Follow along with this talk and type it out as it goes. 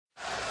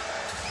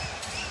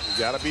You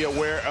got to be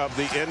aware of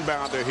the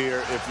inbounder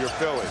here if you're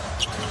Philly.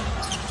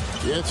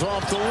 It's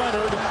off to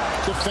Leonard,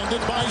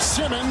 defended by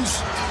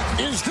Simmons.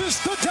 Is this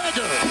the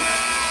dagger?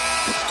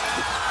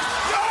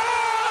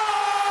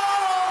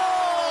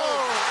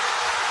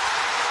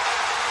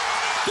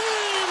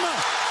 Game!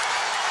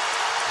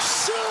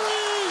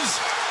 Series!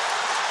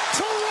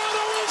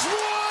 Toronto has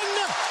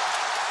won!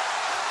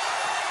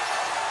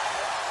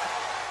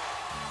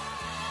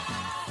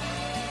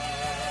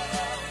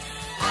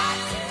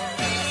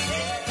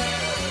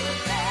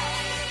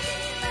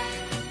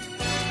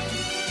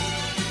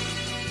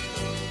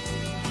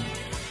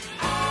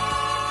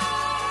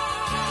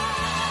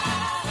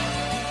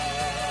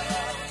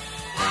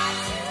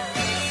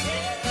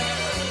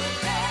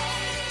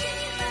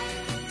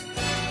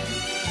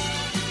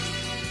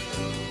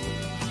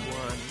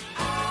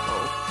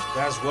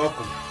 Guys,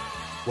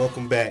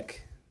 welcome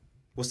back.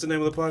 What's the name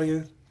of the pod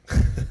again?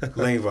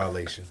 Lane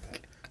Violation.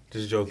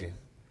 Just joking.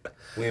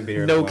 We ain't been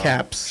here. No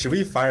caps. Should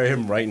we fire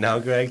him right now,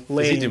 Greg?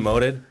 Is he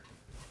demoted?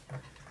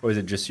 Or is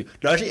it just you?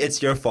 No, actually,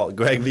 it's your fault,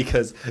 Greg,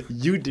 because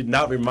you did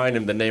not remind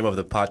him the name of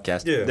the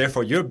podcast. Yeah.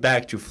 Therefore, you're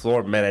back to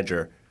floor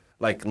manager,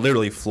 like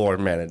literally floor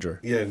manager.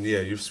 Yeah.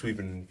 You're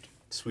sweeping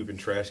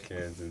trash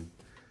cans and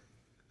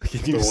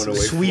Can you throwing away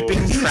Sweeping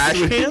floors. trash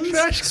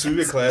cans?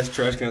 Sweeping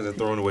trash cans and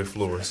throwing away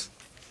floors.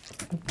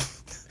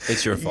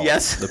 It's your fault.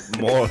 Yes. The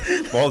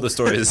moral of the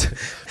story is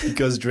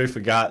because Dre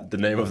forgot the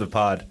name of the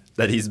pod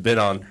that he's been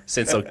on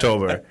since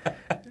October.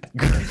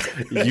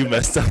 You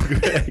messed up,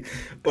 Greg.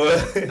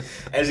 But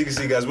as you can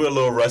see, guys, we're a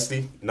little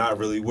rusty. Not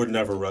really. We're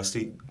never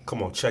rusty.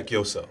 Come on, check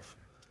yourself.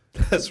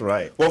 That's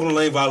right. Welcome to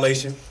Lane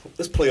Violation.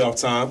 It's playoff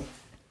time.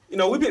 You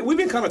know, we've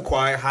been kind of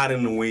quiet, hiding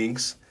in the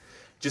wings,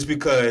 just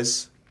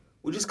because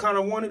we just kind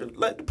of wanted to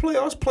let the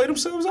playoffs play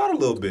themselves out a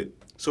little bit,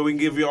 so we can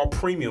give y'all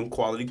premium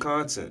quality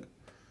content.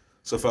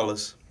 So,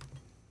 fellas,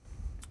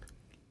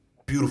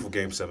 beautiful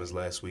Game 7s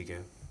last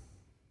weekend.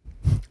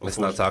 Let's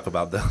not talk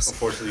about those.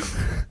 Unfortunately,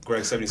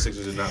 Greg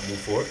 76ers did not move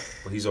forward,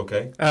 but he's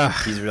okay.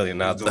 He's really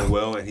not, He's doing though.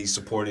 well, and he's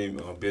supporting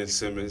Bill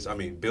Simmons'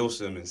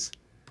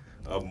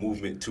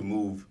 movement to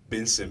move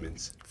Ben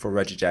Simmons For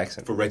Reggie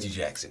Jackson. for Reggie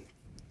Jackson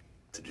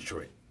to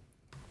Detroit.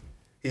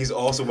 He's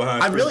also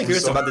behind. I'm Chris really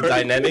curious about the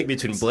Broussard. dynamic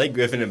between Blake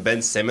Griffin and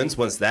Ben Simmons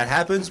once that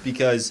happens,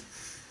 because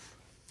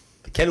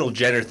the Kendall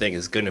Jenner thing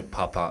is going to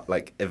pop out,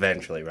 like,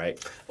 eventually, right?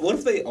 What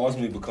if they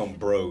ultimately become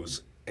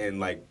bros and,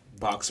 like,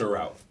 box her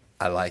out?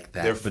 I like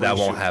that, Their but that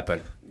won't friendship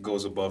happen.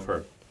 Goes above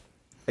her.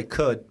 It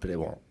could, but it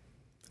won't.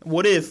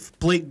 What if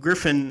Blake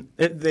Griffin,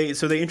 they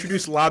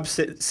introduced Lob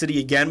City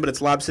again, but it's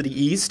Lob City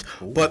East,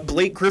 but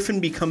Blake Griffin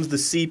becomes the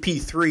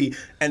CP3,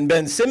 and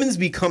Ben Simmons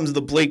becomes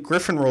the Blake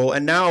Griffin role,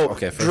 and now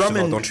Okay, first of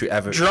all, don't you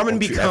ever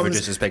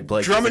disrespect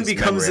Blake Drummond Griffin's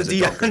becomes memory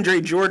the as a dunker.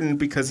 DeAndre Jordan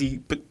because he...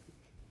 But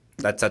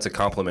That's a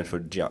compliment for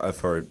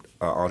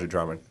Andre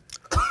Drummond.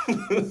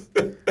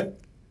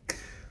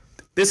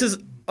 this is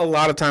a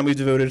lot of time we've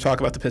devoted to talk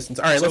about the Pistons.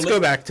 All right, So let's go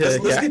back to...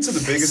 Let's get to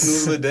the biggest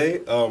news of the day.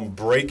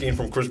 Breaking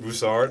from Chris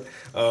Broussard.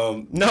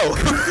 No,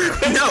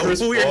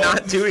 we are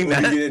not doing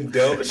We're that. getting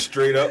dealt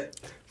straight up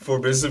for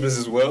Ben Simmons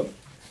as well. Why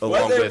is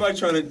Along with- everybody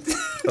trying to...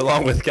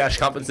 Along with cash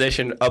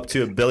compensation up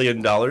to $1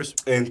 billion.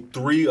 And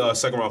 3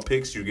 second-round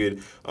picks, you get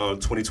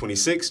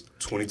 2026,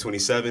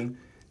 2027,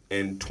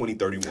 and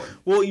 2031.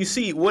 Well, you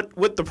see,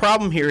 what the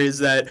problem here is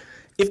that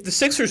if the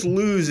Sixers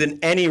lose in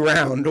any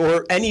round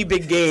or any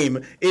big game,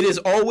 it is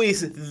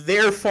always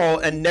their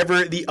fault and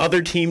never the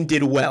other team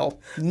did well.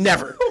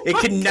 Never. It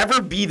can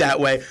never be that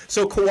way.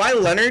 So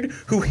Kawhi Leonard,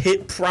 who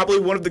hit probably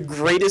one of the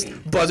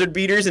greatest buzzer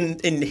beaters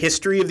in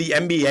history of the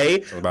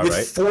NBA About with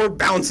right. 4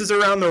 bounces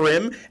around the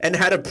rim and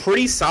had a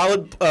pretty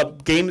solid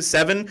Game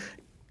 7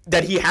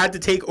 that he had to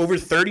take over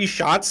 30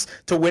 shots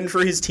to win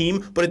for his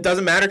team, but it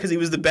doesn't matter because he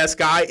was the best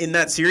guy in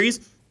that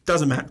series.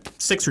 Doesn't matter.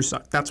 Sixers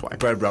suck. That's why.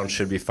 Brad Brown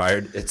should be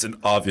fired. It's an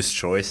obvious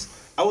choice.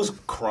 I was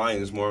crying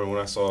this morning when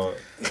I saw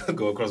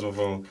go across my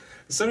phone.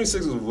 The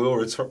 76ers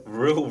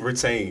will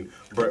retain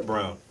Brett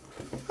Brown.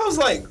 I was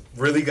like,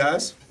 really,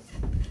 guys?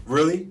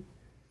 Really?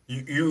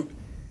 You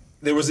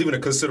there was even a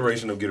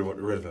consideration of getting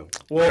rid of him.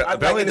 Well, I-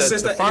 apparently in the the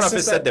sense that- front in the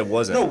office sense said there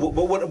wasn't. No,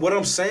 but what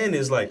I'm saying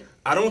is, like,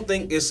 I don't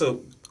think it's a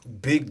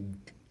big...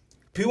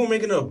 People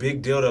making a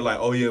big deal that, like,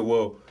 oh, yeah,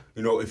 well,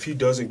 you know, if he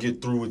doesn't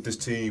get through with this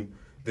team,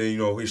 then, you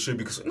know, he should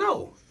be...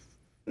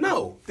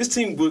 No. This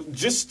team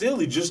was still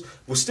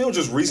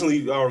just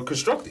recently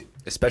constructed.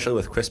 Especially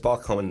with Chris Paul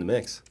coming in the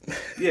mix.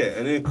 Yeah,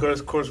 and then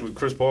of course with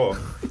Chris Paul,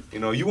 you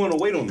know, you want to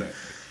wait on that.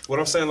 What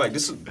I'm saying, like,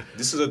 this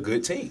is a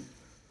good team.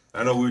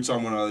 I know we were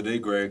talking about the other day,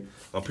 Greg.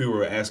 People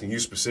were asking you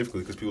specifically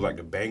because people like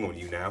to bang on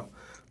you now.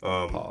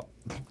 Paul.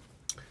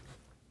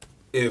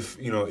 If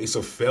you know it's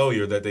a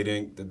failure that they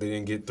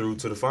didn't get through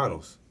to the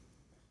finals.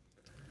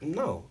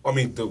 No, I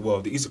mean the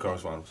Eastern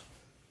Conference Finals.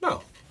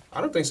 No,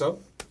 I don't think so.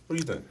 What do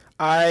you think?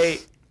 I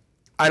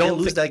Did don't they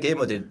lose think that game,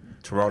 or did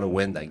Toronto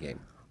win that game?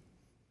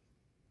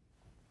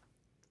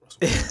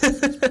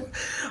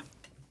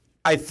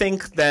 I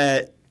think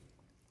that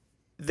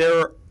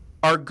there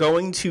are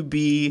going to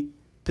be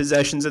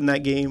possessions in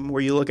that game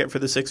where you look at for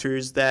the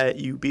Sixers that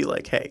you be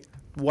like, hey,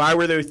 Why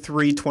were there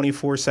 3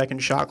 24-second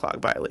shot clock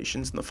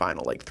violations in the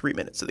final 3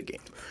 minutes of the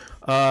game?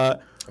 Why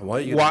are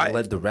you going to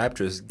let the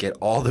Raptors get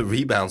all the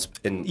rebounds?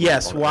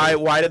 Yes,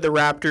 why did the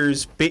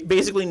Raptors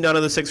basically none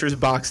of the Sixers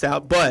boxed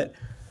out? But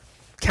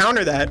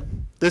counter that,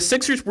 the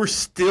Sixers were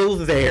still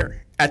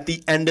there at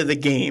the end of the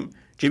game.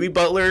 Jimmy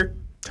Butler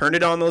turned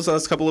it on those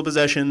last couple of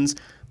possessions.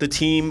 The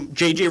team,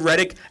 JJ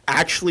Redick,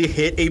 actually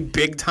hit a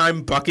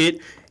big-time bucket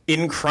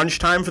in crunch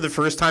time for the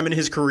first time in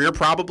his career,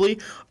 probably.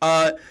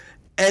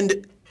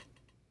 And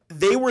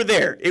they were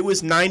there. It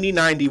was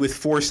 90-90 with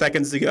 4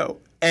 seconds to go.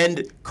 And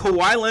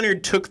Kawhi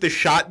Leonard took the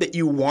shot that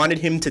you wanted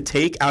him to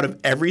take out of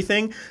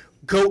everything,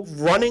 go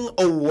running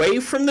away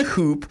from the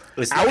hoop,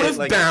 out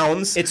of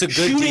bounds. It's a good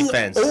shooting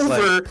defense.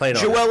 over Playing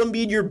on Joel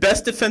Embiid, your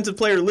best defensive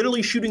player,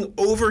 literally shooting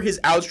over his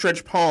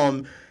outstretched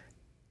palm.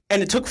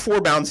 And it took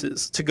 4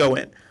 bounces to go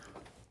in.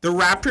 The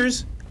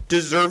Raptors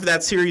deserved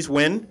that series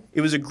win.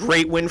 It was a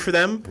great win for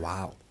them.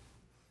 Wow.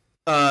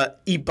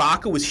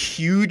 Ibaka was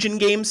huge in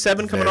Game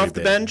 7 coming off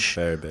the bench.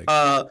 Very big.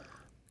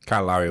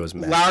 Kyle Lowry was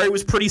mad. Lowry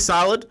was pretty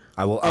solid.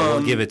 I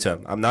will give it to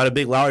him. I'm not a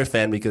big Lowry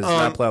fan because it's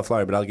not playoff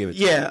Lowry, but I'll give it to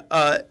him.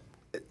 Yeah,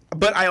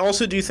 but I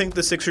also do think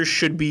the Sixers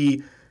should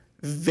be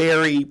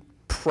very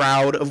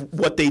proud of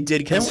what they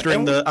did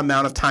considering the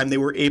amount of time they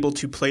were able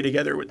to play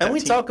together with that And we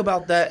team. talk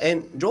about that,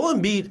 and Joel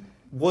Embiid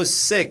was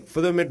sick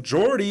for the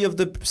majority of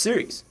the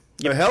series.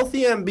 A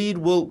healthy Embiid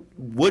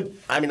would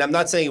I'm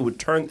not saying it would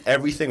turn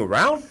everything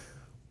around.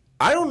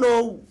 I don't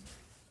know.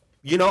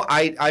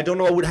 I don't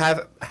know what would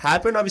have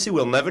happened. Obviously,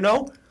 we'll never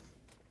know.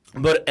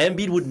 But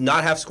Embiid would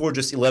not have scored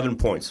just 11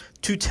 points.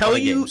 To tell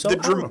you So,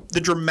 the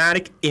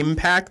dramatic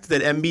impact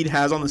that Embiid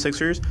has on the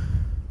Sixers,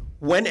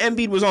 when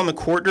Embiid was on the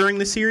court during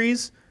the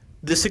series,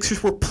 the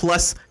Sixers were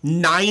plus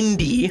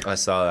 90. I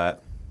saw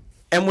that.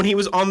 And when he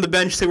was on the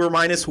bench, they were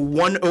minus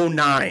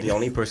 109. The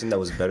only person that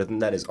was better than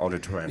that is Andre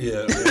Durant.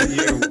 Yeah,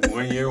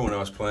 one year when I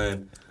was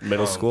playing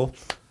Middle school?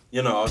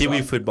 Pee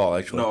Pee-wee football,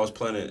 actually. No, I was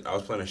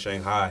playing in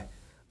Shanghai.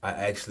 I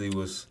actually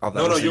was. Oh, that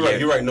No, was you're the right. year.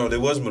 You're right. No, it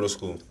was middle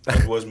school.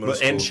 It was middle But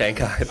school. in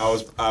Shanghai.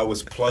 I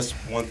was plus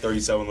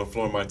 137 on the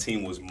floor. My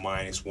team was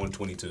minus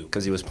 122.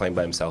 Because he was playing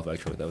by himself,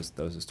 actually. That was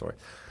the story.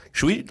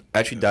 Should we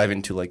actually dive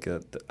into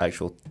the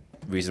actual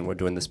reason we're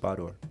doing this spot,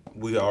 or?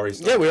 We already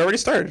Yeah, we already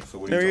started. So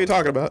what What are are you you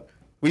talking about?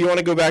 We want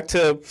to go back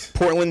to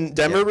Portland,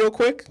 Denver real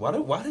quick? Why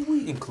did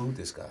we include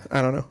this guy?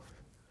 I don't know.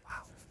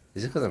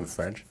 Is it because I'm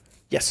French?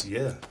 Yes.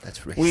 Yeah. That's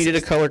racist. We needed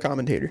a color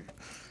commentator.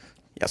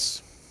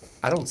 Yes.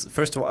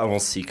 First of all, I don't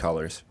see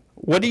colors.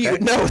 What do you?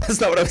 No, that's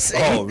not what I'm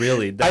saying. Oh,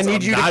 really? I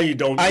need you. Now To, you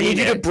don't. I mean need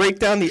you to it. break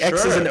down the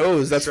X's and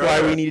O's. That's why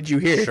Sure. we needed you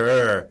here.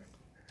 Sure.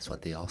 That's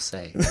what they all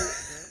say.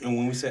 And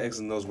when we say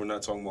X's and O's, we're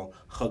not talking about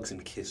hugs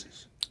and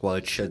kisses. Well,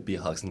 it should be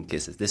hugs and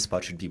kisses. This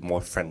spot should be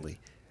more friendly.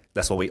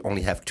 That's why we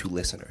only have 2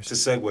 listeners. To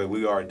segue,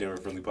 we are a Denver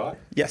friendly pod.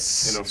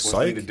 Yes. And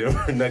unfortunately, the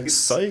Denver Nuggets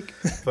Psych.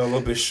 fell a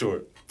little bit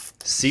short.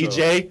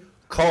 CJ,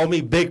 call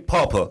me Big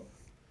Papa.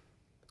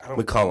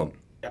 We call him.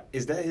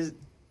 Is that his?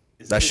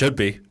 That should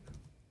be.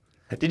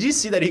 Did you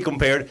see that he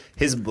compared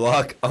his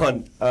block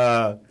on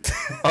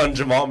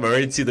Jamal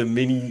Murray to the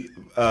mini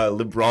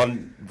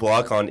LeBron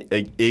block on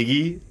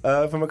Iggy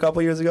from a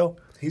couple years ago?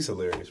 He's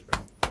hilarious,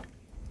 bro.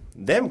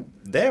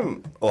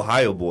 Them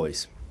Ohio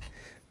boys.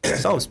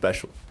 Something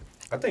special.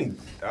 I think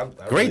I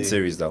Great really,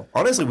 series though.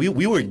 Honestly,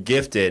 we were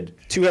gifted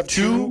To have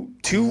two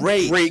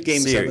great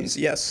game series. sevens.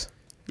 Yes.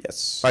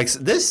 Yes. Like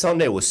this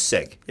Sunday was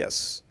sick.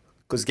 Yes.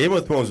 Because Game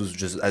of Thrones was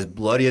just as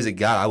bloody as it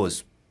got. I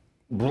was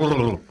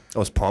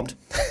pumped.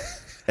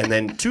 And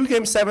then 2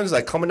 Game 7s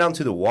like coming down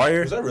to the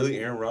wire. Was that really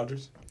Aaron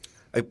Rodgers?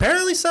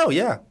 Apparently so,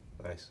 yeah.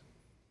 Nice.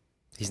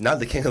 He's not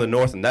the king of the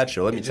North in that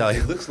show, let me tell It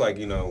you. looks like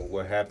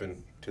what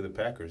happened to the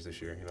Packers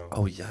this year.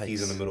 Oh, yikes.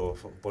 He's in the middle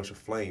of a bunch of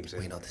flames.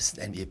 Wait, no, this is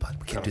an NBA pod.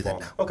 We can't Kinda do that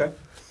now. fall.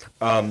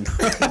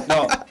 Okay.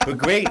 No, but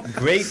great,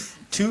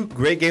 2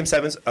 great Game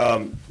 7s.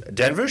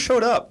 Denver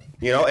showed up,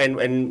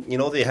 and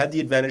they had the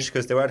advantage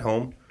because they were at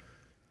home.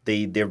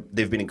 They've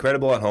been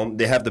incredible at home.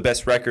 They have the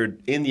best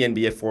record in the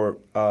NBA for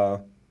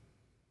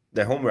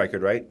their home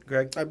record, right,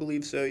 Greg? I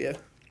believe so. Yeah.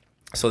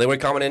 So they were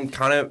coming in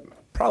kind of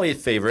probably a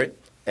favorite,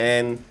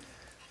 and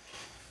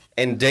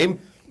Dame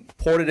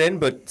poured it in,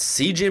 but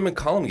CJ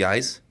McCollum,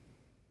 guys,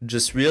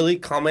 just really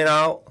coming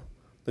out,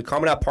 the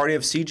coming out party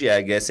of CJ,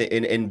 I guess,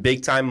 in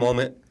big time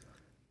moment,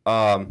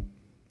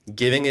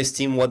 giving his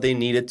team what they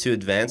needed to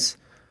advance.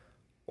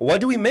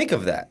 What do we make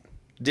of that?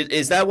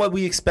 Is that what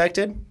we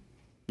expected?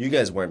 You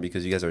guys weren't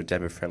because you guys are a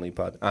Denver friendly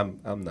pod. I'm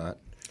not.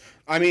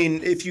 I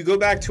mean, if you go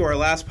back to our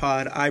last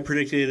pod, I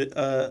predicted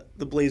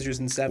the Blazers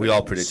in 7. We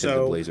all predicted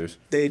the Blazers.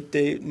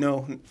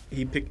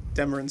 He picked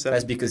Denver in 7.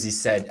 That's because he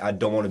said, I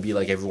don't want to be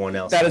like everyone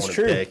else. That I is wanna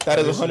true. pick." That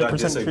is I did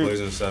 100% say true.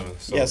 Blazers in 7.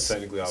 So Yes.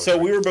 technically I was So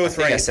right. we were I both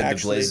think right. I said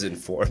actually. the Blazers in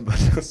 4, but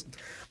that's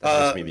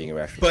just me being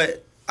irrational.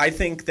 But I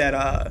think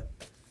that,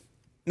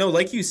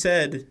 like you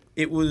said,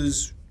 it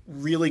was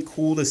really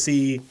cool to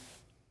see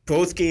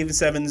both Game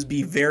 7s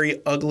be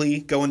very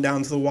ugly going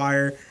down to the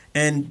wire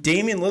And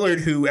Damian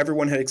Lillard, who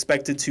everyone had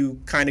expected to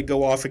kind of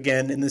go off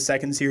again in the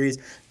second series,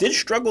 did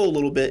struggle a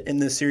little bit in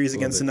this series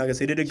against the Nuggets.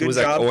 They did a good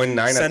job. He was like 0-9,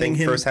 I think,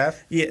 first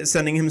half? Yeah,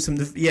 sending him some.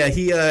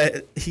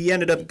 He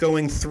ended up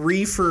going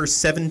 3 for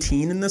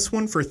 17 in this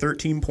one for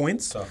 13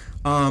 points.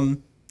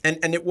 And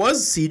it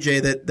was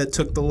CJ that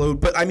took the load.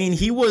 But, I mean,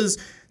 he was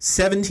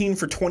 17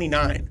 for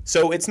 29.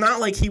 So it's not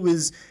like he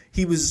was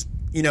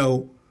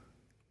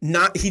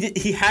not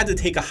he had to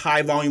take a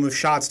high volume of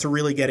shots to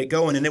really get it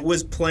going, and it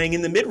was playing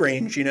in the mid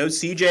range.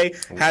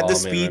 CJ had the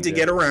speed to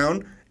get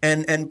around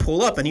and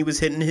pull up, and he was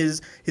hitting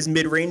his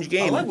mid range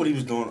game. I like what he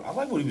was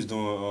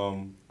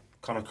doing.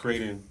 Kind of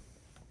creating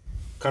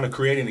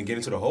and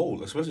getting to the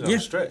hole, especially down the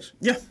stretch.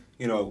 Yeah,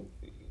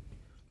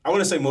 I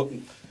want to say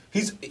he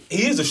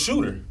is a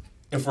shooter,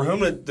 and for him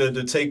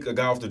to take a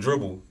guy off the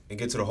dribble and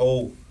get to the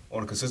hole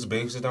on a consistent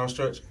basis down the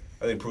stretch,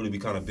 I think probably be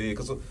kind of big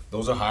because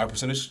those are higher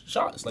percentage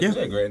shots, like you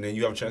said, Greg, and then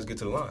you have a chance to get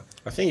to the line.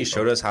 I think he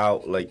showed us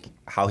how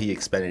he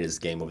expanded his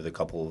game over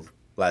the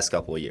last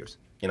couple of years.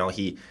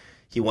 He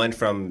went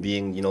from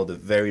being the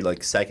very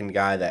second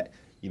guy that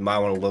you might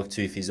want to look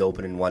to if he's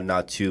open and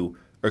whatnot to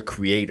a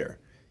creator.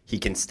 He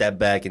can step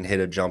back and hit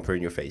a jumper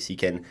in your face. He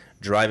can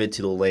drive it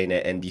to the lane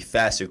and be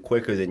faster,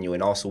 quicker than you,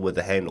 and also with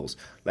the handles.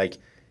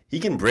 He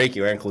can break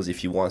your ankles if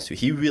he wants to.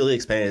 He really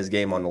expanded his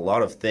game on a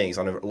lot of things,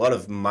 on a lot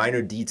of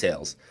minor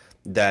details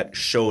that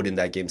showed in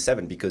that Game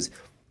 7, because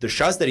the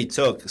shots that he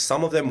took,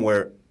 some of them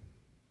were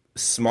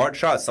smart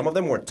shots, some of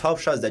them were tough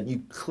shots that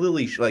you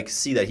clearly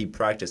see that he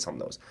practiced on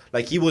those.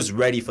 He was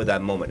ready for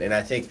that moment. And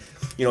I think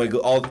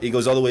it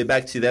goes all the way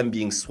back to them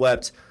being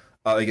swept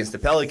against the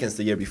Pelicans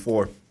the year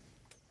before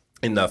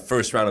in the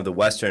first round of the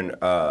Western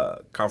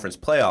Conference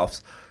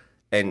playoffs.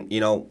 And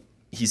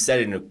he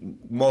said in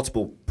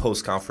multiple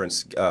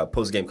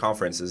post-game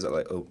conferences,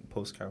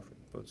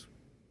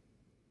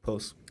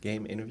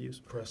 post-game interviews?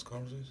 Press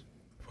conferences?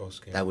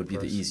 Post-game. That would be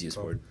the easiest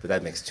word, but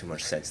that makes too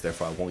much sense.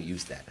 Therefore, I won't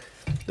use that.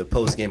 The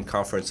post-game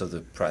conference of the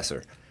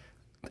presser.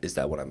 Is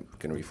that what I'm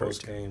going to refer to?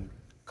 Post-game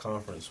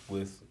conference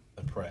with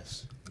a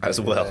press.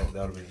 As well.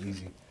 That would be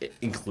easy.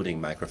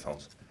 Including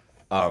microphones.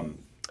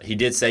 He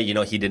did say,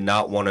 he did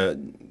not want to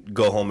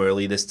go home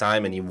early this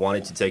time, and he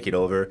wanted to take it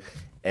over.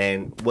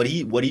 And what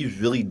he's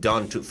really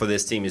done for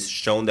this team is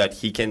shown that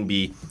he can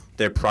be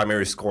their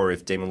primary scorer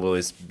if Damian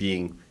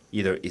Lillard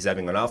is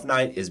having an off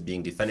night, is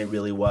being defended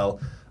really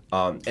well.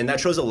 And that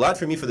shows a lot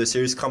for me for the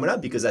series coming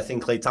up, because I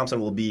think Klay Thompson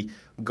will be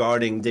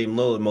guarding Dame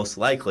Lillard most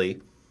likely.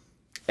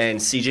 And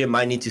CJ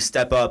might need to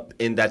step up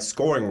in that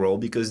scoring role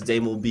because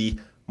Dame will be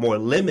more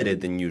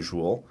limited than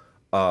usual.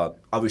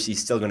 Obviously,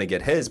 he's still going to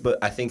get his, but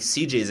I think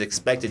CJ is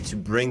expected to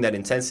bring that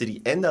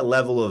intensity and that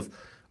level of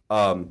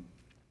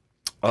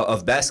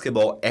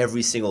basketball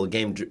every single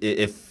game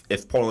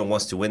if Portland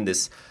wants to win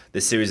this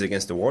series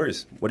against the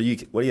Warriors. What do you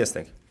guys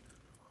think?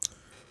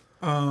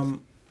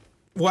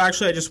 Well,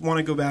 actually, I just want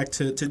to go back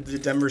to the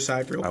Denver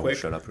side real quick. I will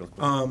shut up real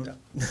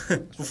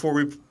quick. Before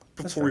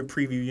we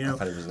preview, I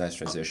thought it was a nice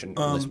transition.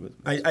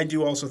 I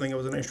do also think it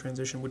was a nice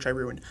transition, which I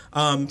ruined.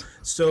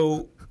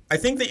 So I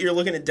think that you're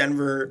looking at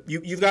Denver.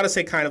 You've got to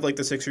say kind of like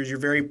the Sixers. You're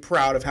very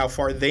proud of how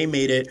far they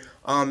made it.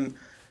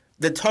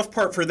 The tough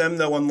part for them,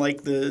 though,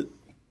 unlike the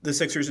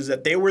Sixers, is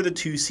that they were the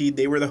 2 seed.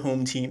 They were the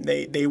home team.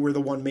 They were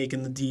the one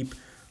making the deep,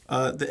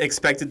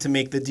 expected to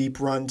make the deep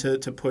run to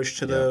push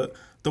to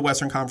the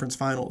Western Conference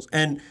Finals.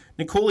 And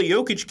Nikola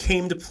Jokic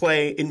came to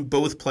play in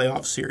both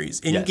playoff series.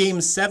 In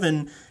Game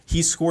 7,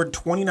 he scored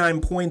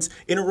 29 points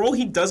in a role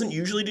he doesn't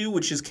usually do,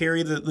 which is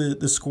carry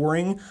the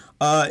scoring.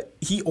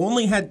 He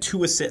only had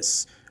 2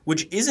 assists,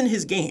 which isn't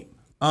his game.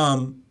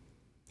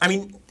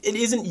 It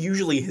isn't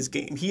usually his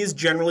game. He is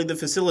generally the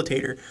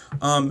facilitator.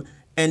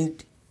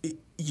 And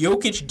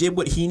Jokic did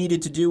what he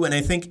needed to do, and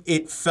I think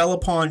it fell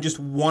upon just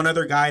one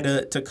other guy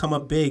to come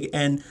up big.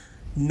 And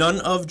none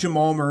of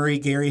Jamal Murray,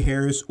 Gary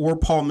Harris, or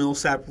Paul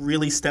Millsap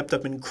really stepped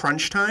up in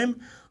crunch time.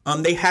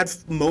 They had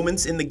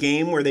moments in the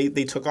game where they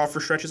took off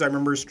for stretches. I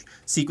remember a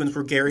sequence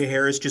where Gary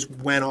Harris just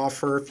went off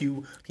for a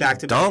few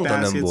back-to-back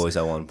baskets. On them boys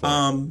at one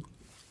point.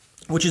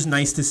 Which is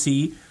nice to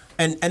see.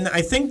 And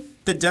I think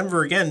that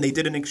Denver, again, they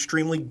did an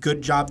extremely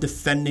good job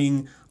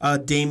defending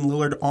Dame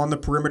Lillard on the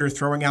perimeter,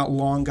 throwing out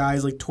long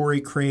guys like Torrey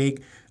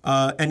Craig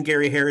and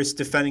Gary Harris,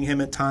 defending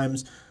him at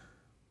times.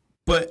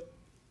 But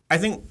I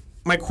think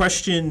my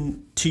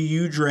question to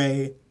you,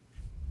 Dre,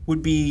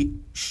 would be,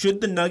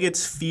 should the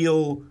Nuggets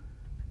feel,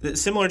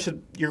 similar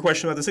to your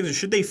question about the Sixers,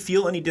 should they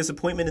feel any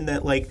disappointment in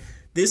that,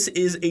 this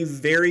is a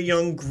very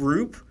young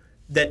group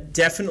that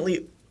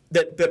definitely,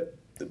 that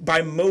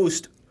by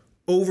most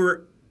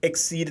over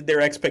exceeded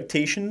their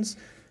expectations,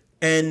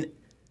 and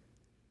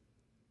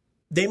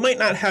they might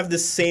not have the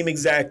same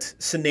exact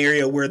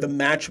scenario where the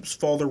matchups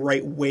fall the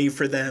right way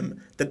for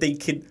them, that they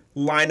could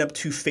line up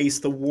to face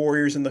the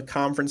Warriors in the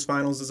conference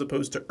finals as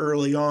opposed to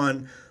early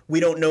on. We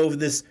don't know if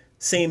this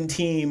same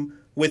team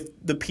with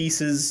the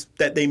pieces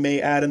that they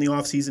may add in the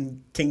offseason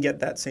can get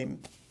that same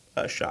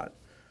shot.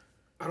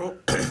 I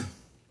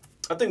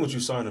think what you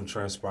saw in them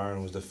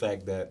transpiring was the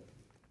fact that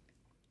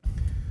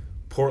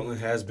Portland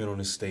has been on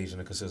this stage on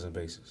a consistent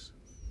basis.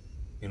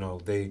 You know,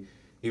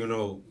 even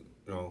though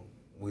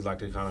we like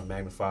to kind of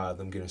magnify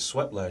them getting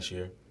swept last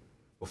year.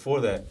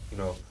 Before that,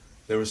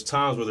 there was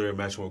times where they were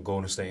matching with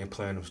Golden State and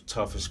playing them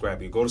tough and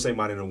scrappy. Golden State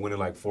might end up winning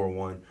like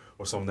 4-1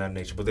 or something of that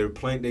nature, but they were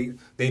playing.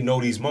 They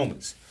know these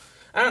moments.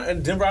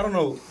 And Denver, I don't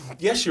know.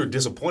 Yes, you're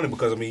disappointed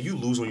because you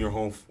lose on your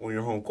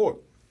home court.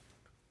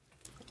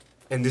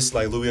 And this,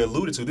 like Louis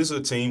alluded to, this is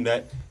a team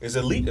that is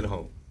elite at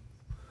home.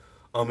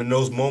 In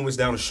those moments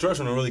down the stretch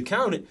when it really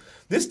counted,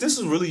 this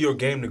is really your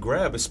game to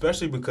grab,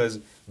 especially because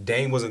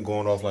Dame wasn't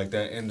going off like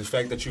that, and the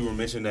fact that you were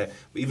mentioning that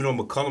even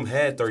though McCollum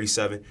had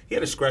 37, he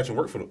had to scratch and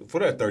work for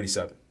that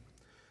 37.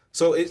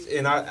 So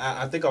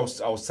I think I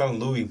was telling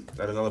Louis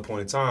at another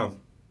point in time,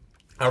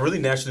 I really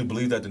naturally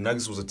believe that the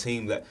Nuggets was a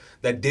team that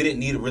didn't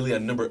need really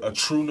a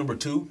true number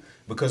two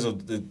because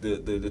of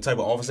the type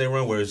of offense they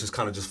run, where it's just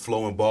kind of just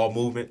flowing ball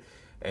movement.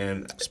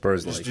 And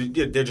Spurs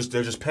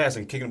they're just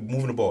passing, kicking,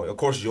 moving the ball. Of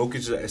course, Jokic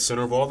is at the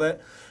center of all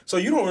that, so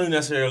you don't really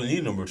necessarily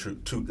need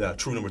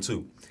true number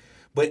two.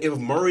 But if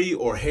Murray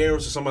or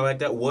Harris or somebody like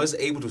that was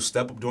able to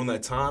step up during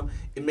that time,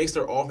 it makes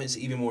their offense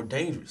even more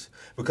dangerous.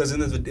 Because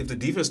then if the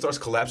defense starts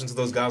collapsing to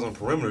those guys on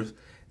perimeters,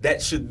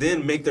 that should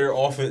then make their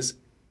offense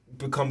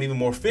become even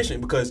more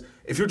efficient. Because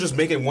if you're just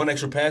making one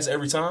extra pass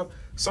every time,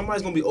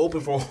 somebody's going to be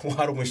open for a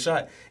wide open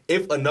shot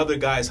if another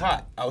guy is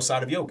hot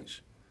outside of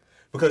Jokic.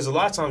 Because a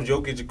lot of times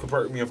Jokic,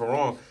 correct me if I'm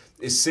wrong,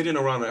 is sitting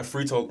around that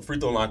free throw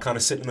line, kind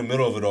of sitting in the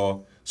middle of it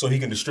all, so he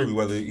can distribute.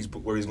 Whether he's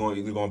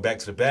going back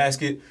to the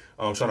basket,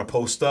 trying to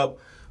post up,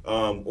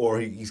 or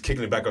he's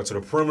kicking it back out to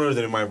the perimeter.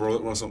 Then he might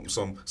run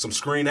some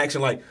screen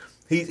action. Like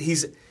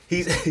he's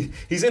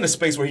in a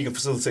space where he can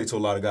facilitate to a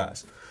lot of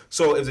guys.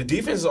 So if the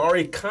defense is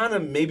already kind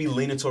of maybe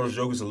leaning towards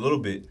Jokic a little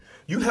bit,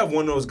 you have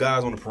one of those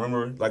guys on the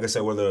perimeter, like I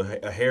said, whether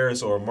a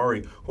Harris or a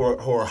Murray, who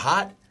are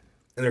hot,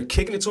 and they're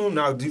kicking it to him.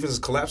 Now the defense is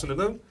collapsing to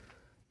them.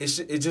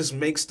 It just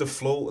makes the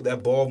flow,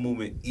 that ball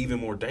movement,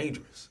 even more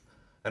dangerous.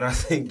 And I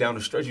think down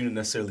the stretch, you didn't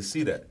necessarily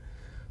see that.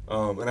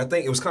 And I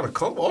think it was kind of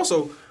comfortable.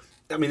 Also,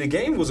 the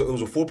game was a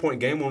 4-point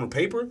game on the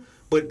paper,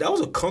 but that was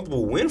a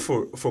comfortable win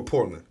for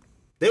Portland.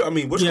 I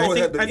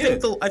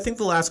think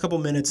the last couple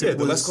minutes, it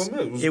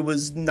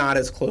was not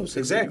as close.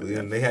 Exactly,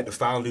 and they had to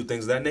foul and do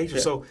things of that nature.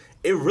 Yeah. So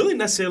it really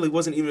necessarily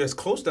wasn't even as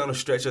close down the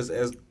stretch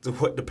as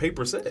what the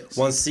paper says.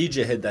 Once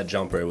CJ hit that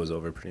jumper, it was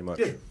over pretty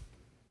much.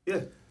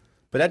 Yeah.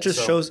 But that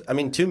just shows,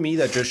 to me,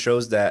 that just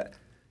shows that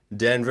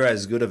Denver,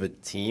 as good of a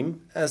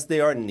team as they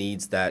are,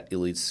 needs that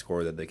elite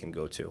scorer that they can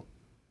go to.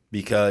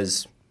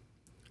 Because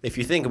if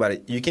you think about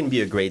it, you can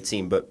be a great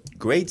team, but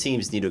great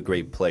teams need a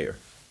great player.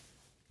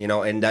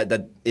 And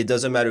that it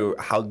doesn't matter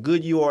how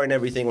good you are and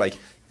everything. Like,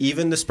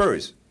 even the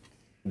Spurs,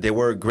 they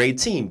were a great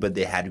team, but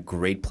they had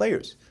great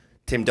players.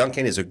 Tim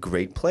Duncan is a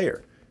great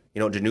player.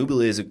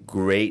 Ginobili is a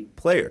great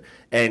player.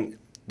 And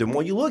the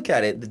more you look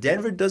at it, the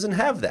Denver doesn't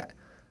have that.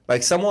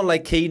 Like someone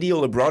like KD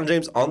or LeBron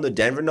James on the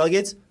Denver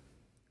Nuggets,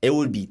 it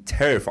would be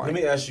terrifying. Let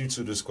me ask you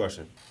two this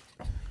question: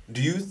 do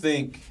you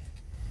think?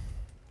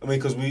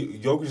 Because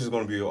Jokic is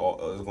going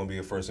to be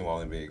a first team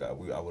All NBA guy.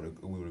 We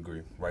would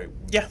agree, right?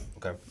 Yeah.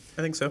 Okay.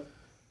 I think so.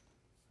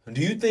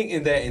 Do you think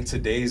in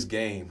today's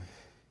game,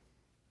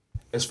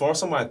 as far as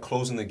somebody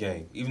closing the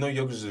game, even though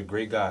Jokic is a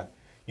great guy,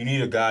 you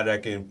need a guy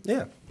that can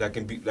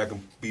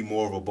be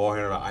more of a ball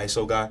handler, an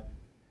ISO guy.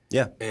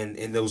 Yeah. And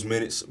in those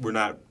minutes, we're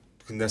not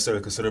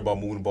necessarily considered about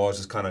moving the ball. It's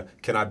just kind of,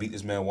 can I beat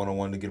this man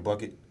one-on-one to get a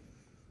bucket?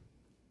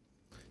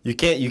 You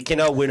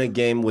cannot win a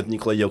game with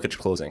Nikola Jokic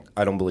closing.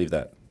 I don't believe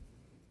that.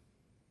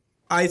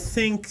 I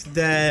think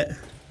that.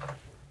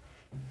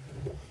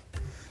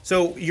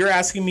 So you're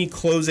asking me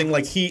closing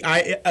like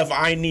if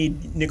I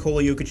need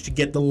Nikola Jokic to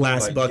get the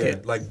last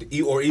bucket,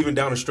 or even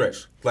down the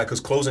stretch, because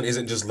closing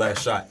isn't just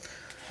last shot.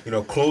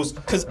 Close.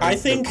 Because I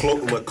think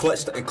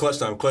clutch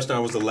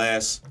time was the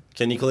last.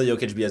 Can Nikola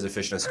Jokic be as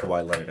efficient as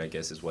Kawhi Leonard, I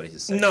guess, is what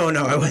he's saying. No,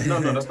 I wouldn't. No,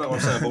 that's not what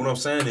I'm saying. But what I'm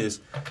saying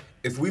is,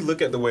 if we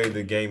look at the way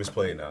the game is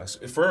played now,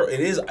 it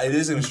is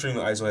an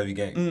extremely ISO-heavy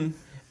game. Mm.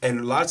 And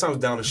a lot of times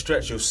down the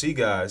stretch, you'll see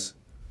guys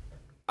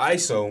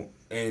ISO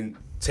and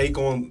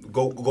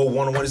go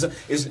one-on-one.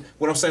 Is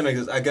what I'm saying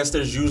is, I guess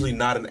there's usually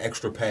not an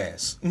extra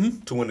pass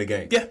to win the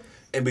game. Yeah.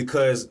 And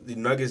because the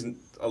Nuggets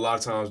a lot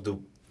of times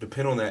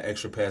depend on that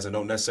extra pass and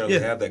don't necessarily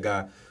have that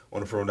guy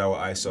on the perimeter with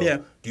ISO. Yeah.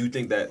 Do you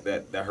think that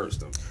hurts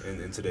them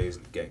in today's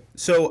game?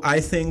 So I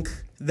think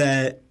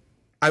that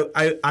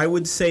I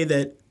would say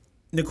that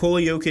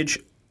Nikola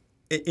Jokic,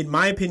 in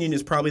my opinion,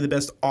 is probably the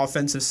best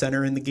offensive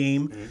center in the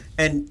game. Mm-hmm.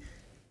 And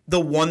the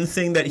one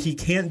thing that he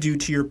can't do,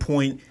 to your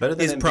point,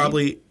 is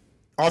probably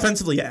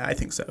offensively. Yeah, I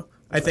think so.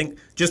 I think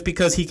just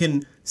because he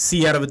can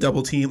see out of a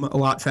double team a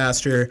lot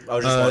faster. I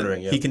was just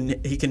wondering. Yeah.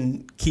 He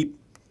can keep.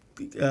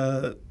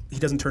 He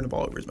doesn't turn the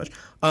ball over as much.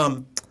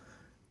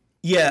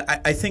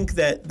 I think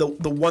that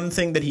the one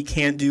thing that he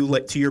can't do,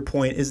 like to your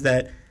point, is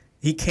that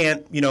he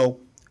can't,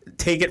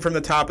 take it from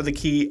the top of the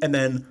key and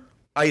then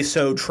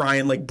ISO try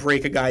and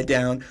break a guy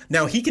down.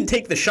 Now he can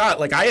take the shot.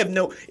 I have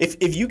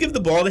if you give the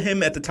ball to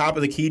him at the top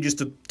of the key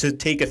just to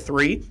take a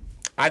three,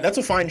 that's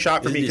a fine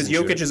shot for me because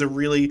Jokic is a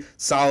really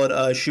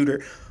solid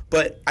shooter.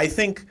 But I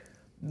think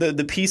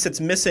the piece that's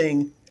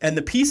missing, and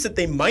the piece that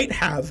they might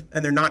have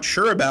and they're not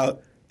sure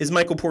about, is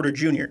Michael Porter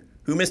Jr.,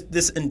 who missed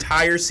this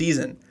entire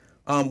season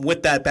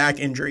with that back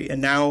injury,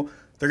 and now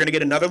they're going to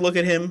get another look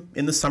at him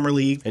in the summer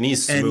league. And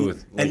he's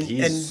smooth.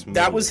 And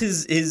that was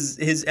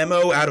his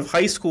MO out of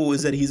high school,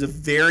 is that he's a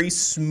very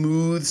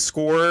smooth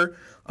scorer.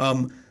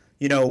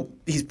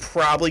 He's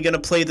probably going to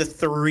play the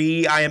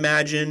 3, I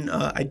imagine.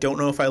 I don't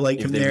know if I like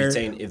him there.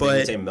 If they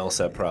retain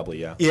Millsap,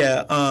 probably, yeah.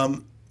 Yeah.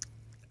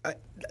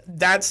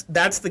 That's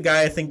the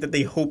guy I think that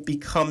they hope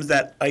becomes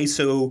that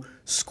ISO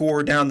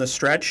scorer down the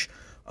stretch.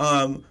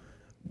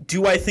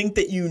 Do I think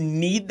that you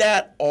need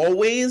that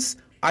always?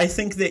 I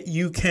think that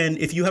you can,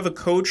 if you have a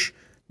coach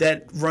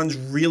that runs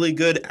really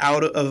good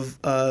out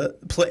of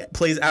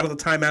plays out of the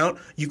timeout,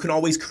 you can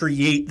always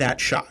create that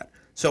shot.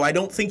 So I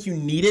don't think you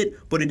need it,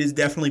 but it is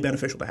definitely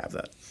beneficial to have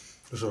that.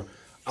 For sure.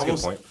 That's a good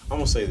point. I'm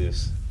gonna say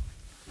this.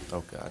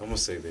 Oh God. I'm gonna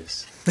say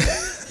this.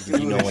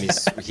 You know when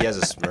he has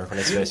a smirk on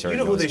his face. You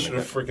know who they should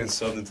have freaking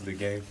subbed into the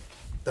game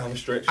down the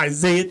stretch?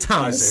 Isaiah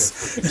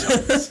Thomas.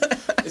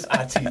 It's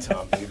IT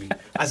time, baby.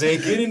 Isaiah,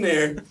 get in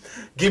there.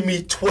 Give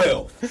me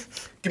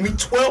 12. Give me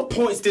 12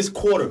 points this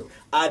quarter.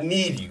 I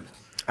need you.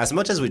 As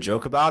much as we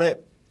joke about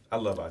it, I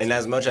love Isaiah. and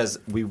as much as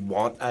we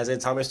want Isaiah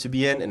Thomas to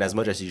be in, and as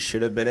much as he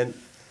should have been in,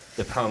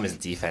 the problem is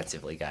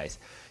defensively, guys.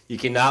 You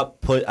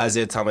cannot put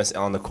Isaiah Thomas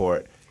on the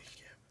court.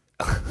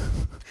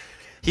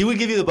 He would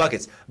give you the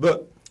buckets.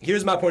 But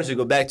here's my point to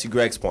go back to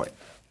Greg's point.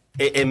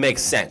 It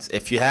makes sense.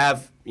 If you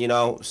have,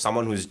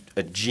 someone who's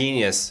a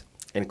genius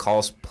and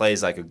calls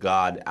plays like a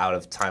god out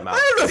of timeout. I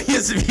don't know if he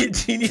has to be a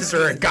genius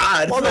or a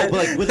god. Well, no,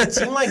 but with a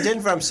team like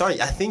Denver, I'm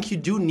sorry, I think you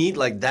do need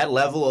that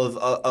level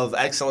of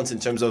excellence in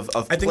terms of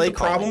I think play the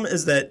problem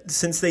is that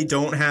since they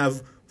don't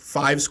have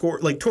 5 score,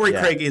 like Torrey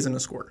Craig isn't a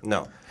scorer.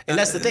 No, and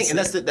that's the thing, and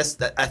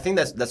I think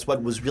that's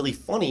what was really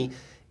funny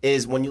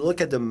is when you look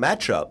at the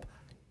matchup,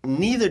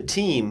 neither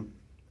team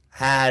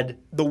had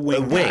the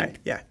wing guy.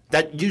 Yeah,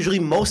 that usually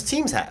most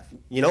teams have.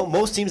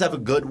 Most teams have a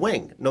good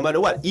wing, no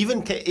matter what.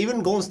 Even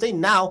Golden State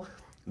now,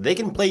 they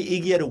can play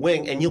Iggy at a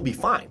wing and you'll be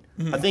fine.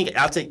 Mm-hmm. I think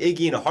I'll take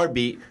Iggy in a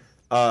heartbeat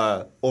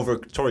over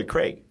Torrey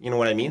Craig. You know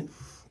what I mean?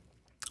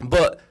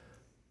 But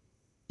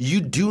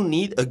you do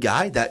need a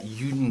guy that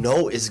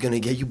is going to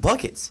get you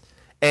buckets.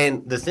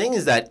 And the thing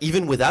is that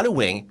even without a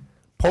wing,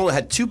 Portland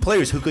had 2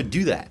 players who could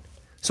do that.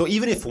 So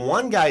even if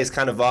one guy is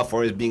kind of off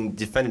or is being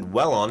defended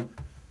well on,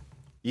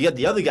 you get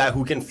the other guy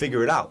who can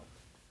figure it out.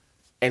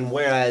 And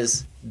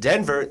whereas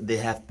Denver, they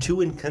have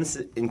 2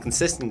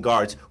 inconsistent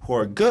guards who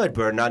are good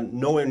but are not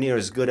nowhere near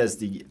as good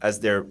as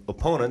their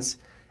opponents.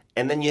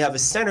 And then you have a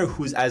center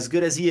who's as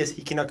good as he is.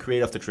 He cannot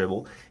create off the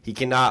dribble. He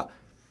cannot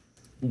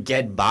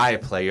get by a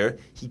player.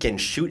 He can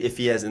shoot if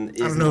he has an.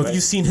 I don't know if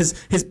you've seen his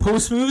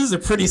post moves. They're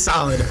pretty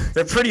solid.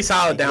 They're pretty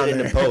solid down in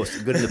there. the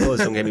post. Good in the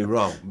post. Don't get me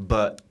wrong.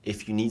 But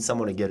if you need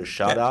someone to get a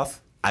shot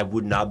off, I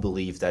would not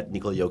believe that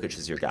Nikola Jokic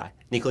is your guy.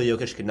 Nikola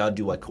Jokic cannot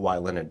do what Kawhi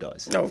Leonard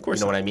does. No, of course.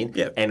 You know what I mean?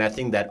 Yeah. And I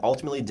think that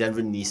ultimately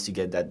Denver needs to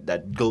get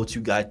that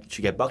go-to guy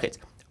to get buckets.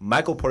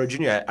 Michael Porter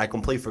Jr., I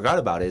completely forgot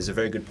about it, is a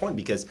very good point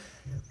because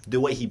the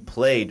way he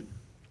played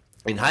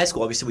in high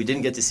school, obviously we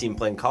didn't get to see him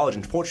play in college,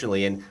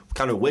 unfortunately, and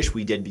kind of wish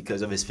we did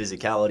because of his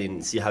physicality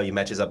and see how he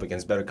matches up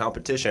against better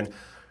competition.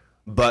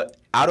 But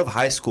out of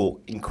high school,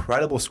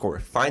 incredible scorer,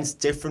 finds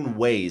different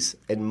ways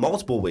and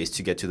multiple ways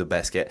to get to the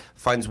basket,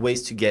 finds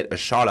ways to get a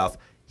shot off.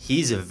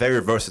 He's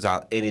very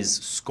versatile in his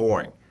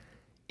scoring.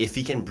 If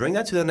he can bring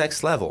that to the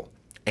next level,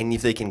 and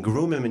if they can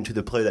groom him into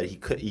the player that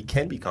he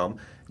can become,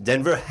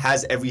 Denver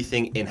has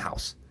everything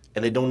in-house.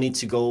 And they don't need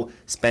to go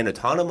spend a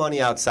ton of money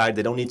outside.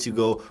 They don't need to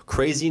go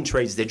crazy in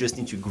trades. They just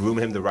need to groom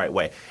him the right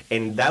way.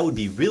 And that would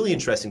be really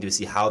interesting to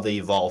see how they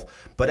evolve.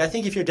 But I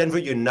think if you're Denver,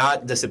 you're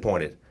not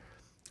disappointed.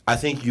 I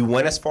think you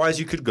went as far as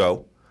you could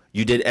go.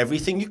 You did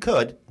everything you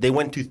could. They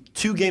went to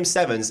 2 Game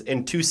 7s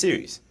in 2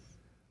 series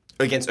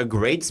against a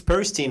great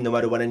Spurs team, no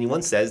matter what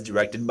anyone says,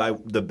 directed by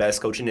the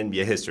best coach in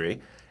NBA history,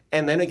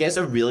 and then against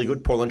a really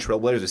good Portland Trail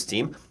Blazers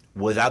team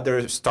without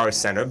their star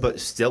center, but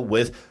still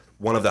with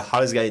one of the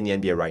hottest guys in the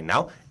NBA right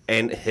now,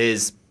 and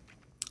his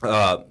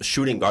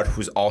shooting guard,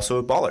 who's also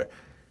a baller.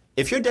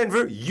 If you're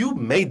Denver, you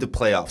made the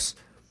playoffs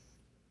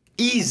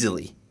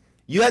easily.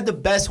 You had the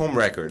best home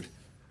record.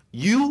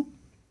 You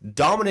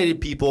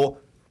dominated people,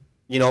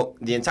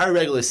 the entire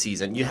regular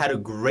season. You had a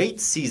great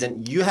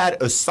season. You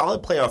had a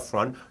solid playoff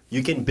run.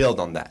 You can build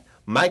on that.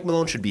 Mike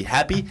Malone should be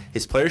happy.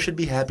 His players should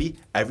be happy.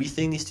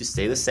 Everything needs to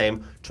stay the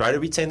same. Try to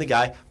retain the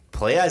guy.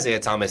 Play Isaiah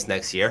Thomas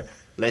next year.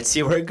 Let's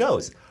see where it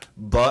goes.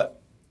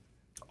 But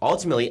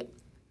ultimately,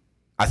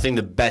 I think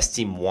the best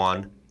team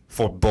won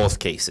for both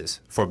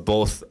cases, for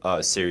both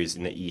series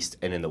in the East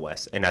and in the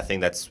West. And I think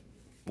that's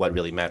what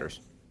really matters.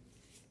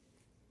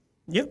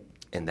 Yep.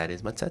 And that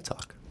is my TED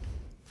Talk.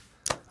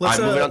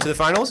 Moving on to the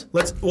finals?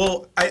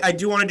 I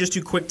do want to just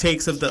do quick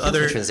takes of the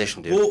other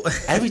transition, dude. Well,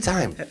 every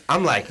time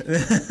I'm like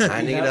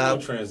lining it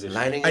up,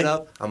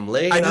 I'm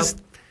laying it up.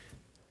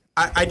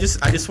 I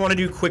just want to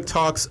do quick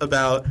talks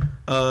about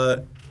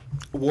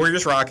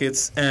Warriors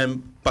Rockets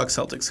and Bucks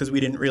Celtics because we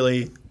didn't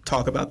really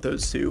talk about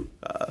those two.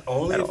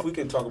 Only at if all. we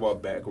can talk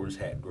about backwards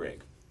hat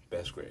Greg.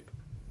 Best Greg.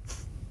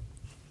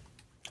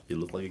 You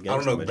look like a I don't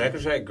gangster. know. man.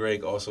 Backwards hat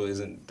Greg also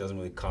doesn't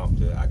really comp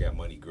to I got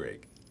money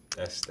Greg.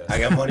 That's I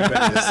got money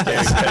back.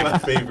 That's my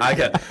favorite. I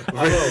got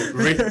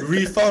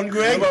refund,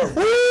 Greg. How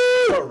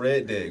about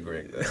Red Dead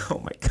Greg? Oh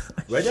my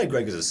god. Red Dead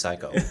Greg is a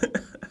psycho.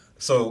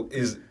 So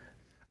is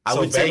I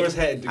so would take. backwards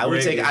hat I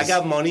would Greg take. I is-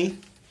 got money.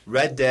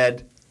 Red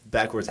Dead.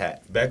 Backwards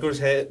hat. backwards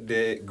hat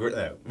Dead.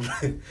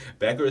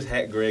 Backwards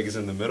hat Greg is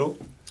in the middle.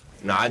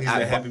 No, He's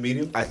the happy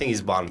medium? I think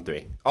he's bottom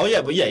 3. Oh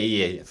yeah, but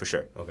yeah, for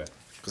sure. Okay.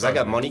 Because I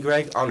got money,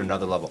 Greg, on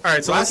another level. All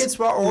right, so let's- Rockets,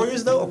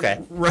 Warriors, though. Okay.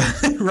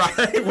 Rockets.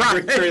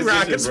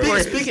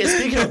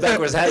 Speaking of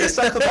backwards hat, let's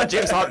talk about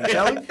James Harden,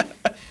 shall we?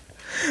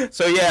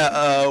 So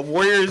yeah,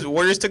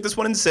 Warriors took this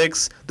one in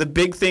 6. The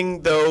big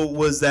thing though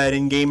was that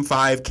in Game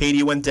 5,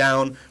 KD went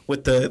down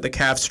with the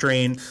calf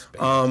strain.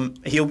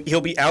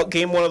 He'll be out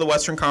Game 1 of the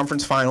Western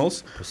Conference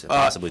Finals,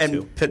 Possibly and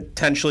two.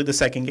 potentially the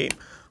second game.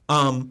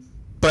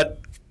 But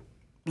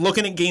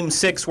looking at Game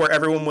 6, where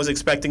everyone was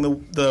expecting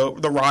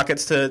the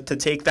Rockets to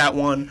take that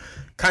one,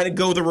 kind of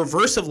go the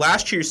reverse of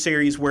last year's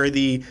series where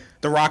the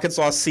Rockets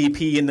lost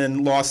CP and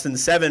then lost in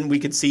 7. We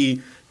could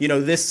see,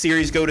 this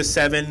series go to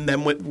 7,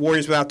 then with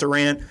Warriors without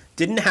Durant.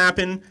 Didn't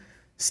happen.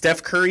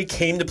 Steph Curry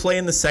came to play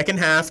in the second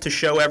half to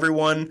show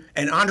everyone,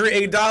 and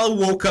Andre Iguodala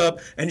woke up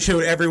and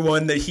showed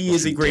everyone that he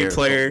is a great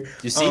player.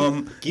 You see,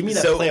 give me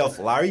that playoff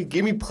Larry.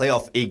 Give me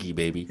playoff Iggy,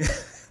 baby.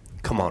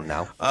 Come on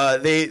now.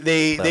 They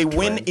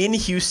win Dwayne. in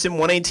Houston,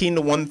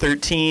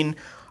 118-113,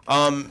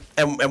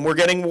 and we're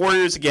getting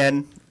Warriors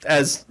again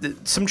as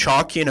some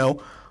chalk,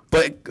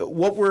 But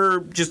what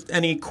were just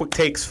any quick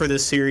takes for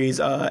this series?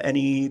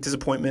 Any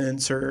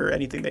disappointments or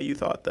anything that you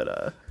thought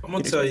that? I'm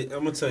gonna tell you.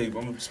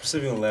 I'm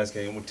specifically on the last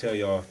game. I'm gonna tell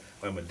y'all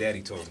like my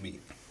daddy told me.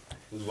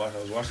 I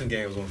was watching the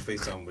game. I was on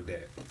FaceTime with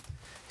Dad. He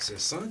said,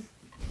 "Son,"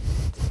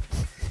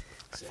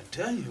 I said, "I'm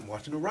telling you, I'm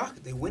watching the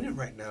Rockets. They winning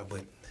right now,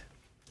 but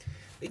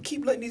they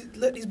keep let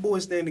these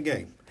boys stay in the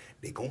game.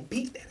 They gonna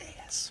beat that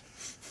ass."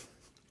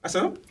 I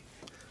said, "Huh?"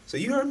 So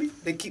you heard me?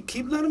 They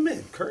keep letting him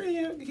in. Curry,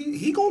 yeah,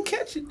 he gonna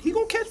catch it. He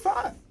gonna catch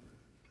 5.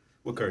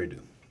 What Curry do?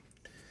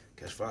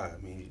 Catch 5. I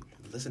mean,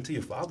 listen to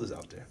your fathers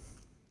out there.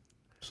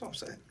 That's what I'm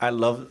saying. I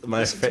love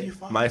Listen to your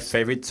fathers. my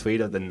favorite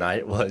tweet of the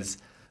night was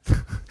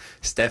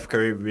Steph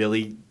Curry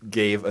really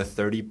gave a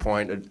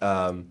 30-point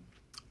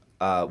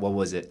what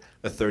was it?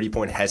 A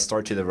 30-point head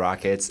start to the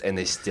Rockets, and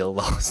they still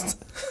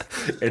lost.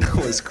 And I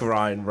was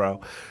crying,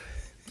 bro.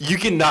 You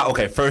cannot.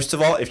 Okay, first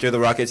of all, if you're the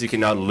Rockets, you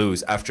cannot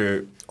lose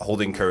after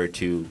holding Curry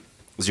to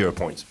 0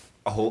 points.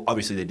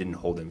 Obviously, they didn't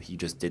hold him. He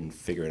just didn't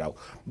figure it out.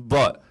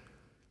 But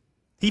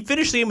He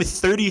finished the game with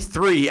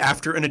 33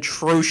 after an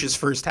atrocious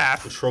first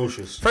half.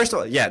 Atrocious. first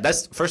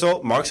of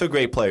all, Marks are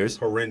great players.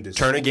 Horrendous.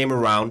 Turn a game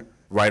around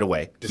right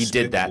away. He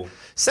did that. Despicable.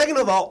 Second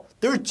of all,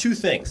 there are 2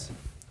 things.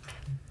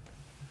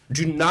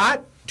 Do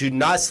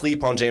not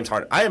sleep on James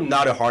Harden. I am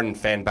not a Harden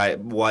fan by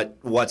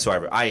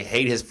whatsoever. I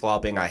hate his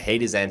flopping. I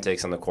hate his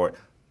antics on the court.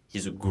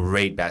 He's a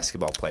great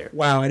basketball player.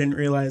 Wow, I didn't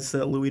realize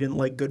that Louis didn't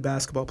like good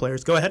basketball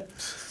players. Go ahead.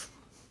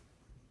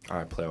 All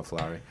right, playoff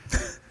Lowry.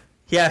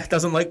 Yeah,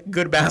 doesn't like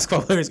good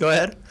basketball players. Go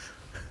ahead.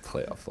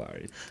 Playoff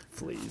Lowry,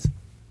 please.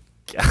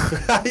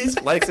 He's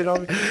flexing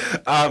on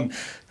me.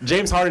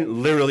 James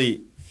Harden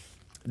literally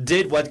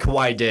did what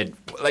Kawhi did.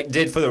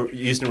 Did for the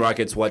Houston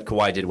Rockets what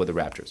Kawhi did with the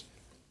Raptors.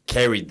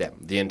 Carried them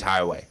the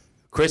entire way.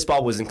 Chris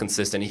Paul was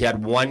inconsistent. He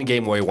had 1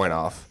 game where he went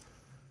off.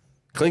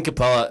 Clint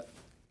Capella,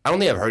 I don't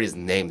think I've heard his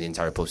name the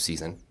entire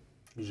postseason.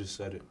 You just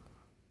said it.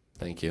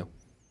 Thank you.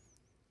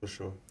 For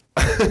sure.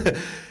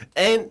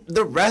 And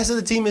the rest of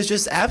the team is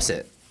just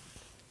absent.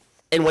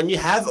 And when you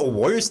have a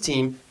Warriors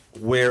team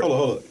where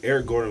Hold on.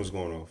 Eric Gordon was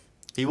going off.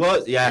 he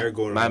was, yeah. Eric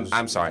Gordon was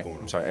I'm sorry. going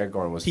on. I'm sorry. Eric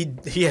Gordon was.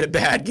 He had a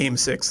bad game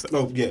 6. Though.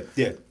 Oh,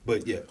 yeah.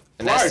 But yeah.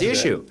 And that's Prior the to that-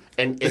 issue.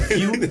 And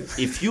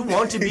if you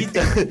want to beat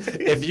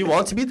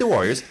the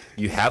Warriors,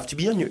 you have to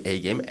be on your A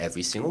game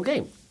every single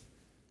game.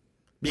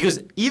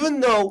 Because even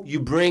though you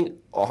bring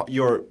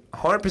your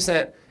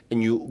 100%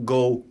 and you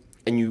go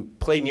and you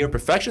play near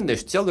perfection, they're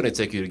still going to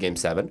take you to Game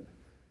 7.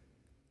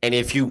 And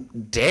if you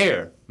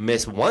dare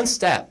miss one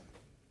step,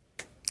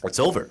 it's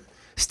over.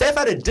 Steph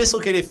had a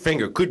dislocated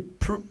finger, could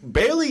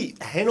barely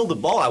handle the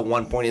ball at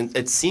one point. And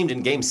it seemed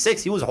in Game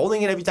 6 he was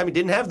holding it every time he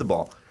didn't have the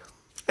ball,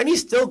 and he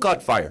still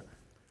got fire.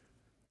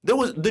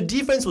 The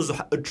defense was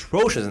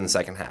atrocious in the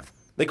second half.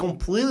 They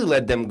completely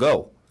let them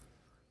go.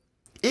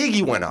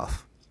 Iggy went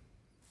off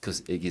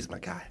because Iggy's my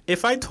guy.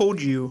 If I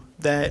told you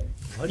that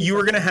you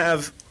were going to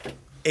have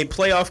a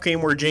playoff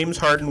game where James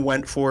Harden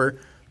went for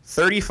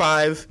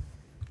 35,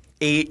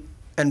 8,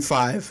 and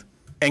 5,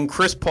 and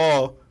Chris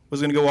Paul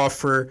was going to go off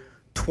for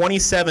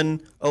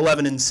 27,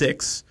 11, and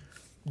 6,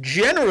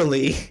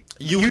 generally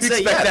you'd would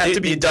say, expect that they-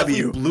 to be they a W.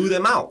 definitely blew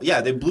them out.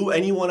 Yeah, they blew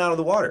anyone out of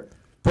the water.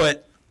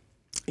 But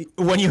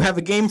when you have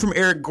a game from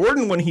Eric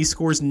Gordon when he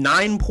scores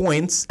 9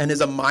 points and is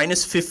a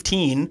minus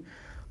 15,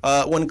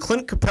 when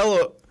Clint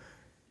Capella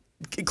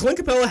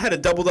had a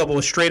double-double,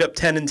 a straight-up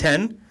 10 and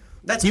 10.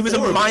 That's he was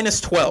horrible. a minus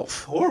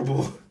 12.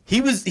 Horrible. He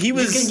was. You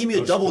can give me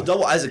a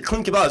double as a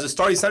Clint Capella as a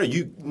starting center.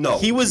 No.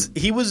 He was.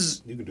 You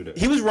can do that.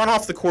 He was run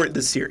off the court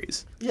this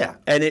series. Yeah.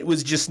 And it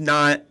was just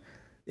not.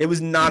 It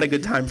was not a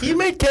good time for He him.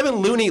 made Kevin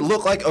Looney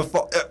look like a.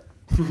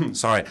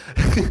 Sorry.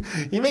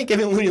 He made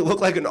Kevin Looney look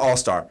like an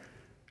all-star.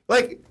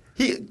 Like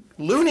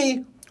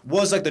Looney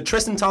was like the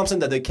Tristan Thompson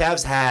that the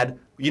Cavs had.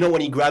 You know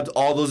when he grabbed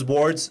all those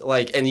boards,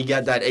 and he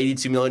got that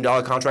 $82 million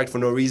contract for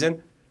no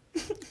reason.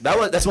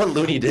 That's what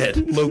Looney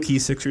did. Low key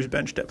Sixers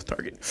bench depth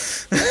target.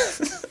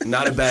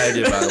 Not a bad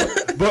idea, by the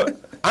way.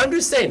 But I'm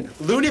just saying,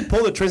 Looney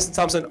pulled a Tristan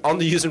Thompson on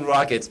the Houston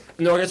Rockets,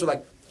 and the Rockets were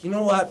like, you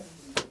know what?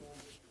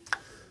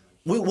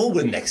 We'll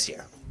win next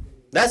year.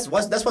 That's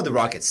what the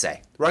Rockets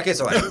say. The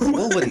Rockets are like,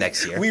 we'll win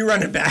next year. We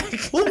run it back.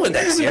 We'll win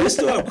next year. We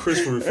still have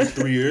Chris for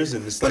 3 years,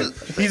 and it's like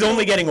He's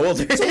only getting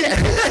older.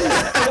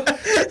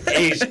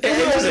 Age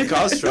is a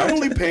construct. they're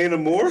only paying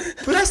him more.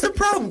 But that's the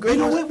problem, Greg.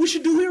 You know what we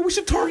should do here? We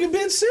should target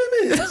Ben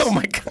Simmons. Oh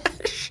my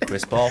gosh.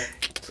 Chris Paul.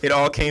 It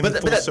all came full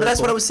But circle. that's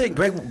what I was saying.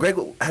 Greg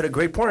had a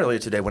great point earlier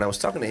today when I was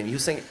talking to him. He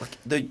was saying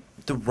the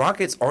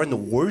Rockets are in the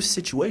worst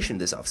situation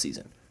this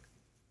offseason.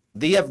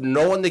 They have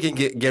no one they can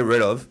get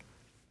rid of.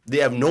 They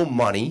have no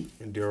money.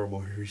 And Daryl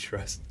Morey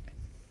trust.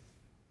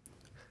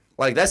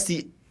 That's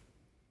the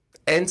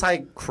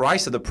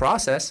anti-Christ of the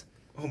process.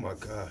 Oh my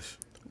gosh.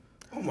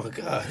 Oh my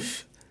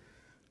gosh.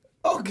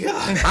 Oh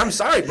God. I'm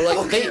sorry,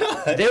 but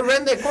they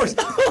ran their course.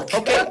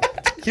 Okay,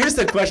 here's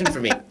the question for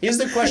me. Here's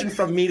the question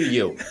from me to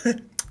you.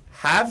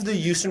 Have the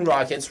Houston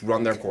Rockets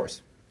run their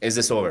course? Is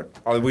this over?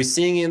 Are we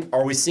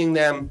seeing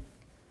them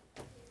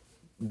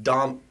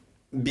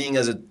being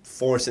as a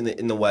force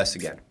in the West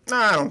again? No,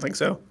 I don't think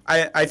so.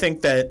 I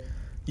think that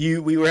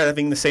we were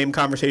having the same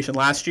conversation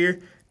last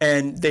year,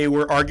 and they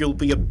were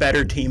arguably a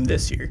better team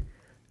this year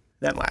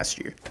than last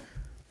year.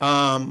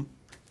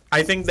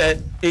 I think that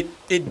it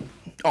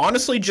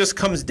honestly just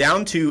comes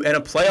down to, in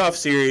a playoff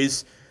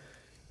series,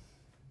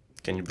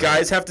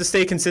 guys have to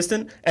stay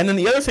consistent. And then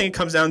the other thing it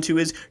comes down to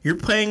is you're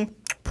playing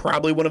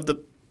probably one of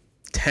the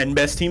 10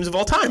 best teams of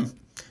all time.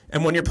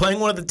 And when you're playing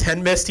one of the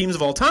 10 best teams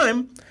of all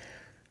time,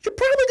 you're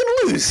probably going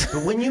to lose.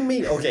 But when you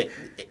made,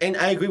 and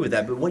I agree with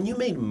that, but when you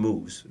made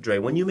moves, Dre,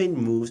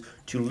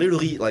 to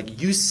literally,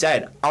 you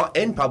said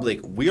in public,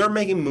 we are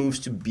making moves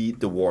to beat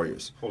the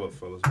Warriors. Hold up,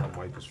 fellas. My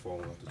mic is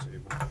falling off the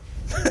table.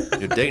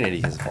 Your dignity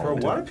has Bro,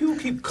 fallen. why do people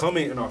keep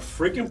coming in our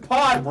freaking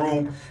pod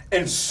room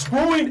and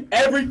screwing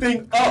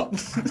everything up?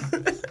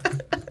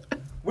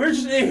 We're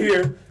just in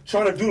here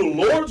trying to do the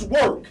Lord's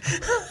work.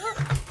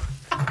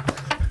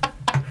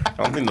 I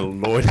don't think the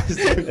Lord is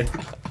doing it.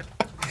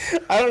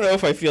 I don't know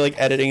if I feel like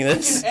editing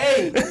this.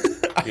 Hey,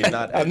 You're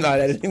not. I'm not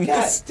editing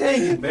God this.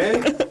 dang it,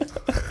 man.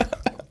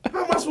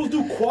 How am I supposed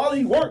to do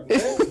quality work,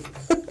 man?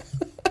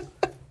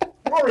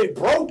 I'm already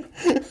broke.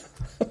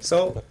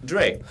 So,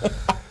 Dre,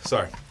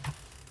 Sorry.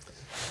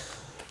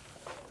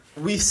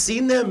 we've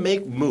seen them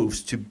make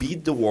moves to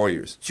beat the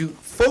Warriors, to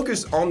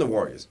focus on the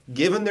Warriors,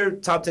 given their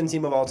top 10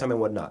 team of all time and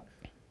whatnot.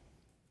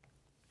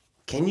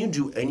 Can you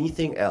do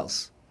anything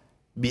else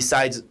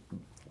besides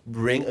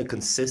bring a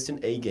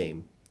consistent A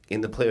game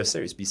in the playoff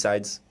series,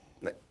 besides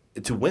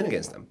to win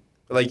against them?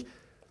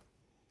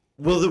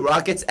 Will the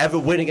Rockets ever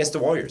win against the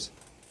Warriors?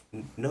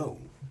 No.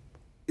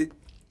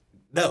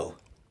 No.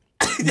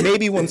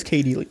 Maybe once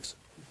KD leaves.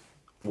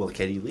 Will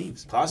KD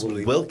leaves?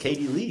 Possibly. Will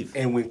KD leave?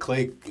 And when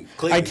Clay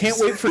I can't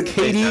wait for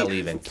Clay's not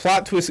leaving. KD.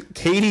 Plot twist: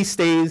 KD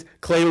stays,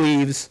 Clay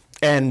leaves,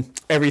 and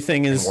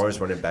everything is. Warriors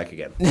running back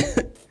again.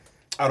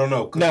 I don't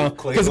know. No,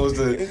 Clay goes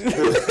to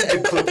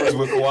the Clippers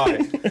with Kawhi.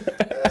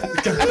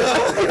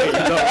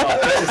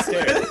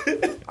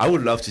 I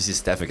would love to see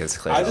Steph against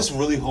Clay. I just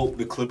really hope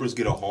the Clippers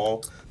get a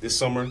haul this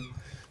summer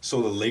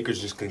so the Lakers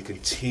just can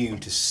continue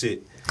to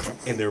sit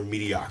in their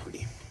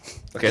mediocrity.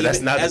 Okay,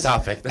 that's not the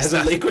topic. As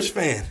a Lakers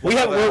fan. We're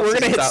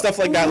gonna hit Stop. stuff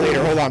like that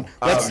later. Hold on.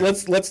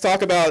 Let's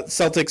talk about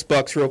Celtics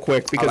Bucks real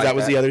quick because like that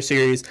was that. the other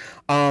series.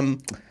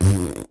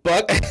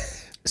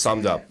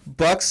 Summed up.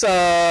 Bucks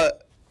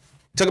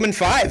took them in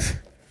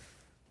 5.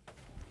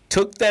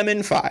 Took them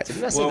in 5.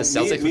 Didn't I say Well, the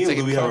Celtics me would and take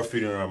Louis a have our cut?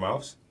 feet in our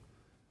mouths.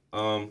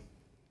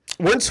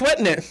 Weren't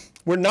sweating it.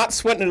 We're not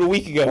sweating it a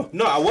week ago.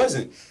 No, I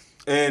wasn't.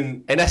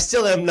 And And I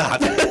still am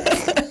not.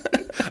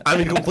 I'm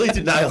in complete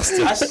denial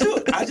still.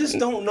 I just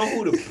don't know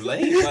who to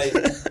blame.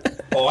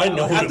 I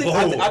know who to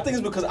blame. I think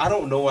it's because I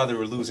don't know why they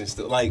were losing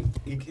still.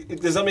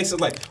 Does that make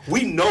sense?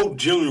 We know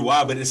generally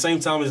why, but at the same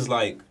time, it's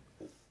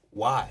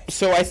why?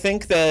 So I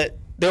think that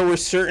there were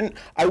certain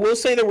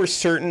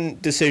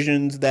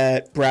decisions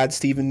that Brad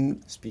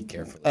Stevens Speak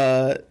carefully.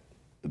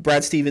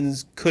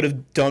 could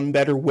have done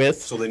better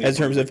with. So they need in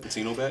terms of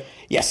Patino back?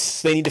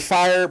 yes, they need to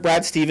fire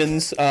Brad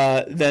Stevens.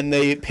 Then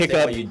they pick Then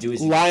up what you do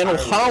is you Lionel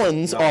fire Lou.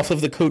 Hollins No. off of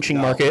the coaching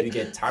market. You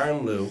get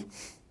Tyronn Lue,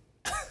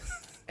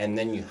 and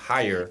then you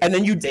hire And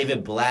then you-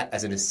 David Blatt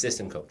as an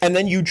assistant coach. And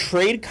then you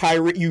trade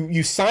Kyrie.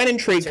 You sign and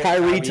trade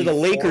Kyrie to the Kyrie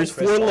Lakers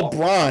for for Chris Paul.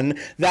 LeBron.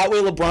 That way,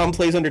 LeBron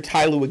plays under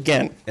Ty Lue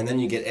again. And then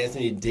you get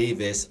Anthony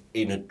Davis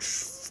in a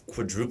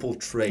quadruple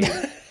trade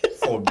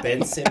for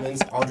Ben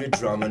Simmons, Andre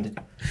Drummond,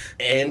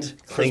 and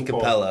Clint Paul.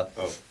 Capella.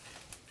 Oh.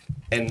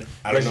 And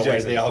I don't know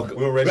where they all go.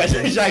 We're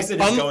Reggie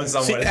Jackson is going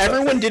somewhere. See,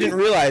 everyone didn't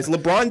realize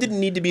LeBron didn't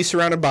need to be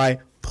surrounded by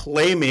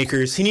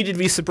playmakers. He needed to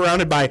be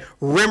surrounded by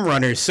rim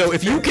runners. So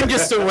if you can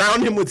just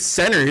surround him with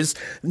centers,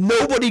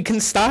 nobody can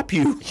stop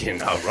you. You're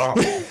not wrong.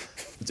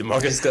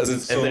 DeMarcus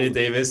Cousins, Anthony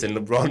Davis, and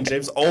LeBron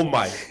James. Oh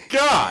my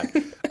God!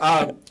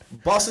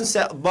 Boston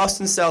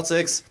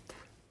Celtics,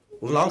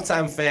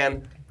 longtime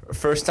fan,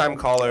 first time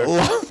caller.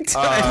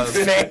 Long-time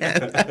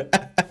fan.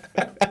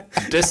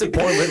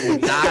 Disappointment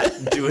would not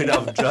do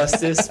enough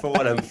justice for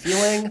what I'm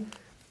feeling.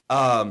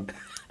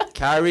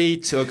 Kyrie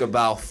took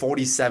about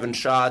 60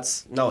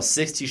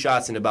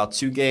 shots in about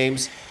 2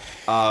 games.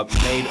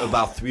 Made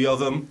about 3 of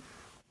them.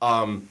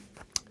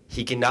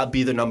 He cannot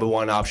be the number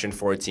 1 option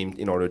for a team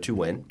in order to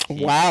win.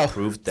 He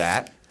proved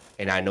that.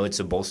 And I know it's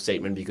a bold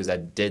statement because I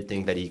did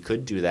think that he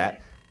could do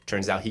that.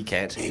 Turns out he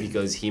can't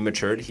because he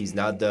matured. He's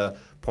not the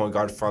point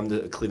guard from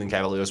the Cleveland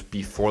Cavaliers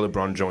before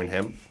LeBron joined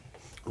him,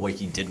 where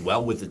he did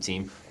well with the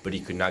team, but he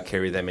could not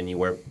carry them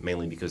anywhere,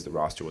 mainly because the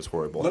roster was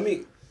horrible.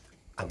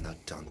 I'm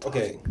not done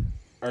talking. Okay.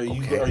 Are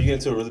you getting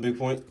to a really big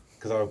point?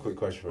 Because I have a quick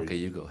question for you. Okay,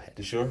 you go ahead.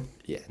 You sure?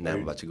 Yeah, now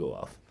I'm about to go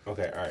off.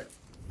 Okay, all right.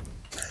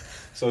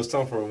 So it's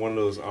time for one of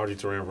those RG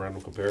Turan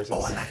random comparisons.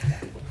 Oh, I like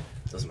that.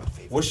 Those are my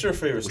favorite. What's your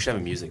favorite? We should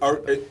have a music.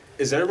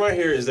 Is everybody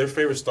here, is their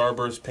favorite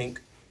Starburst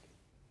pink?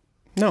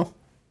 No.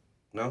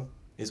 No?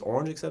 Is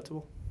orange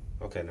acceptable?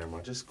 Okay, never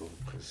mind. Just go.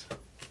 Cause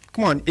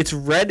Come on, it's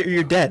red or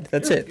you're dead.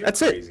 That's it. you're That's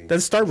crazy. it.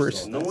 That's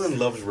Starburst. No one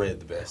loves red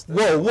the best.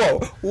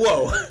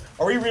 Whoa.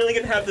 Are we really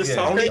going to have this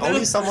talk right now?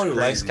 Only someone who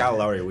likes Kyle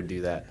Lowry would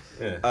do that.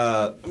 Yeah.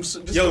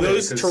 Yo,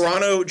 those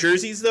Toronto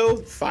jerseys, though,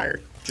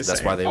 fire. Just That's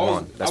saying. why they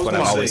won. That's I was what I've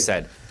gonna always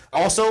say. said.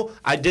 Also,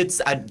 what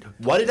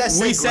did I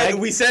say?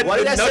 We said what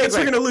the did I say, Nuggets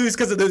were Greg? going to lose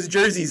because of those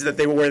jerseys that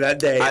they wore that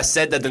day. I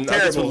said that the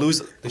Nuggets would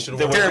lose. They should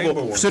They have were won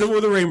terrible. rainbow Should have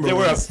worn the rainbow. They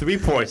were up ones.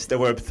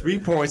 3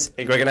 points.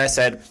 And Greg and I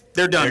said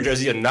They're done. Their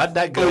jerseys are not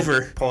that good.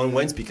 Over. Poland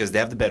wins because they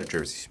have the better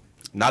jerseys.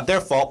 Not their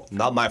fault.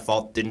 Not my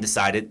fault. Didn't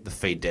decide it. The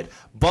fate did.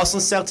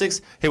 Boston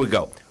Celtics. Here we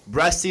go.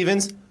 Brad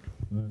Stevens.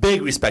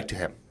 Big respect to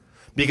him,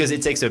 because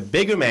it takes a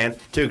bigger man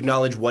to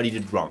acknowledge what he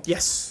did wrong.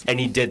 Yes. And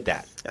he did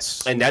that.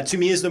 Yes. And that to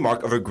me is the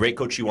mark of a great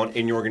coach you want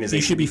in your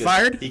organization. He should be because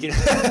fired? He can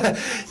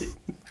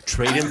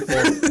trade him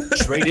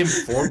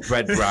for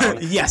Brett Brown.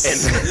 Yes.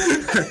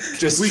 And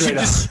just We straight should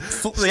up. just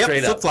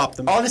Straight up. flip-flop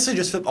them. Honestly,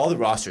 just flip all the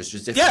rosters,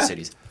 just different Yeah.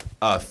 cities.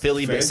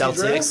 Philly Fantasy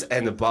Celtics draft?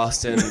 and the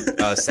Boston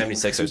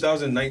 76ers.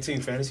 2019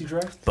 fantasy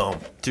draft? Boom.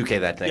 2K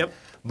that thing. Yep.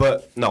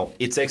 But no,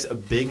 it takes a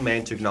big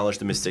man to acknowledge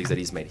the mistakes that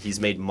he's made. He's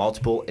made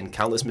multiple and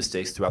countless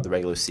mistakes throughout the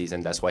regular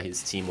season. That's why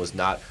his team was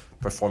not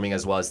performing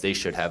as well as they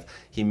should have.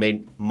 He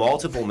made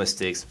multiple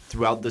mistakes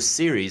throughout the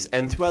series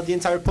and throughout the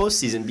entire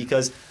postseason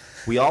because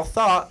we all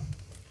thought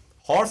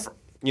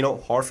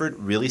Horford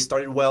really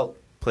started well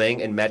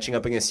playing and matching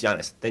up against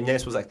Giannis. Then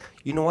Giannis was like,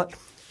 you know what?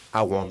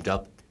 I warmed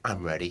up.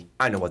 I'm ready.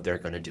 I know what they're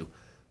going to do.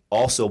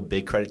 Also,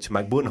 big credit to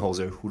Mike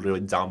Budenholzer, who literally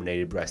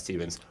dominated Brad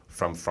Stevens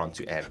from front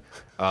to end.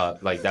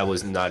 That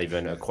was not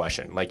even a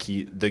question.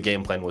 The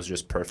game plan was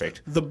just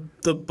perfect.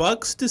 The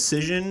Bucks'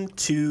 decision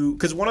to,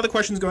 because one of the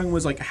questions going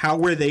was like, how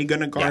were they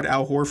going to guard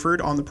Al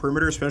Horford on the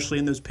perimeter, especially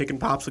in those pick and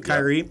pops with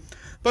Kyrie?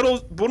 But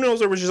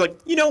Budenholzer was just like,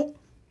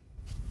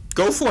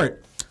 go for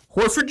it.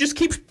 Horford just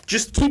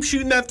keep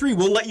shooting that 3.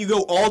 We'll let you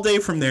go all day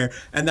from there.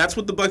 And that's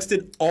what the Bucks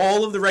did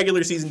all of the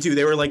regular season too.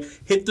 They were like,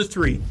 hit the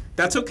 3.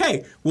 That's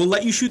okay. We'll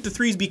let you shoot the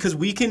 3s because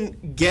we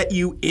can get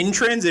you in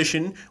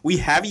transition. We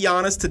have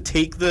Giannis to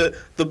take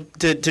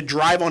to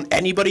drive on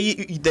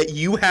anybody that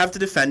you have to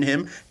defend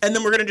him. And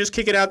then we're gonna just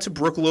kick it out to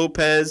Brook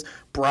Lopez,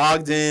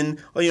 Brogdon,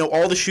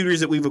 all the shooters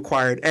that we've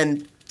acquired.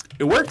 And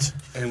it worked.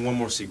 And one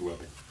more secret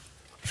weapon.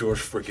 George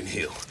freaking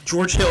Hill.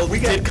 George Hill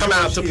did come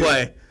out to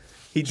play.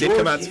 He did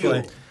come out to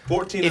play.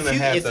 14 and a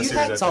half.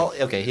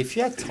 If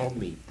you had told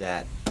me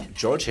that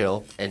George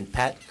Hill and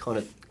Pat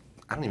Connaughton,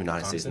 I don't even know how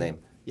to say his name,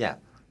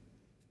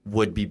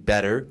 would be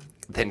better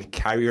than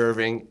Kyrie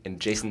Irving and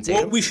Jason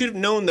Tatum. Well, we should have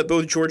known that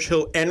both George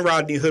Hill and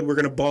Rodney Hood were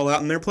going to ball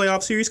out in their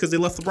playoff series because they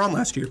left LeBron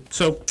last year.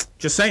 So,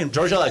 just saying.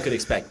 George Hill I could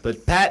expect,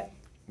 but Pat,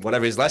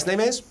 whatever his last name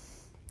is,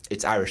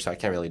 it's Irish, so I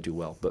can't really do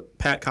well. But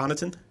Pat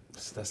Connaughton?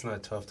 That's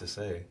not tough to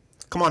say.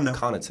 Come on now.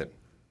 Connaughton.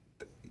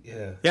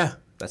 Yeah. Yeah.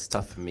 That's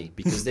tough for me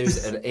because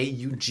there's an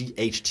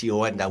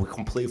Aughton that we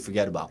completely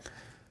forget about.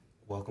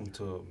 Welcome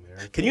to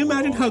America. Can you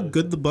imagine how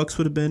good the Bucks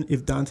would have been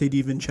if Dante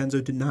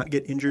DiVincenzo did not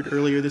get injured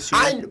earlier this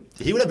year?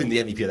 He would have been the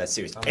MVP of that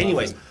series.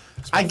 Anyways,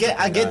 I get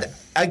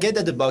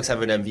that the Bucks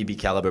have an MVP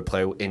caliber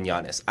player in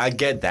Giannis. I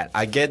get that.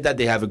 I get that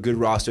they have a good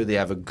roster, they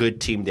have a good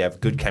team, they have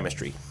good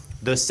chemistry.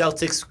 The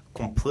Celtics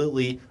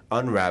completely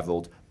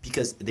unraveled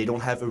because they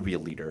don't have a real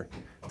leader.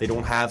 They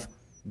don't have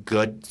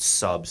good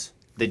subs.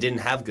 They didn't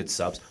have good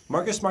subs.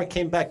 Marcus Smart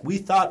came back. We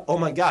thought, oh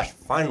my gosh,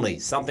 finally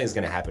something's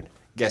going to happen.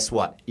 Guess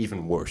what?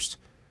 Even worse.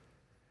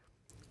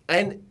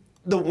 And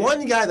the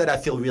one guy that I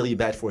feel really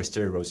bad for is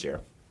Terry Rozier.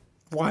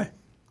 Why?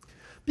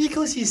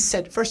 Because he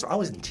said, first of all, I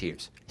was in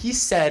tears. He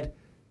said,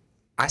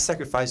 I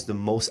sacrificed the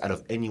most out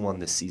of anyone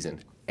this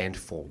season. And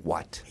for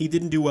what? He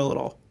didn't do well at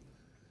all.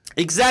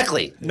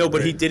 Exactly. No,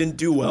 but he didn't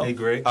do well. Hey,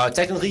 Greg.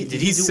 Technically, did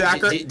they he do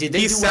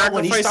well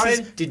when he sacrifices-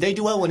 started? Did they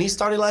do well when he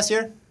started last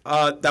year?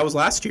 That was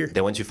last year.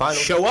 They went to finals.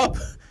 Show up.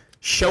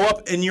 Show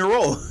up in your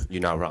role.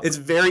 You're not wrong. It's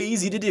very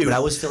easy to do. But I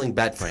was feeling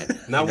bad for him.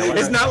 Not You know when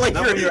It's not like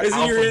Not when you're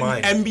you're an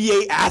alpha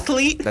NBA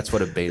athlete. That's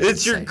what a beta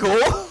It's your say. goal.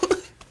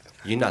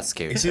 You're not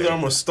scared. It's either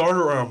I'm a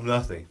starter or I'm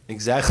nothing.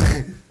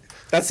 Exactly.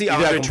 That's the got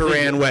Andre completely-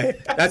 Turan way.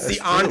 That's the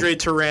Andre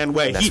Turan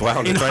way. That's why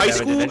Andre in Turan high never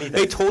did school, anything.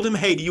 they told him,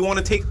 "Hey, do you want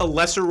to take a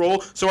lesser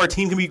role so our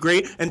team can be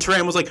great?" And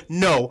Turan was like,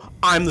 "No,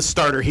 I'm the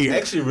starter here."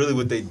 Actually, really,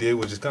 what they did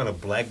was just kind of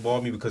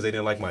blackball me because they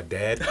didn't like my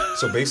dad.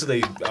 So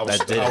basically, I was,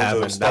 That did I was happen. a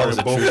That starter was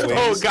a both true ways. story.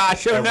 Oh,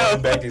 gosh, oh, at no.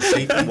 running back and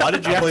safety. Why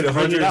did you I have played to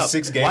bring it up?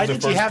 106 games Why the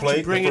did you first have to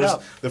play. bring the it first,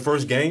 up? The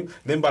first game.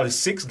 Then by the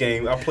sixth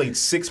game, I played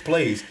 6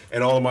 plays,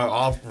 and all of my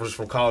offers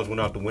from college went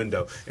out the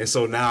window. And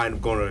so now I'm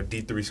going to a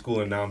D3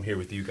 school, and now I'm here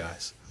with you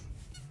guys.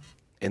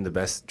 In the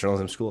best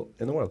journalism school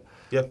in the world.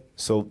 Yep.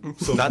 So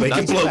they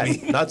can too blow bad.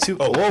 me. Not too.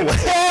 Oh,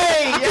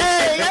 hey!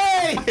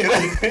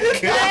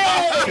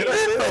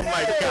 Oh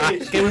my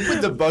gosh. Can we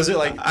put the buzzer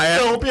like?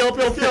 Pew, pew,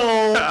 pew, pew,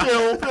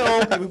 pew.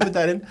 Can we put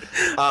that in?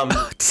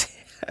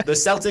 The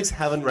Celtics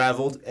have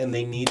unraveled, and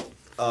they need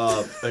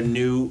a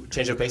new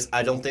change of pace.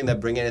 I don't think that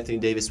bringing Anthony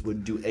Davis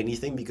would do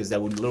anything because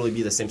that would literally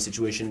be the same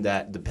situation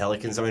that the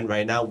Pelicans are in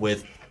right now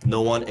with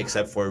no one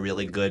except for a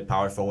really good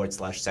power forward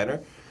 /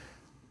 center.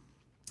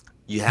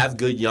 You have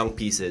good young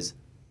pieces.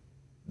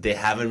 They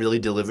haven't really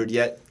delivered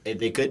yet.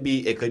 It could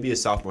be a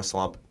sophomore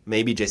slump.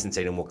 Maybe Jason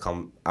Tatum will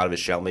come out of his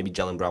shell. Maybe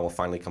Jaylen Brown will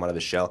finally come out of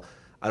his shell.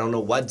 I don't know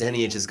what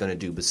Danny Ainge is going to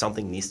do, but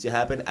something needs to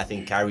happen. I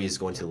think Kyrie is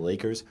going to the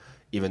Lakers,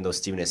 even though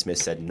Stephen A. Smith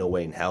said no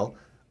way in hell.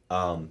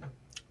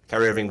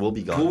 Kyrie Irving will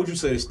be gone. What would you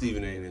say to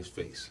Stephen A. in his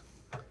face?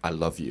 I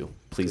love you.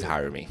 Please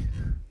hire me.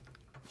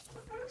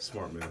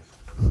 Smart man.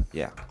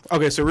 Yeah.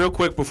 Okay, so real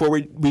quick before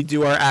we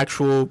do our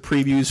actual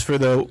previews for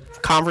the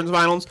conference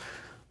finals,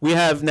 we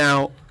have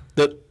now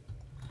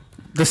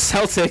the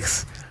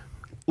Celtics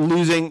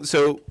losing.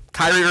 So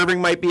Kyrie Irving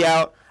might be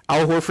out.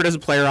 Al Horford as a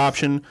player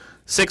option.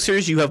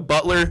 Sixers, you have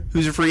Butler,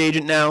 who's a free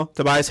agent now.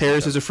 Tobias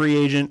Harris is a free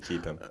agent.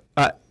 Keep him.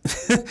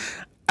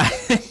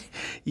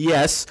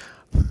 Yes.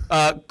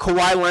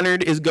 Kawhi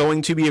Leonard is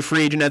going to be a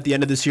free agent at the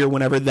end of this year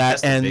whenever that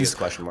That's the ends. biggest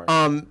question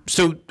mark.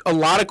 So a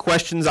lot of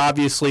questions,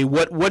 obviously.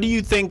 What do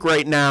you think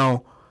right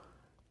now?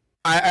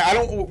 I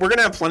don't. We're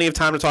gonna have plenty of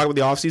time to talk about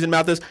the offseason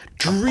about this.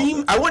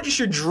 I want just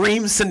your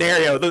dream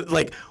scenario,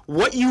 like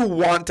what you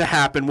want to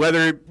happen.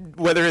 Whether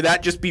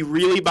that just be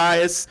really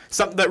biased,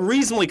 something that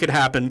reasonably could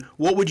happen.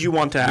 What would you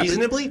want to happen?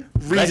 Reasonably?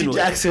 Reasonably. Reggie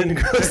Jackson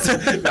goes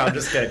to... No, I'm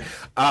just kidding.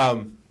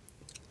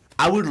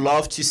 I would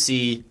love to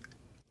see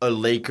a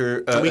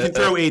Laker... We can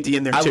throw AD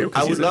in there too.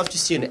 I would love to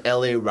see an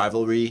LA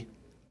rivalry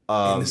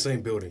in the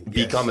same building.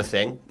 become a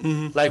thing.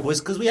 Mm-hmm. Like,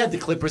 because we had the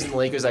Clippers and the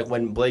Lakers, like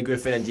when Blake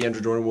Griffin and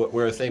DeAndre Jordan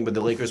were a thing, but the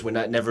Lakers were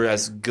never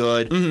as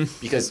good Mm-hmm.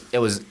 because it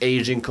was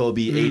aging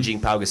Kobe, aging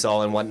Pau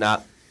Gasol and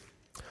whatnot.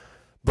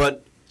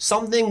 But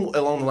something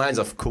along the lines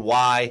of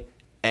Kawhi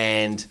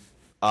and,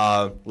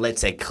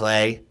 let's say,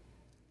 Clay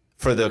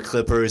for the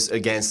Clippers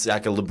against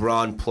like a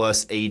LeBron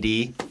plus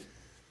AD.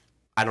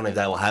 I don't know if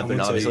that will happen,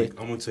 obviously.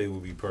 I'm going to tell you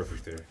what would be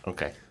perfect there.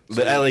 Okay.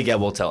 The LA guy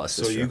will tell us.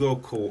 So you go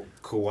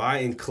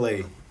Kawhi and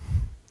Clay,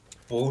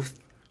 both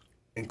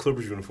in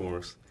Clippers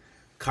uniforms.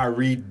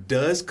 Kyrie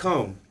does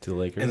come To the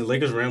Lakers? and the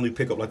Lakers randomly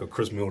pick up like a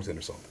Chris Middleton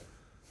or something.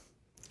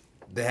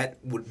 That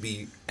would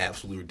be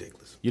absolutely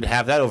ridiculous. You'd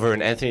have that over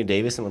an Anthony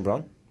Davis and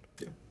LeBron?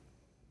 Yeah.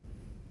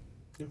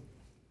 Yeah.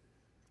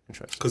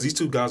 Interesting. Because these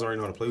two guys already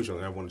know how to play with each other.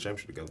 They have won a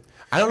championship together.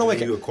 I don't know what.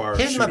 And then you acquire a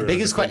Here's my shooter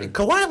biggest and a question: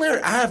 defender. Kawhi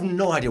Leonard. I have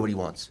no idea what he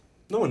wants.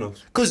 No one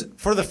knows. Because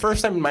for the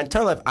first time in my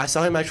entire life, I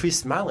saw him actually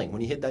smiling when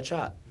he hit that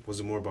shot. Was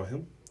it more about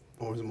him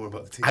or was it more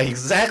about the team?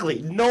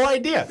 Exactly, no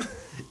idea.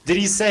 Did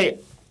he say,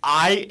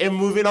 "I am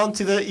moving on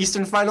to the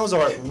Eastern Finals,"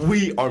 or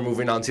 "We are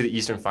moving on to the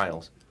Eastern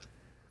Finals"?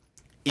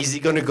 Is he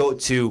going to go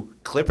to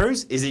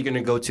Clippers? Is he going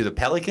to go to the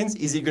Pelicans?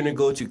 Is he going to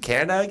go to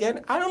Canada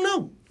again? I don't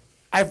know.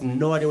 I have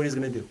no idea what he's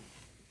going to do.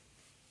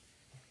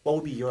 What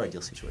would be your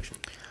ideal situation?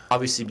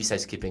 Obviously,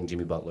 besides keeping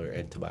Jimmy Butler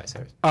and Tobias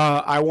Harris.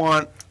 I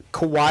want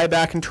Kawhi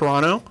back in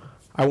Toronto.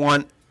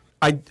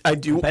 I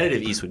do.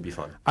 Competitive East would be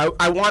fun.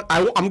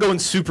 I'm going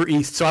super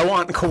east, so I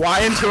want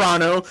Kawhi in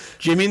Toronto,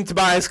 Jimmy and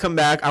Tobias come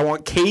back. I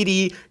want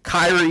KD,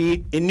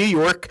 Kyrie in New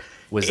York.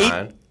 With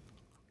Zion?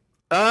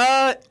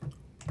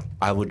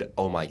 I would.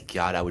 Oh my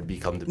God! I would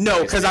become the No,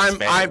 biggest because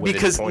Knicks fan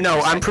within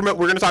 0.2 We're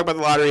going to talk about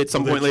the lottery at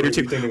some point later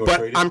too. you think they're gonna But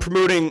trade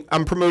him?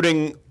 I'm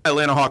promoting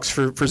Atlanta Hawks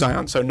for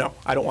Zion. So no,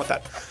 I don't want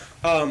that.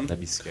 That'd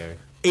be scary.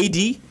 AD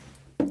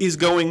is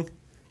going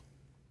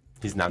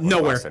He's not going to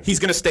nowhere. Boston. He's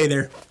going to stay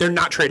there. They're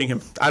not trading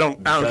him. I don't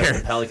Because care.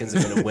 The Pelicans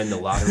are going to win the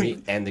lottery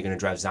and they're going to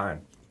drive Zion.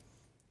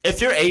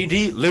 If you're AD,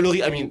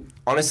 literally, I mean,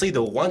 honestly,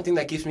 the one thing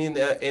that keeps me in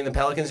the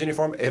Pelicans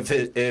uniform, if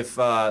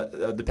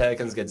the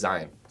Pelicans get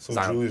Zion. So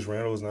Zion. Julius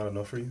Randle is not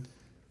enough for you?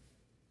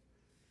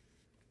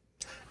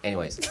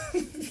 Anyways,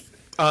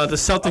 The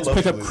Celtics love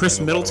pick up Julius Chris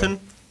Randle, by the way.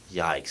 Middleton,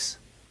 yikes.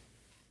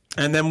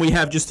 and then we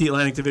have just the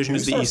Atlantic Division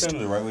Can as we the start East. saying it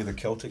the right way, the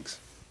Celtics?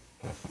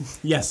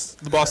 Yes,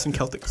 the Boston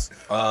Celtics.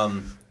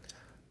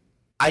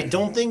 I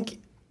don't think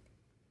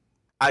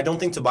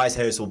Tobias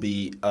Harris will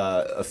be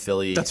a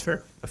Philly. That's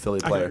fair. A Philly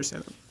I can player.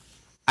 understand that.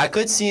 I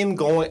could see him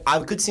going. I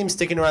could see him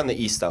sticking around the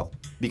East though,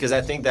 because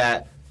I think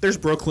that There's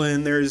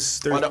Brooklyn. There's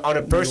on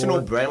a New personal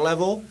York. brand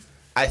level,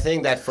 I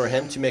think that for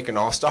him to make an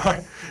All-Star,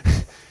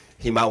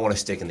 he might want to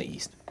stick in the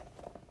East.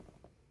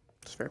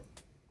 That's fair.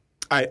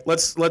 All right,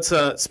 let's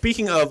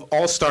speaking of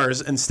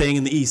all-stars and staying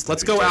in the East,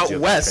 let's go out Judge you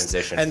west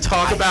transition. and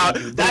talk about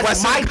the That's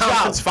Western my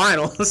Conference job.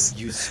 Finals,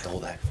 You stole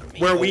that from me.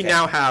 where we Okay.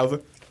 now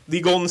have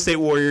the Golden State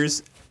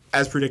Warriors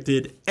as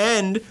predicted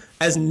and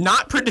as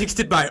not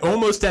predicted by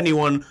almost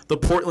anyone, the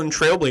Portland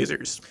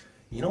Trailblazers.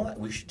 You know what?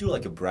 We should do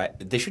like a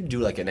bracket. They should do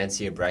like an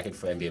NCAA bracket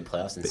for NBA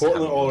playoffs. And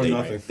Portland see how all or many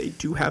nothing. They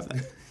do have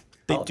that.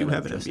 They Oh, do then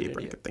have I'm an just an NBA idiot.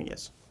 bracket thing,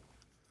 yes.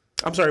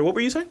 I'm sorry, what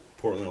were you saying?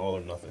 Portland all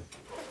or nothing.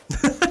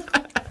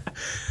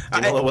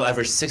 Danilo will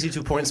average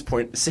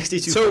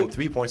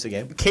 62.3 points a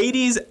game.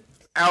 KD's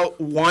out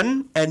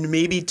 1 and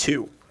maybe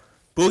 2.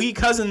 Boogie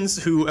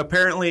Cousins, who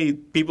apparently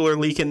people are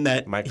leaking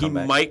that Might he come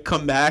back. might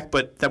come back,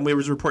 but then there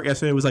was a report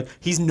yesterday. It was like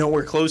he's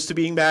nowhere close to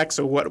being back.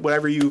 So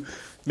whatever you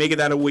make of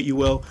that, of what you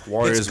will.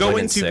 Warriors it's going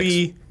win in to 6.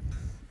 be.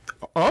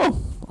 Oh,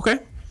 okay.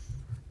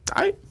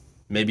 All right.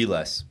 Maybe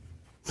less.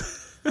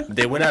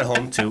 They win at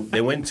home too. They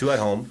win 2 at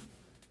home.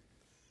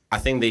 I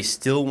think they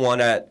still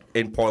won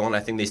in Portland. I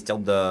think they still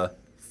the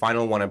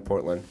final one in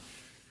Portland.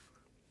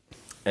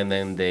 And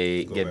then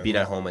they get back beat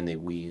at home and they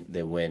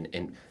win.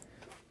 And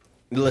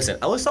listen,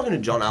 I was talking to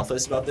John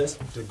Alphys about this.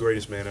 The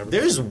greatest man ever.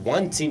 There's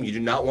one team you do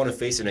not want to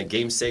face in a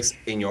Game 6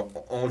 in your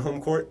own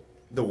home court,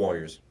 the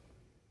Warriors.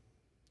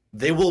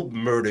 They will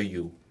murder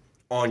you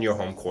on your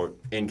home court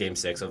in Game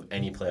 6 of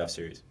any playoff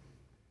series.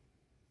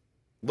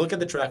 Look at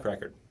the track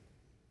record.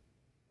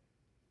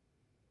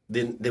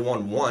 They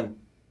won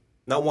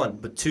not one,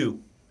 but 2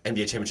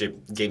 NBA championship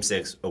Game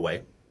 6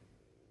 away.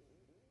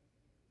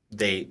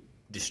 They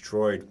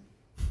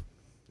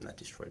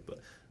but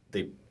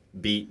they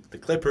beat the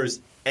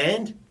Clippers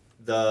and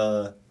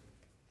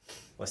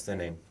what's their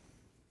name?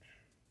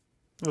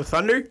 The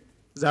Thunder?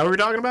 Is that what we're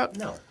talking about?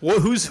 No. Well,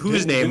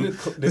 whose name?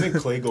 Didn't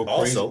Clay go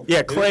crazy? Also-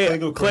 Yeah, Didn't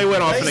go Clay crazy?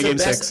 went off in a Clay's Game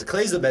the 6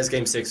 Clay's the best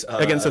Game 6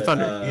 against the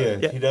Thunder.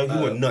 Yeah, he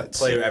went nuts.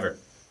 player ever.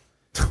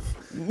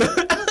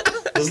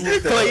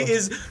 Clay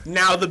is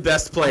now the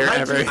best player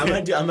ever.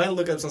 I might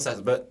look up some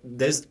stats, but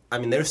there's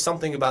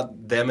something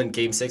about them in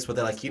Game 6 where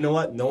they're like, you know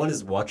what? No one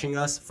is watching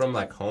us from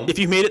like home. If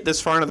you made it this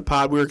far into the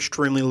pod, we're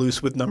extremely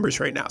loose with numbers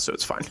right now, so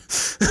it's fine.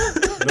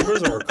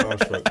 Numbers are a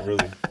construct,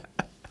 really.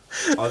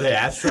 Are they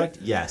abstract?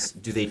 Yes.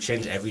 Do they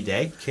change every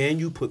day? Can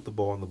you put the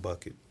ball in the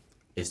bucket?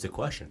 Is the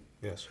question.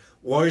 Yes.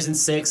 Warriors in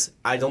 6.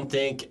 I don't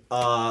think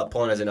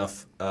Poland has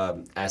enough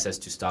assets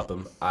to stop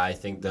him. I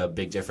think the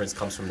big difference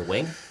comes from the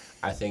wing.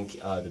 I think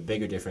the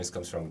bigger difference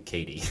comes from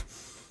KD.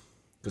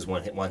 Because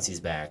once he's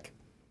back,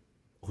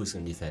 who's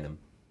going to defend him?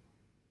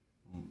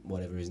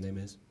 Whatever his name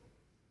is.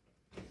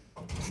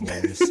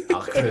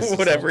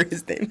 Whatever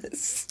his name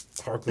is.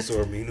 Harkless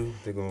or Aminu,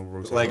 they're going to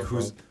rotate. Like off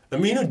who's... out.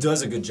 Aminu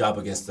does a good job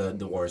against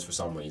the Warriors for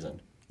some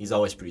reason. He's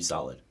always pretty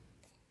solid.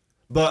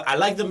 But I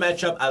like the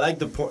matchup. I like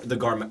the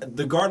guard.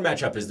 The guard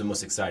matchup is the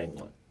most exciting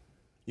one.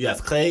 You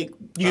have Clay.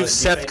 You have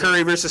Seth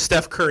Curry versus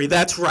Steph Curry.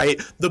 That's right.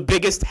 The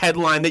biggest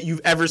headline that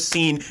you've ever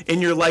seen in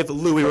your life,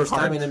 Louis First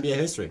time Ricard. in NBA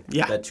history.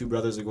 Yeah. That 2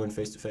 brothers are going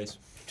face to face.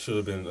 Should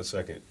have been a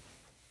second.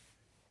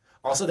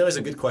 Also, there was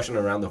a good question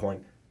around the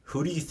horn.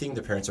 Who do you think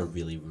the parents are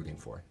really rooting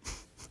for?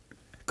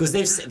 Because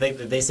they say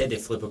they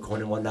flip a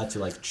coin and whatnot to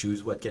like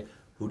choose what kid.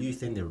 Who do you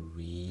think they're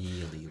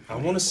really?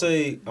 I'm gonna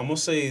say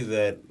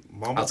that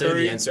Mama I'll tell you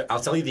Curry. the answer. I'll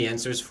tell you the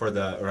answers for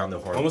the around the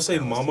horn. I'm gonna say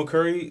Mama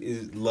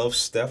Curry loves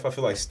Steph. I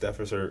feel like Steph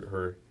is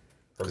her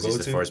because he's the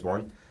go-to.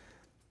 firstborn.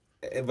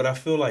 But I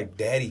feel like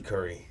Daddy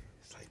Curry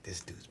is like, this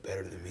dude's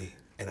better than me,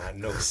 and I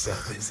know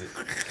Seth isn't.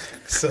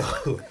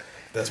 So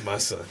that's my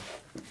son.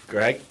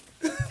 Greg.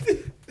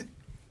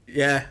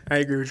 Yeah, I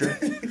agree with you.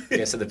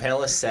 Yeah, so the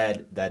panelists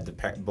said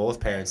that both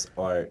parents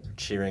are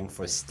cheering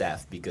for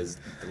Steph because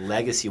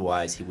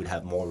legacy-wise, he would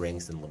have more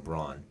rings than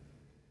LeBron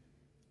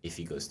if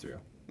he goes through.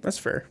 That's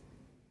fair.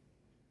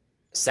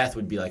 Seth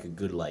would be like a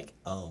good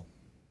oh,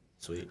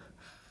 sweet.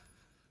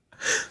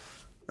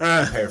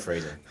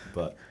 Paraphrasing,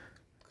 but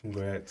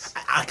Congrats.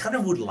 I kind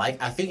of would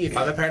like. I think if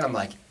I'm a parent, I'm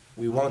like,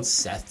 we want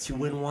Seth to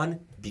win one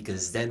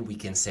because then we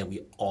can say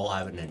we all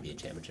have an NBA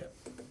championship,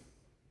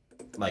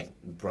 like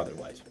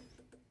brother-wise.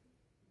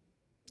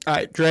 All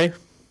right, Dre.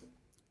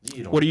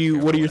 What are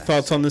your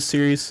thoughts on this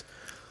series?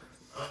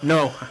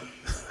 No,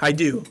 I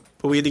do,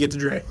 but we had to get to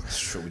Dre.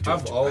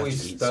 I've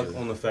always stuck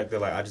on the fact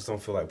that I just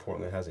don't feel like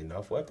Portland has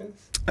enough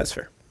weapons. That's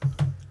fair.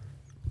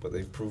 But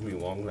they've proved me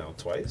wrong now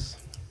twice.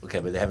 Okay,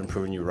 but they haven't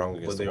proven you wrong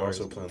against But the they're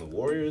Warriors. also playing the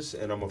Warriors,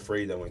 and I'm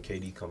afraid that when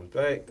KD comes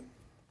back,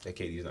 that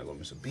KD is not going to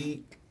miss a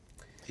beat.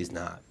 He's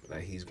not.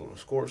 Like he's going to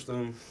scorch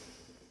them.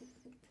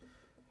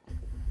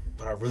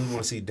 But I really want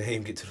to see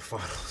Dame get to the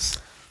finals.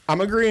 I'm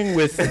agreeing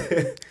with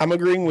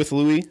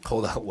Louis.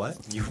 Hold on,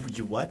 what? You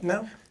what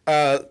now?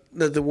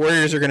 The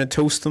Warriors are going to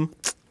toast them.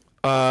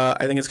 I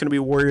think it's going to be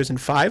Warriors in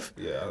 5.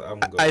 Yeah, I'm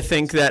good. I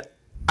think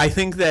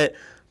that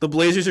the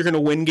Blazers are going to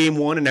win Game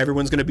 1, and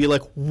everyone's going to be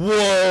like,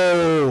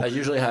 "Whoa!" That's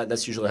usually how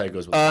it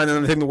goes. And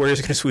then I think the Warriors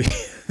are going to sweep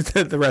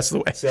the rest of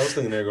the way. See, I was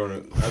thinking they're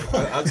going to.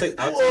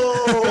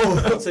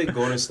 I'll take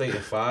Golden State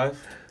in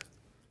 5.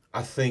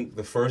 I think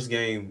the first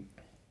game,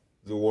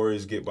 the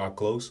Warriors get by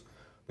close.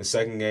 The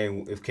second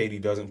game, if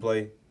KD doesn't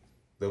play,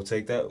 they'll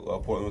take that.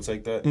 Portland will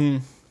take that.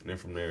 And then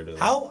from there, they'll.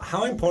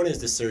 How important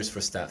is this series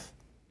for Steph?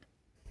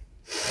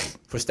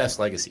 For Steph's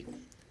legacy,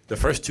 the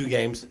first 2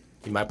 games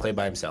he might play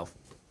by himself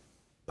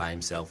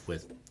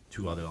with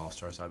 2 other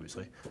All-Stars,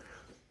 obviously.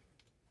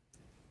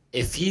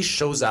 If he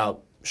shows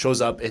up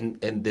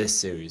in this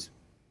series,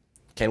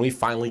 can we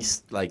finally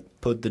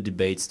put the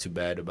debates to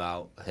bed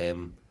about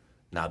him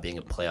not being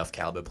a playoff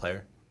caliber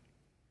player?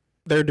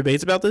 There are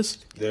debates about this?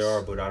 There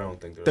are, but I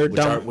don't think They're Which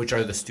dumb. which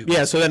are the stupid?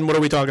 Yeah, so then what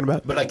are we talking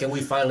about? But can we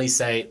finally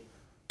say?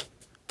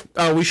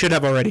 Oh, we should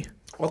have already.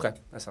 Okay,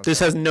 that sounds. This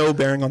has no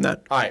bearing on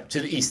that. All right, to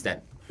the East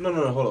then. No,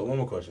 hold on. One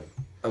more question.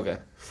 Okay.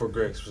 For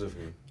Greg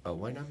specifically. Oh,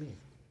 why not me?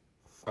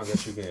 I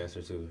guess you can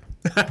answer too.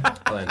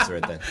 I'll answer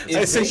it then.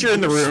 Since you're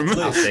in the room.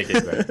 I'll take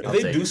it, Greg.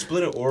 If they do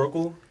split an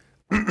Oracle,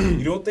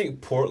 you don't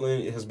think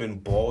Portland has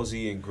been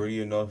ballsy and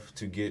gritty enough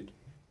to get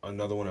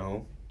another one at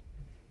home?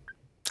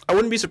 I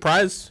wouldn't be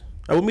surprised.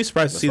 I wouldn't be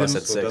surprised to see why I them.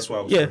 said So 6. that's why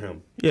I was Yeah, for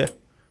him. yeah.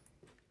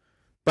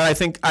 But I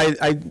think I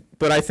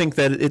think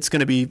that it's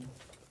gonna be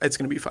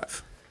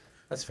 5.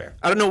 That's fair.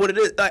 I don't know what it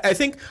is. I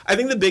think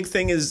the big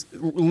thing is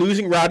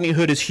losing Rodney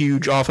Hood is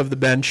huge off of the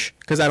bench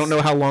because I don't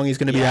know how long he's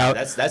going to be out.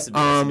 That's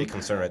the big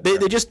concern right there.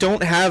 They just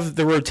don't have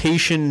the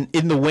rotation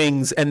in the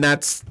wings, and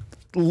that's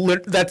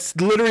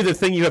literally the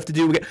thing you have to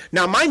do.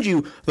 Now, mind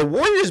you, the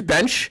Warriors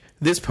bench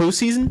this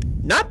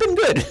postseason not been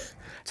good.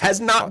 Has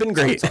not been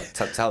great.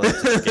 Tell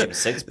them Game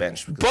 6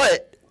 bench.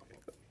 But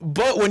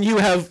when you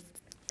have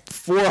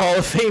 4 Hall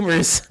of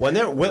Famers,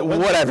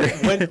 whatever.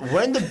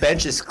 when the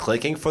bench is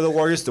clicking for the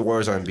Warriors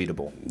are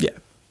unbeatable Yeah.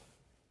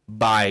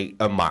 by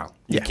a mile.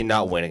 You Yeah.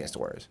 cannot win against the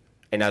Warriors.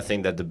 And I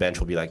think that the bench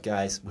will be like,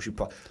 guys, we should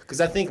play. Because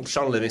I think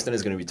Sean Livingston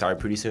is going to retire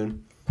pretty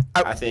soon.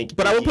 I think.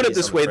 But I would put it he is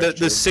this on way: fresh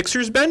the too.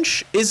 Sixers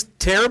bench is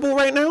terrible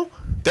right now.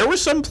 There were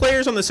some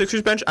players on the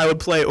Sixers bench I would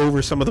play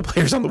over some of the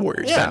players on the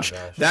Warriors bench.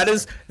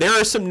 There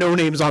are some no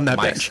names on that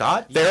Mike bench.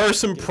 Scott? There are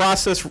some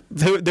process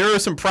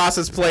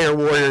player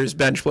Warriors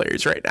bench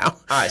players right now.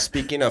 All right,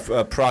 speaking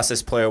of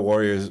process player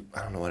Warriors,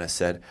 I don't know what I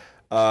said.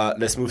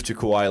 Let's move to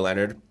Kawhi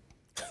Leonard.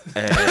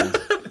 And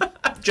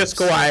Just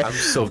Kawhi.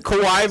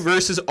 Kawhi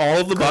versus all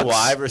of the Bucks.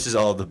 Kawhi versus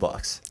all of the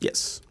Bucks.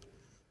 Yes.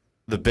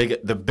 The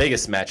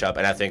biggest matchup,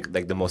 and I think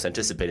the most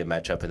anticipated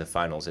matchup in the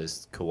finals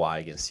is Kawhi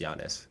against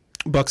Giannis.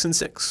 Bucks in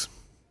 6.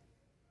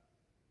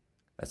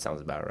 That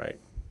sounds about right.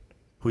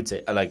 Who'd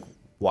say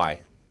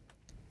why?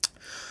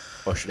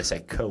 Or should I say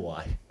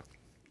Kawhi?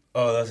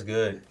 Oh, that's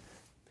good.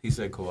 He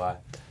said Kawhi.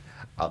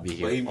 I'll be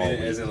here But he all meant it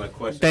week. as in like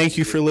question. Thank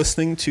you for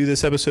listening to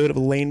this episode of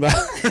Lane by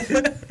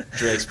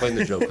Dre, explain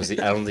the joke because I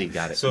don't think he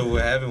got it. So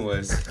what happened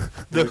was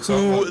the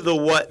who, the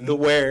what, the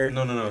where.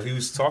 No. He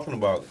was talking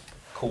about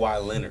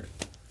Kawhi Leonard,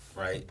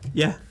 right?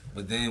 Yeah.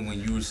 But then when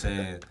you were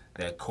saying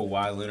that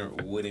Kawhi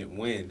Leonard wouldn't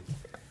win,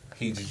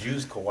 he just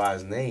used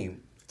Kawhi's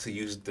name to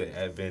use the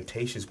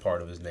advantageous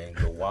part of his name,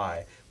 the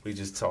Y, but he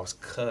just tossed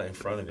 "ka" in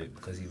front of it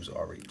because he was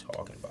already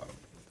talking about him.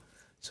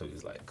 So he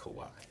was like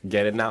Kawhi.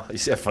 Get it now? You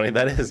see how funny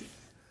that is?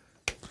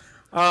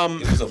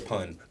 It was a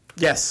pun.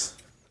 Yes.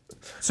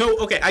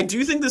 So, okay, I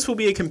do think this will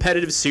be a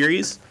competitive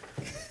series.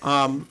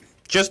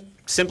 Just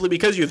simply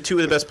because you have 2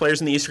 of the best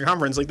players in the Eastern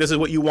Conference. Like, this is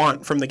what you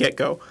want from the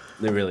get-go.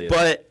 It really is.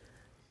 But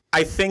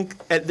I think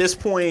at this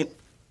point,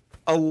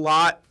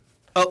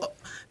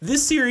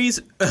 this series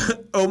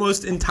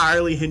almost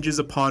entirely hinges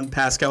upon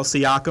Pascal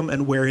Siakam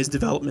and where his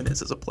development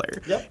is as a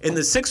player. Yep. In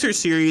the Sixers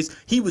series,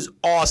 he was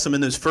awesome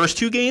in those first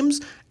 2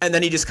 games, and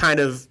then he just kind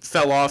of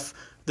fell off.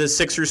 The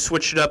Sixers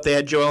switched it up. They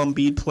had Joel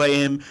Embiid play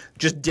him,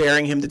 just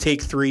daring him to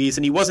take threes,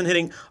 and he wasn't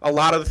hitting a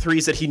lot of the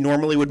threes that he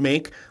normally would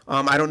make.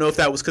 I don't know if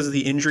that was because of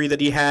the injury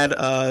that he had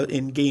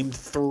in Game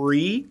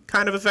 3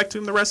 kind of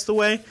affecting him the rest of the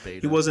way.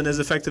 He wasn't as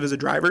effective as a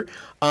driver.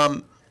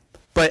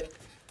 But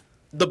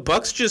the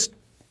Bucks just...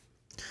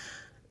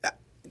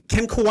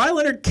 Can Kawhi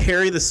Leonard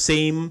carry the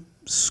same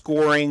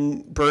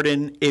scoring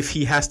burden if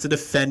he has to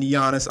defend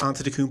Giannis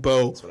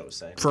Antetokounmpo That's what I was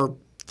saying. for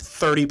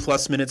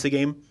 30-plus minutes a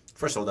game?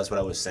 First of all, that's what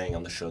I was saying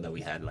on the show that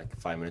we had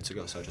 5 minutes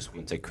ago, so I just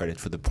want to take credit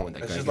for the point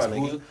that It's Greg just is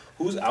like making.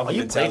 whose alpha you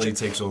mentality plagiar-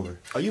 takes over.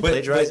 Are you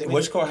plagiarizing me?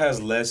 Which car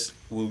has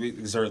will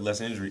exert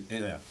less energy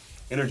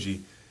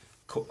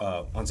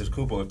onto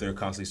Kupo if they're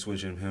constantly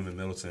switching him and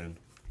Middleton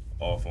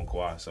off on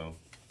Kawhi. So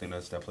I think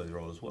that plays a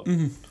role as well.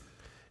 Mm-hmm.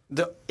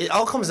 It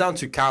all comes down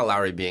to Kyle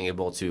Lowry being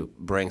able to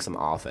bring some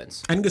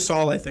offense. And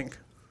Gasol, I think.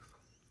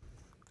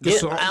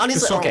 Honestly,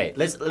 Gasol. okay,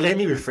 let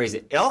me rephrase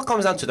it. It all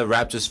comes down to the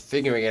Raptors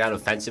figuring it out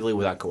offensively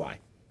without Kawhi.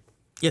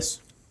 Yes.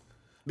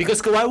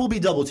 Because Kawhi will be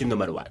double teamed no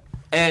matter what.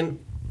 And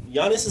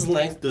Giannis'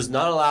 length does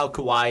not allow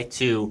Kawhi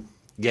to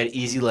get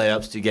easy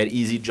layups, to get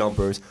easy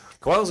jumpers.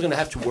 Kawhi is going to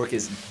have to work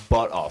his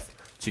butt off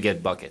to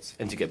get buckets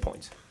and to get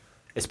points.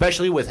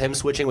 especially with him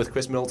switching with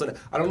Chris Middleton.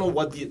 I don't know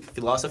what the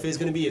philosophy is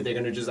going to be, if they're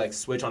going to just like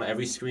switch on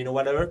every screen or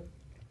whatever,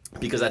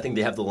 because I think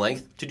they have the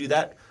length to do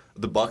that.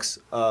 The Bucks,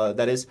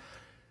 that is.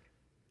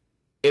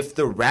 If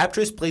the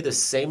Raptors play the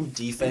same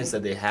defense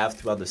that they have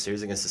throughout the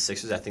series against the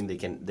Sixers, I think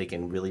they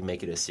can really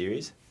make it a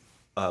series,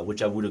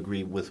 which I would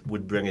agree with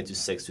would bring it to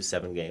 6 to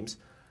 7 games.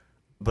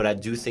 But I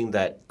do think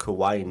that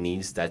Kawhi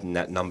needs that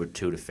number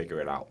 2 to figure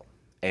it out.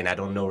 And I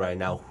don't know right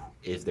now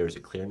if there's a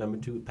clear number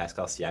 2.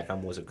 Pascal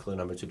Siakam was a clear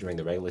number 2 during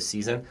the regular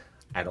season.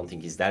 I don't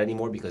think he's that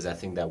anymore, because I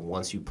think that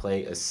once you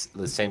play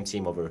the same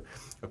team over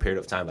a period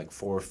of time, like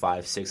 4,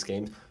 5, 6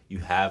 games, you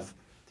have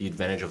the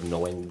advantage of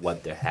knowing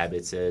what their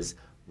habits is,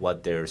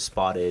 what their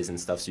spot is and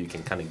stuff, so you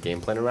can kind of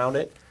game plan around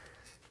it.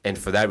 And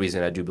for that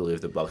reason, I do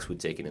believe the Bucks would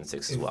take it in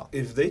 6 as well.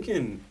 If the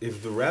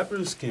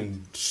Raptors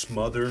can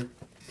smother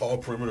all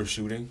perimeter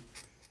shooting,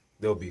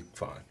 they'll be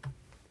fine.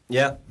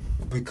 Yeah.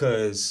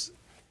 Because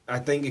I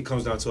think it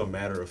comes down to a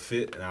matter of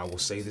fit, and I will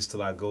say this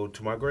till I go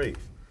to my grave.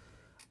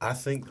 I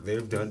think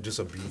they've done just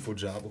a beautiful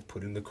job of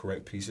putting the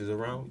correct pieces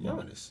around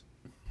Giannis.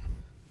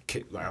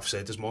 Like I've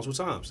said this multiple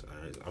times.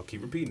 I'll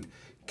keep repeating.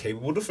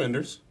 Capable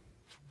defenders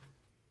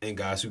and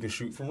guys who can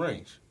shoot from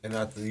range. And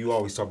you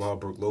always talk about how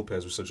Brook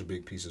Lopez was such a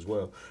big piece as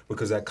well,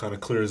 because that kind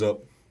of clears up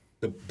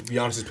the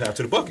Giannis' path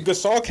to the bucket.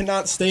 Gasol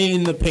cannot stay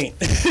in the paint.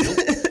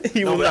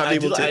 He will not be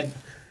able to.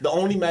 The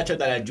only matchup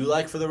that I do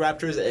like for the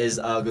Raptors is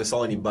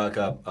Gasol and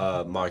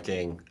Ibaka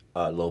marking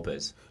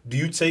Lopez. Do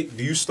you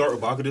start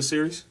Ibaka this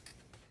series?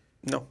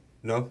 No.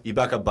 No?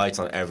 Ibaka bites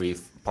on every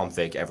pump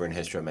fake ever in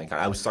history of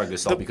mankind. I would start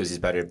Gasol because he's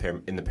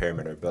better in the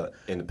perimeter, but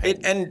in the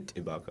paint,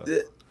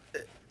 Ibaka.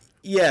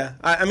 Yeah,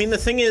 I mean the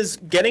thing is,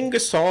 getting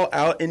Gasol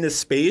out into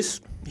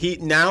space, he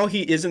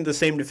isn't the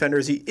same defender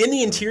as he in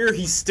the interior.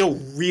 He's still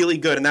really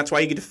good, and that's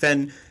why he could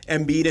defend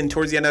Embiid. And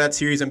towards the end of that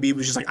series, Embiid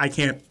was just like, I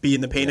can't be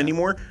in the paint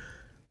anymore.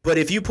 But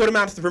if you put him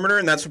out to the perimeter,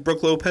 and that's what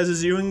Brook Lopez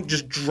is doing,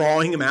 just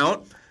drawing him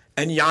out,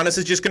 and Giannis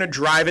is just going to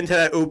drive into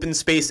that open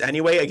space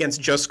anyway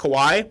against just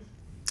Kawhi,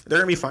 they're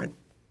going to be fine.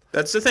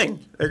 That's the thing.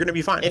 They're going to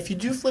be fine. If you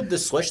do flip the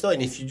switch, though,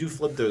 and if you do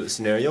flip the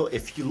scenario,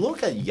 if you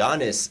look at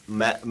Giannis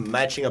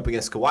matching up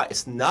against Kawhi,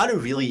 it's not a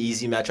really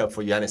easy matchup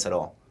for Giannis at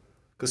all.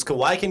 Because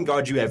Kawhi can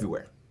guard you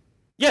everywhere.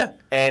 Yeah.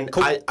 And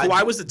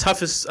Kawhi was the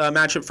toughest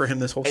matchup for him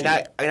this whole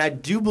season. And I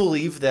do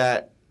believe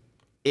that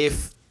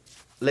if,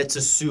 let's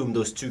assume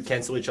those two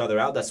cancel each other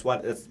out, that's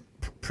what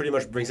pretty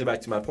much brings it back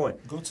to my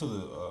point. Go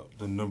to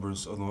the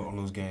numbers on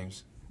those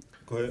games.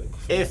 Go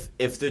ahead.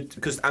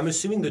 Because I'm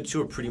assuming the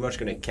two are pretty much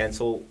going to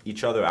cancel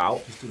each other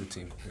out. Just do the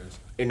team comparison.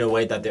 In a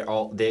way that they're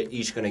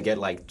each going to get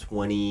like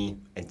 20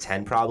 and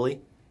 10 probably.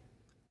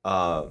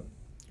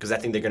 Because I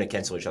think they're going to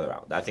cancel each other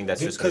out. I think that's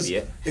just going to be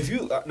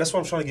it. That's why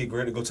I'm trying to get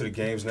Grant to go to the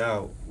games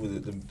now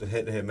with the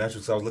head-to-head matches.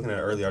 Because I was looking at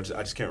it earlier, I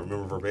just can't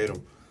remember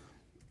verbatim.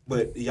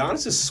 But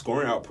Giannis'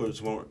 scoring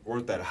outputs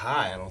weren't that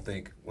high, I don't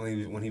think,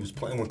 when he was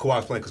playing, when Kawhi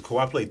was playing, because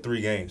Kawhi played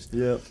 3 games.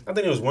 Yeah. I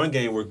think there was one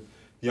game where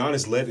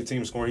Giannis led the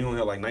team scoring. He only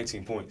had like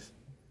 19 points.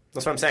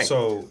 That's what I'm saying.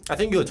 So I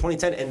think you go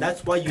 2010, and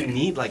that's why you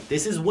need, like,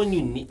 this is when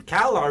you need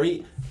Kyle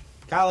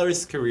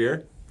Lowry's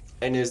career,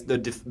 and is the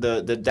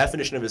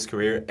definition of his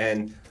career,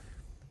 and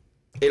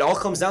it all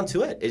comes down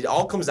to it. It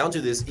all comes down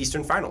to this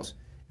Eastern Finals.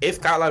 If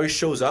Kyle Lowry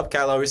shows up,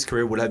 Kyle Lowry's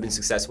career would have been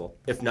successful.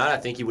 If not, I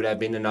think he would have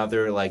been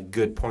another like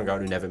good point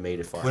guard who never made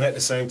it far. But at the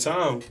same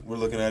time, we're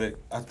looking at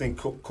it. I think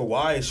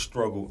Kawhi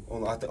struggled.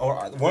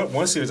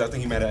 One series, I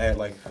think he might have had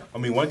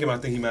one game I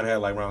think he might have had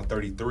like around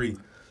 33.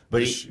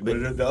 But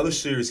the other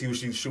series, he was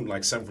shooting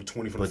like 7 for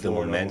 20 from the floor. But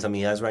the momentum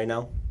he has right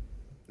now.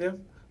 Yeah,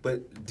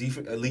 but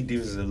elite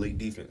defense is elite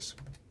defense.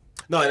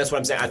 No, and that's what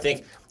I'm saying. I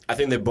think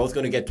they're both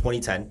going to get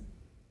 20-10.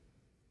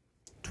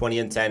 20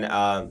 and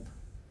 10.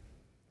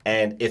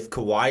 And if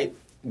Kawhi,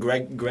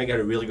 Greg had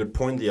a really good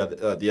point the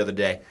other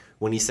day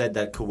when he said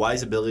that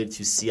Kawhi's ability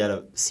to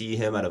see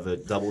him out of a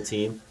double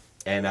team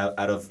and out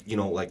of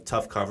like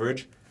tough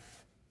coverage,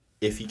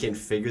 if he can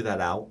figure that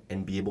out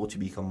and be able to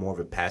become more of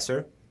a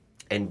passer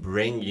and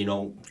bring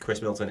Chris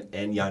Middleton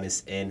and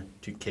Giannis in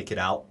to kick it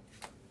out,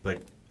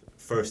 but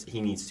first he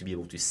needs to be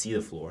able to see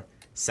the floor.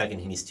 Second,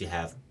 he needs to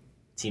have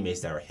teammates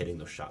that are hitting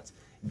those shots.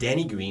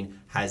 Danny Green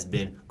has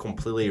been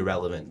completely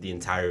irrelevant the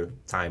entire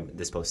time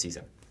this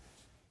postseason.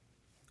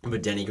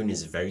 But Danny Green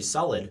is very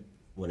solid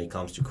when it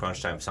comes to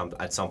crunch time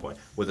at some point.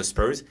 With the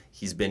Spurs,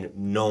 he's been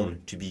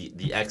known to be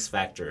the X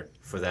factor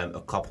for them a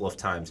couple of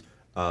times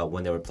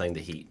when they were playing the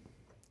Heat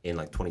in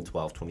like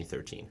 2012,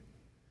 2013.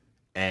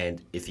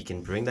 And if he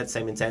can bring that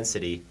same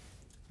intensity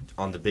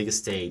on the biggest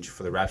stage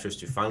for the Raptors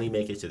to finally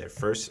make it to their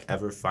first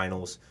ever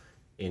finals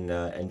in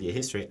NBA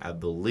history, I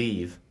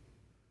believe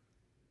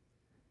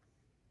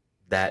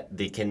that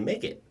they can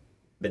make it.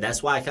 But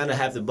that's why I kind of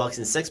have the Bucks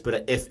in 6.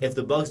 But if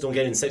the Bucks don't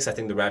get in 6, I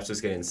think the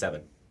Raptors get in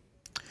 7.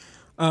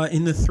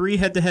 In the 3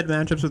 head-to-head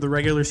matchups of the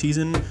regular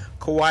season,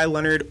 Kawhi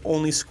Leonard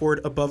only scored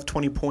above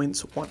 20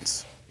 points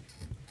once.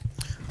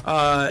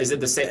 Is it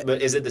the same?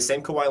 But is it the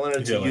same Kawhi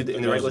Leonard to you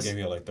in the regular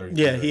season? Like 30.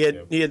 Yeah,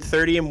 he had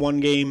 30 in one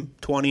game,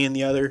 20 in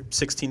the other,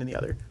 16 in the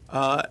other.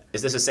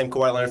 Is this the same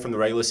Kawhi Leonard from the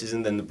regular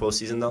season than the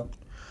postseason though?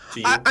 to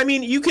you? I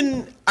mean, you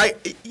can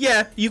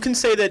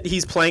say that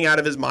he's playing out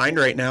of his mind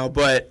right now,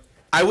 but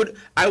I would.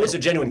 It's a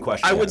genuine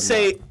question. I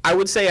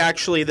would say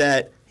actually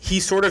that he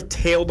sort of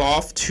tailed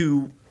off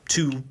to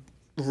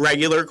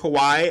regular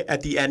Kawhi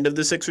at the end of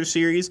the Sixers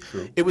series.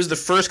 True. It was the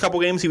first couple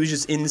games he was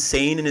just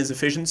insane in his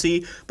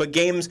efficiency, but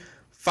games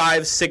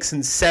 5, 6,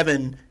 and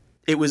 7,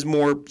 it was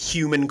more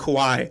human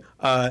Kawhi.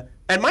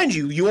 And mind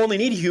you, you only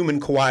need human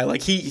Kawhi.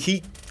 Like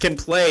he can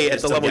play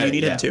at the level you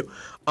need him to.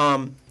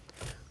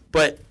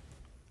 But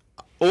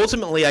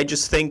ultimately, I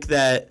just think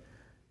that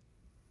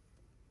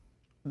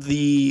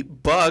the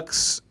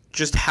Bucks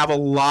just have a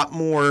lot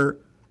more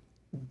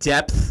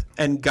depth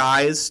and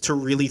guys to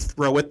really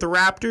throw at the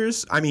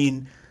Raptors. I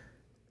mean,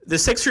 the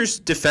Sixers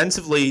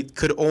defensively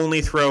could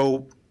only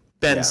throw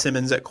Ben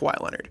Simmons at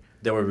Kawhi Leonard.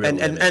 They were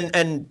really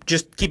and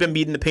just keep him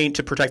beating the paint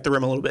to protect the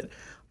rim a little bit.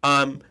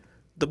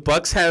 The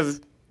Bucks have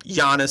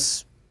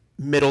Giannis,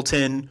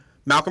 Middleton,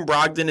 Malcolm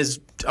Brogdon is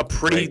a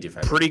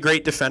pretty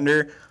great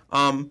defender.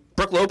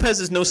 Brook Lopez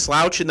is no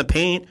slouch in the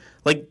paint.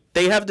 Like,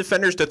 they have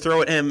defenders to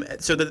throw at him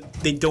so that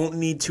they don't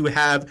need to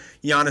have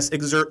Giannis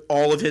exert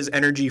all of his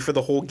energy for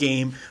the whole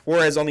game.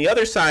 Whereas on the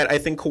other side, I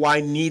think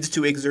Kawhi needs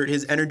to exert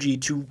his energy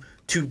to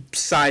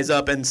size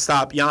up and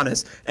stop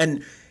Giannis.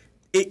 And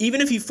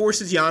even if he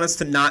forces Giannis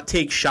to not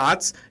take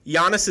shots,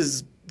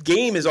 Giannis's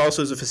game is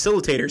also as a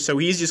facilitator. So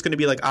he's just going to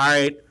be like, all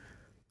right,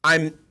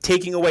 I'm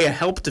taking away a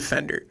help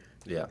defender.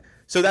 Yeah.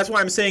 So that's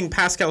why I'm saying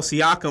Pascal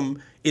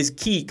Siakam is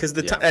key, because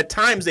at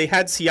times they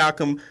had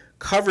Siakam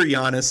cover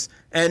Giannis,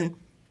 and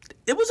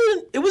it was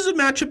a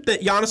matchup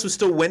that Giannis was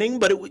still winning,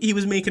 but he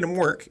was making him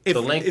work. If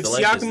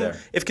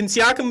Siakam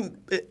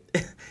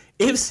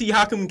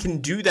can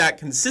do that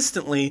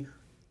consistently,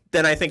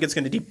 then I think it's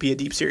going to be a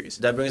deep series.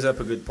 That brings up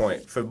a good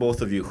point for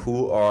both of you.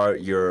 Who are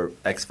your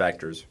X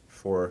factors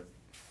for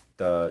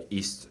the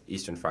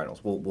Eastern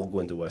Finals? We'll go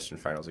into Western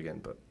Finals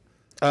again, but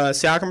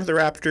Siakam for the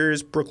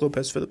Raptors, Brook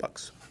Lopez for the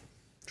Bucks.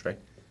 Trey?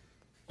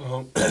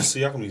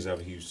 Siakam needs to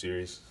have a huge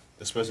series,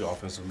 especially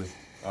offensively.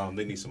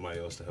 They need somebody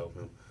else to help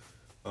him.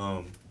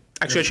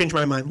 Actually, I changed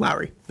my mind.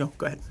 Lowry. No,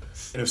 go ahead.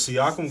 And if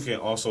Siakam can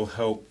also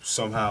help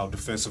somehow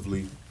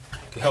defensively,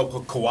 help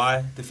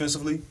Kawhi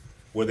defensively,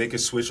 where they can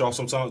switch off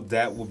sometimes,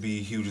 that would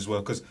be huge as well.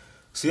 Because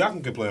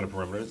Siakam can play on the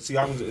perimeter.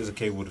 Siakam is a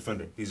capable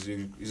defender. He's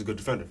a good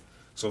defender,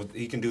 so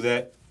he can do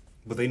that.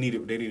 But they need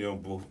it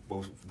on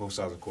both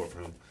sides of the court for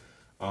him.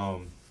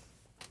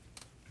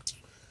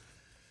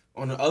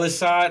 On the other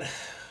side,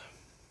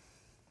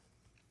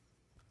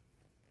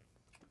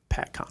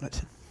 Pat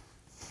Connaughton.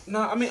 No,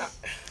 I mean,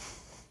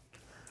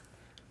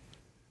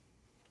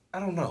 I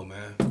don't know,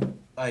 man.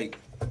 Like,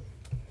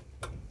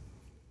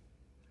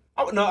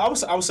 I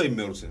would say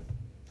Middleton.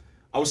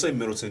 I would say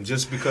Middleton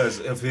just because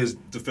of his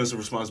defensive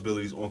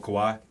responsibilities on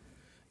Kawhi.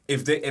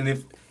 If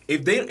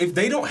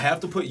they don't have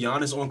to put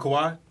Giannis on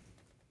Kawhi,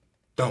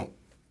 don't.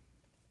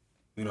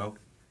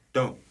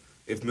 Don't.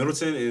 If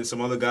Middleton and some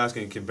other guys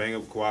can bang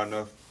up Kawhi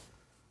enough,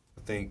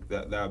 I think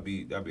that'd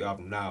be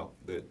awesome. Now,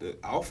 the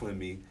alpha in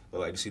me would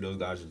like to see those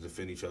guys just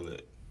defend each other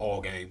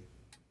all game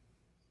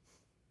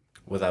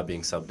without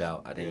being subbed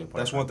out at any point.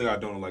 That's one thing I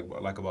don't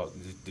like about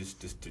this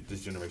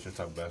generation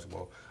type of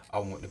basketball. I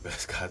want the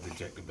best guys to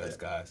eject the best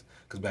guys,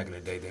 because back in the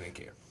day they didn't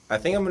care. I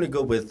think I'm going to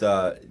go with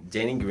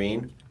Danny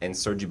Green and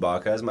Serge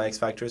Ibaka as my X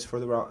factors for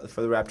the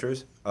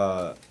Raptors.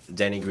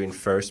 Danny Green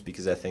first,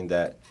 because I think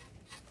that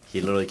he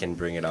literally can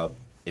bring it up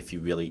if he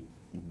really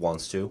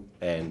wants to,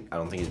 and I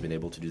don't think he's been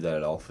able to do that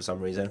at all for some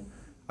reason.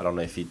 I don't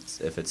know if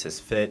it's his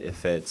fit,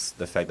 if it's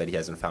the fact that he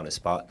hasn't found his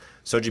spot.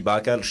 Serge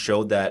Ibaka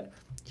showed that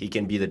he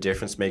can be the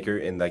difference maker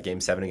in that Game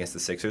 7 against the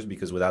Sixers,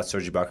 because without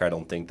Serge Ibaka, I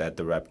don't think that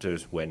the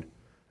Raptors win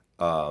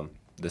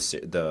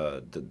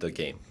the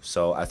game.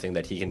 So I think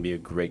that he can be a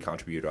great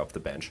contributor off the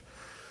bench.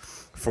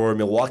 For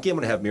Milwaukee, I'm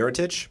going to have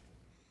Mirotic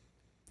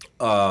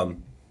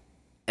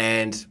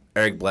and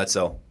Eric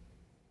Bledsoe,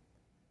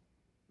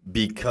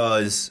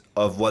 because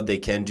of what they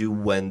can do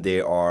when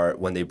they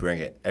bring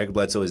it. Eric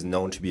Bledsoe is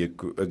known to be a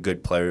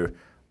good player,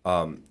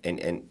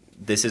 and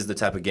this is the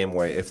type of game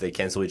where if they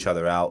cancel each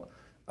other out,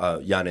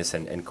 Giannis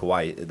and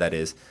Kawhi, that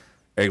is,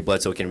 Eric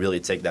Bledsoe can really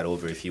take that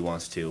over if he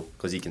wants to,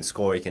 because he can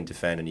score, he can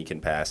defend, and he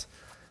can pass.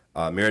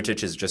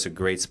 Mirotic is just a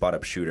great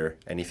spot-up shooter,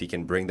 and if he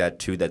can bring that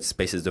too, that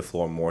spaces the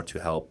floor more to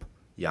help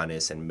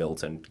Giannis and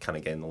Middleton kind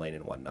of get in the lane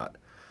and whatnot.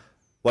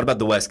 What about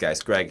the West,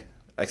 guys? Greg,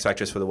 X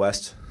factors for the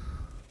West?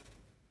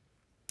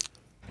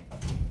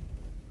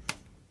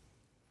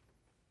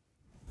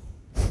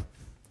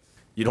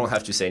 You don't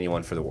have to say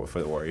anyone for the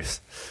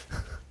Warriors.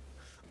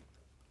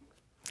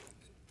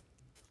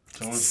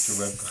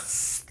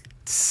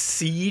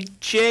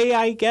 CJ,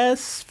 I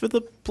guess, for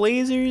the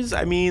Blazers.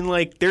 I mean,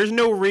 like, there's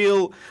no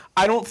real.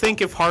 I don't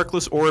think if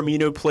Harkless or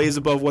Amino plays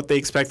above what they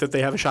expect, that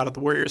they have a shot at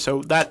the Warriors.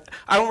 So that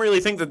I don't really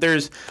think that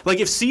there's like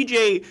if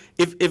CJ,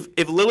 if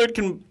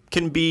Lillard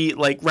can be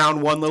like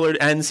round 1 Lillard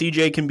and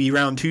CJ can be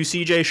round 2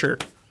 CJ, sure,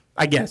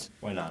 I guess.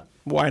 Why not?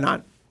 Why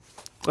not?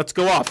 Let's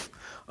go off.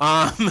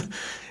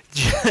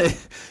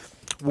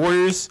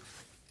 Warriors,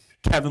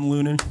 Kevon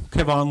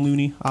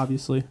Looney,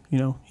 obviously,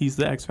 he's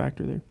the X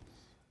factor there.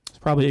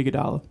 Probably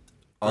Iguodala.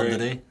 On the Great.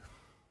 day?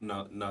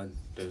 No, none.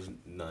 There's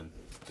none.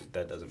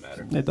 That doesn't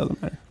matter. It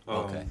doesn't matter.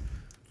 Okay.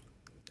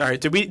 All right.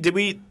 Did you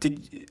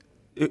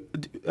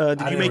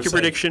make your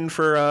prediction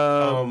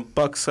for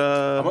Bucks?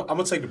 I'm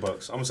gonna take the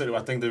Bucks. I'm gonna say I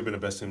think they've been the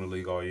best team in the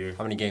league all year.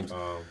 How many games?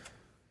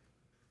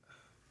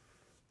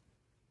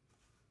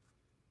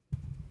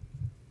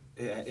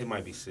 It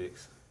might be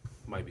 6.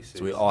 Might be 6.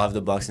 So we all have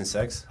the Bucks in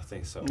 6? I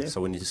think so. Yeah.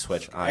 So we need to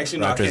switch. All right,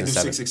 Actually, no, I Raptors can't in do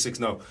 7. 6.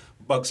 No,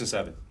 Bucks and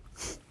 7.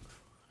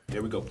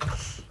 There we go.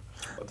 Bucks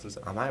and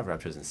 7. I might have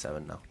Raptors in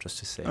 7 now, just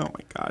to say. Oh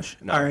my gosh!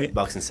 No, All right.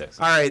 Bucks in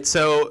 6. All right,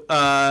 so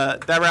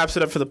that wraps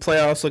it up for the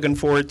playoffs. Looking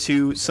forward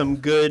to some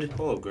good.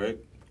 Hello, Greg.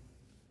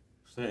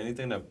 Is there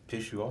anything that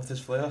pissed you off this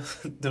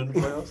playoffs? During the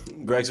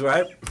playoffs? Greg's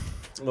right.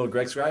 A little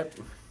Greg's right.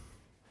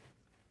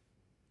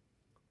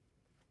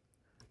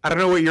 I don't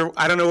know what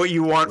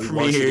you want We from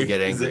want me you here. to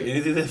get Is there angry.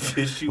 anything that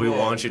pissed you We off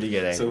want you to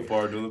get so angry.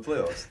 far during the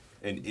playoffs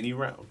in any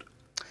round?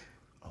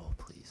 Oh,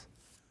 please.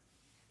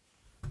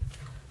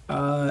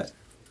 All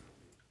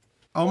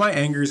my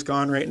anger's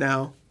gone right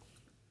now.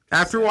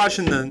 After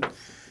watching after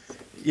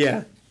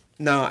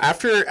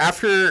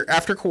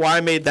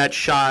Kawhi made that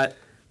shot,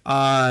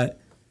 it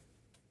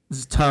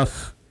was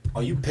tough.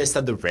 Are you pissed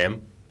at the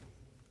rim?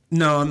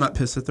 No, I'm not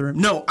pissed at the rim.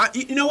 No,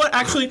 you know what?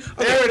 Actually, okay,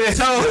 There it is.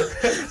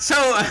 So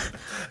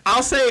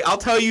I'll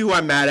tell you who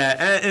I'm mad at.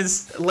 And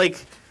it's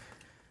like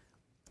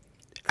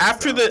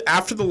after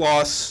the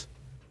loss,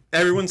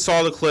 everyone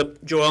saw the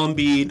clip. Joel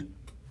Embiid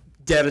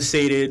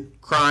devastated,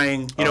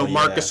 crying. You know, yeah.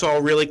 Marc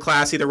Gasol really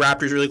classy. The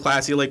Raptors really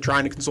classy, like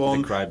trying to console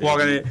him.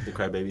 Walking it. The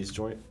crybabies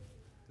joint?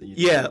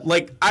 Yeah,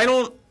 like I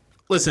don't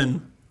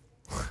listen.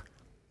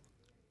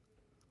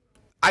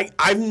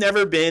 I've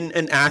never been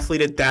an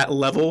athlete at that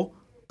level,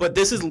 but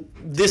this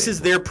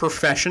is their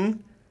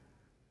profession.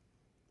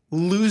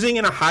 Losing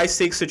in a high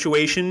stakes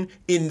situation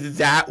in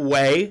that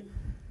way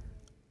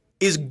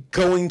is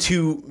going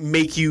to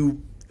make you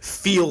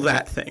feel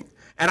that thing.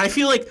 And I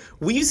feel like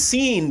we've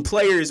seen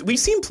players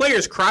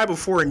cry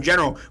before in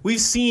general. We've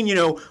seen,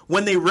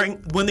 when they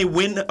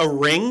win a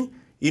ring,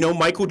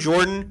 Michael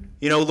Jordan,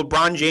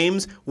 LeBron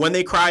James, when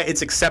they cry,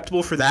 it's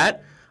acceptable for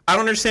that. I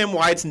don't understand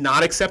why it's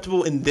not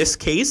acceptable in this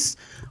case.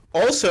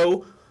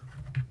 Also,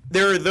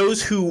 there are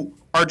those who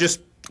are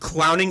just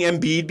clowning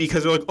Embiid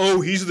because they're like,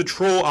 oh, he's the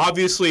troll.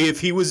 Obviously, if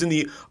he was in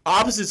the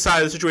opposite side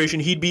of the situation,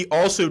 he'd be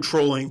also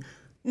trolling.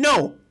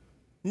 No,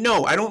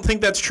 I don't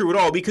think that's true at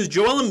all because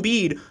Joel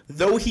Embiid,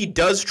 though he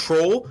does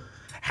troll,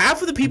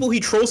 half of the people he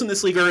trolls in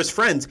this league are his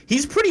friends.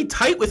 He's pretty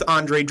tight with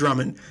Andre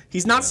Drummond.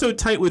 He's not so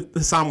tight with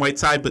Hassan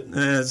Whiteside, but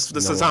it's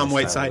the Hassan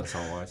Whiteside.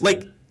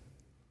 Like,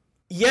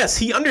 yes,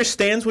 he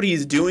understands what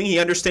he's doing. He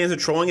understands the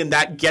trolling, and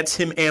that gets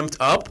him amped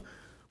up.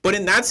 But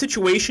in that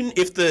situation,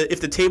 if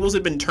the tables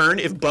had been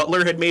turned, if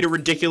Butler had made a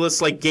ridiculous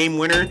game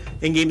winner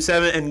in Game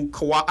 7, and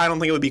Kawhi, I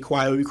don't think it would be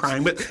Kawhi who would be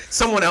crying, but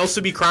someone else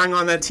would be crying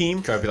on that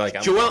team. Try to be like,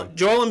 Joel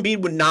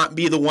Embiid would not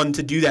be the one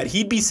to do that.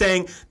 He'd be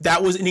saying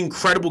that was an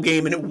incredible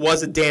game, and it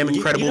was a damn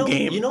incredible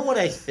game. You know what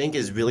I think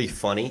is really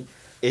funny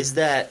is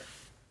that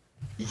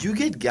you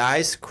get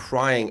guys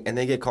crying and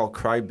they get called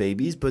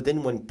crybabies, but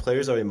then when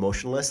players are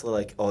emotionless, they're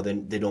like, oh,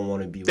 then they don't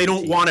want to be. They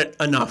don't want it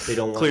enough. They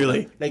don't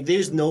clearly. Like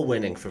there's no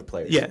winning for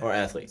players or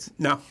athletes.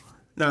 No,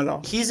 not at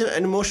all. He's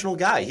an emotional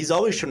guy. He's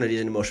always shown that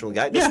he's an emotional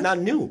guy. That's not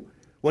new.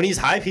 When he's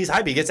hype, he's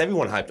hype. He gets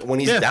everyone hyped. When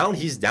he's down,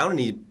 he's down, and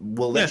he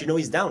will let you know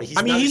he's down.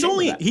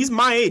 He's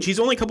my age. He's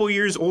only a couple of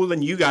years older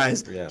than you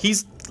guys. Yeah.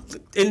 He's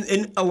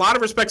in a lot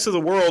of respects of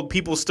the world,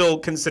 people still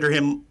consider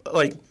him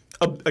like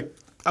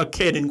a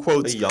kid in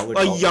quotes, a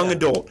young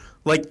adult.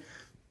 Like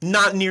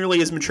not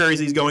nearly as mature as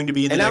he's going to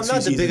be in the next few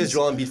seasons. And I'm not the biggest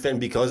Joel Embiid fan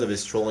because of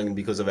his trolling and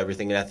because of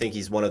everything. And I think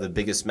he's one of the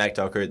biggest smack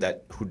talker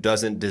who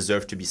doesn't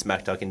deserve to be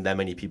smack talking that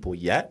many people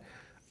yet.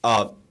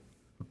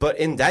 But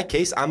in that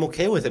case, I'm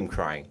okay with him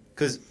crying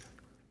because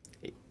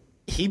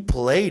he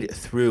played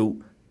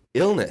through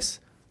illness,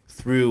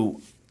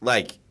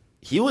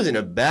 he was in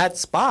a bad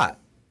spot,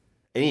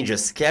 and he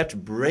just kept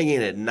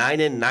bringing it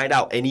night in, night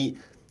out. And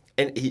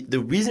the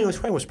reason he was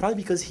crying was probably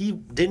because he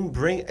didn't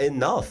bring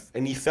enough,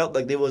 and he felt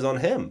like it was on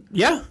him.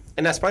 Yeah.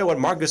 And that's probably what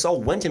Marc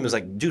Gasol went to him. He was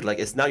like, dude,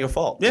 it's not your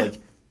fault. Yeah.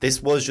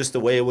 This was just the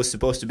way it was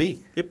supposed to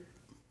be. Yep.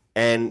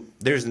 And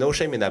there's no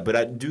shame in that, but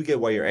I do get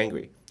why you're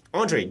angry.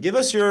 Andre, give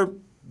us your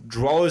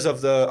drawers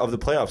of the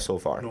playoffs so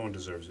far. No one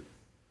deserves it.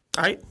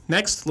 All right,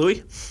 next,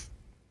 Louis.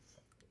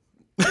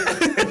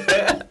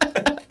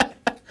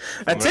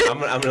 That's it. I'm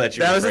gonna let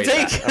you. That was a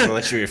rephrase take. I'm gonna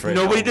let you rephrase.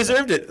 Nobody that.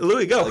 deserved it.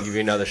 Louis, go. I'll give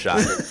you another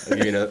shot.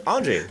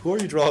 Andre, who are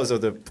your drawers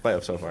of the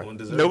playoffs so far? No one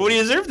deserves Nobody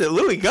it. deserved it.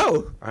 Louis,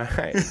 go. All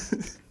right.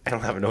 I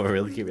don't have an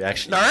overreaction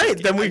reaction. All right,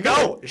 then we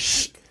go.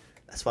 Shh.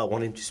 That's why I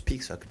wanted him to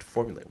speak so I could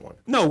formulate one.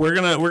 No, we're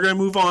gonna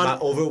move on. My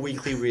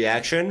over-weekly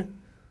reaction.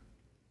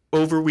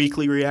 Over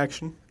weekly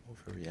reaction.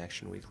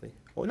 Overreaction weekly.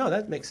 Oh no,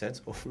 that makes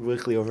sense.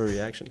 Weekly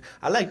overreaction.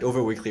 I liked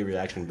over-weekly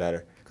reaction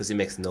better because it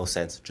makes no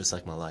sense, just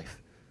like my life.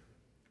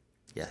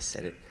 Yeah, I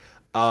said it.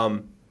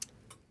 I'm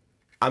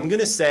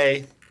gonna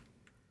say.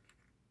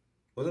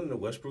 Wasn't it the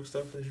Westbrook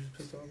stuff that you just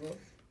pissed off about?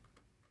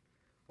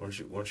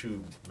 weren't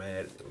you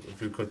mad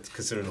if you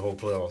consider the whole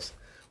playoffs?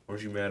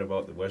 Weren't you mad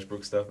about the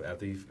Westbrook stuff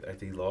after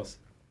he lost?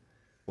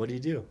 What do you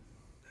do?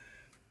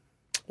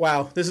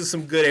 Wow, this is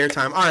some good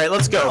airtime. All right,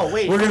 let's go. No,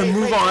 wait, We're gonna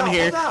move on no,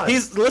 here. hold on.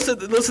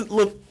 Listen.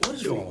 Look, What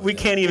is wrong with we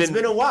that? can't even. It's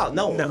been a while.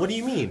 No, what do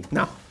you mean?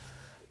 No.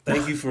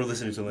 Thank you for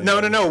listening to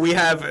No. We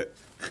have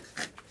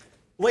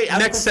Wait, I'm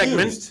next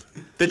confused.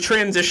 segment, the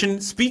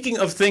transition. Speaking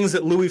of things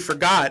that Louis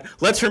forgot,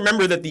 let's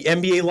remember that the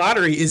NBA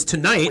lottery is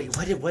tonight. Wait,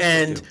 what did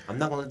and do? I'm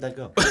not gonna let that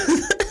go.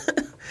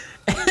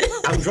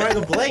 I'm drawing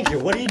a blank here.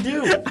 What do you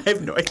do? I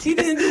have no idea. He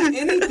didn't do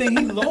anything.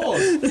 He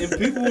lost, and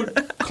people were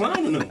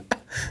clowning him,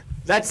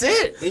 That's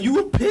it. and you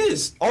were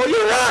pissed. Oh,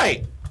 you're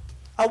right.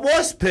 I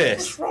was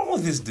pissed. What's wrong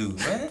with this dude,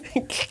 man?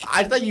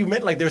 I thought you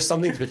meant like there's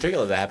something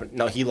particular that happened.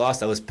 No, he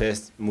lost. I was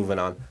pissed. Moving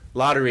on.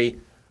 Lottery.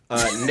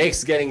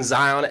 Knicks getting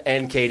Zion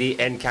and KD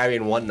and Kyrie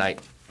in one night.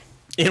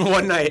 In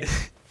one night.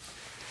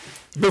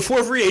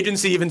 Before free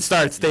agency even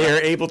starts, they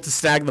are able to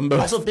snag them both.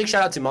 Also, big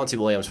shout out to Monty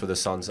Williams for the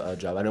Suns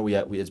job. I know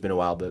it's been a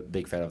while, but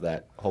big fan of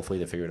that. Hopefully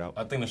they figure it out.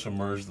 I think they should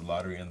merge the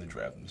lottery and the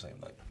draft in the same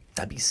night.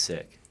 That'd be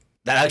sick.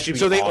 That'd actually be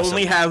So they awesome.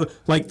 only have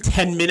like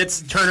 10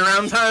 minutes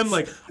turnaround time.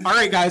 Like, all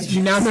right, guys,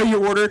 you now know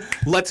your order.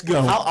 Let's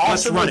go. How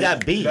Let's awesome run would it.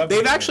 that be?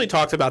 They've actually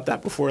talked about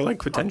that before, like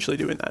potentially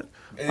doing that.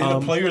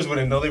 And the players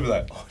wouldn't know. They'd be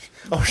like,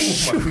 "Oh,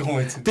 shoot, am I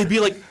going to?" They'd be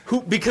like,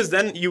 who? Because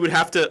then you would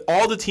have to.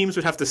 All the teams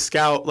would have to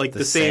scout like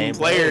the same same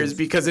players players.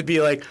 because it'd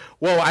be like,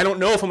 well, I don't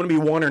know if I'm going to be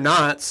one or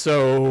not.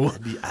 So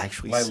That'd be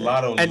actually Like sick.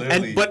 Lotto,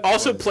 literally. but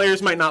also was-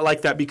 players might not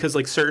like that because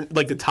like certain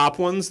like the top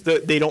ones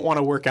they don't want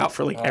to work out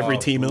for like every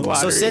team in the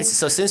So lottery.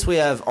 since we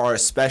have our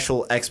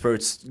special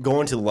experts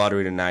going to the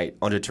lottery tonight,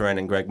 Andre Turan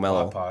and Greg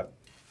Mello, Pod.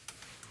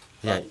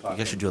 yeah, you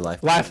guys should do a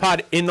live. Live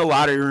pod in the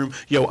lottery room.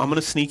 Yo, I'm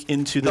gonna sneak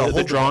into the, hold the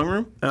on. drawing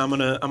room. And I'm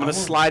gonna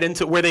slide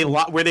into where they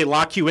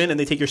lock you in and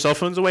they take your cell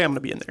phones away. I'm gonna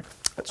be in there.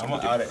 I'm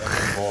gonna add an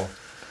extra ball.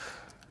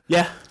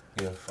 Yeah.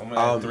 Yeah, I'm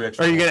gonna add 3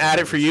 extra. Are you balls. gonna add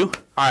it for you?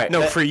 All right,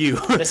 No, for you.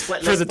 Let's play,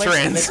 for the let's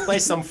trans. play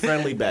some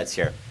friendly bets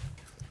here.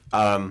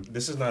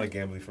 This is not a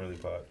gambling friendly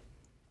pod.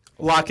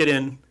 Lock it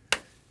in.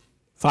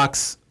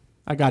 Fox,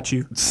 I got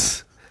you.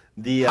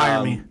 The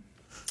Hire me.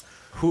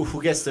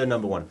 Who gets the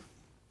number one?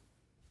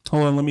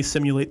 Hold on, let me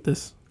simulate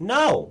this.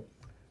 No,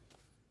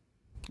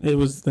 It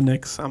was the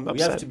Knicks. I'm we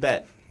have upset. to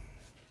bet.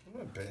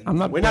 I'm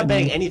not. We're not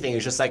betting anything.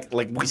 It's just like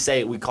we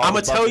say we call. I'm it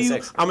gonna tell Bucks you.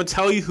 and six. I'm gonna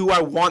tell you who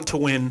I want to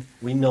win.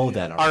 We know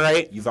that. All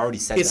right. You've already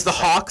said It's that. the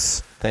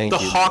Hawks. Thank the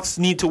you. Hawks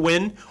need to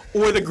win,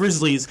 or the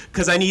Grizzlies,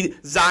 because I need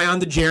Zion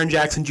to Jaren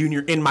Jackson Jr.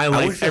 in my I would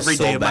life feel every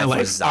so day of my bad for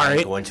life. Zion All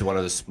right. going to one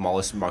of the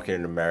smallest market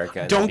in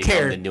America. And Don't become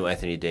care. The new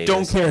Anthony Davis.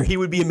 Don't care. He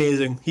would be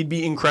amazing. He'd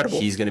be incredible.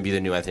 He's going to be the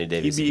new Anthony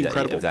Davis. He'd be if that-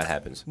 incredible. if that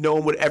happens. No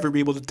one would ever be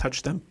able to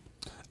touch them.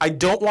 I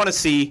don't want to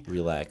see.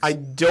 Relax. I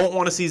don't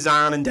want to see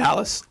Zion in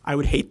Dallas. I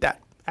would hate that.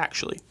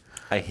 Actually,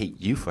 I hate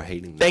you for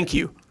hating. That. thank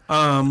you.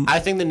 I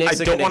think the I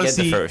Knicks are don't going want to to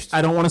get see. the first.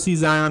 I don't want to see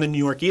Zion in New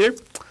York either.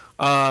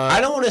 I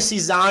don't want to see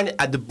Zion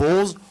at the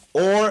Bulls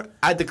or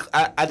at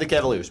the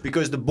Cavaliers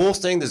because the Bulls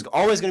thing, there's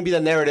always going to be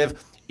that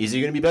narrative. Is he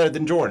going to be better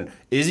than Jordan?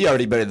 Is he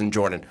already better than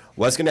Jordan?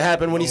 What's going to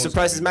happen when he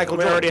surprises Michael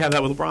We Jordan? already have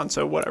that with LeBron,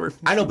 so whatever.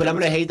 I know, but I'm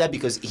going to hate that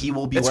because he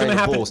will be It's wearing gonna the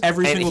happen Bulls,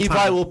 every and single he time.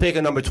 probably will pick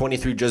a number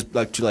 23 just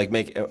like to like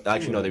make.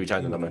 Actually, no, they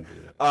retired the number.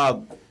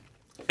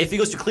 If he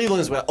goes to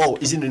Cleveland, it's like, oh,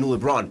 is he the new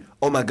LeBron?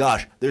 Oh my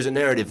gosh, there's a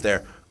narrative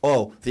there.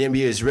 Oh, the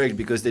NBA is rigged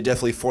because they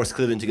definitely forced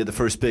Cleveland to get the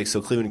first pick,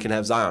 so Cleveland can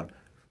have Zion.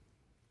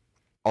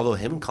 Although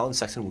him and Colin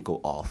Sexton would go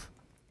off.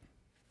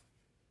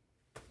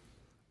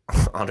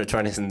 Andre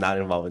Trine is not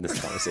involved in this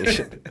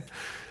conversation.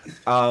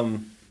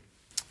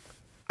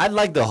 I'd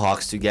like the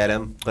Hawks to get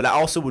him, but I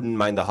also wouldn't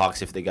mind the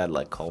Hawks if they got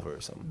like Culver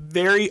or something.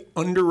 Very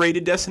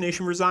underrated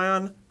destination for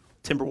Zion,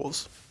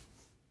 Timberwolves.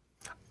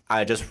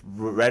 I just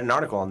read an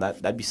article on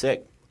that. That'd be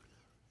sick.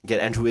 Get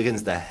Andrew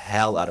Wiggins the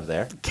hell out of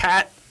there.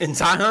 Cat and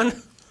Zion.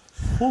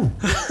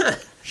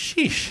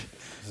 Sheesh.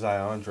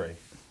 Zion Dre.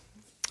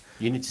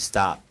 You need to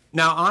stop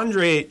Now,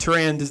 Andre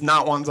Turan does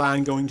not want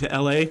Zion going to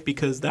LA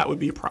because that would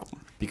be a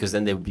problem. because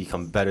then they would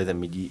become better than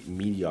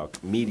mediocre.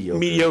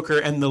 Mediocre,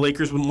 and the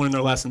Lakers wouldn't learn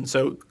their lesson.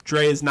 So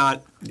Dre is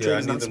not. Dre I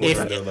is need not them supposed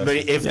to to- learn their But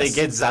lesson. if they Yes.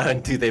 get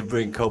Zion too, they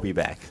bring Kobe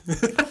back.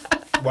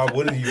 Why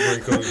wouldn't you bring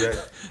Kobe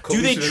back? Kobe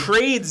Do they should've-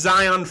 trade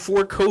Zion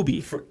for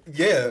Kobe?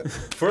 Yeah.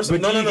 First, But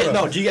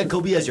no. do you get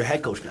Kobe as your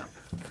head coach now?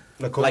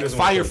 No, Kobe Like doesn't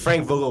want fire Kobe.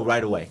 Frank Vogel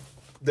right away.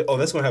 Oh,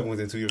 that's gonna happen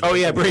within 2 years. Oh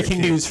yeah, He's a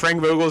breaking kid. news: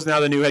 Frank Vogel is now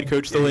the new head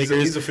coach of the Yeah,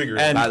 Lakers. he's a figure.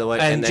 And, By the way,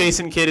 and and then-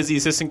 Jason Kidd is the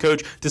assistant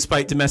coach,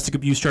 despite domestic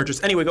abuse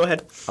charges. Anyway, go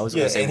ahead. I was Yeah,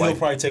 going to say and why. he'll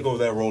probably take over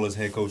that role as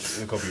head coach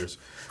in a couple years.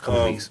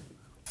 Couple weeks.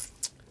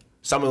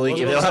 Summer league.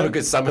 What If was they'll I have a saying?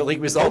 good summer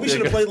league result. Kobe they're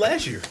should have good. played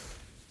last year.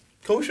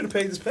 Kobe should have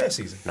played this past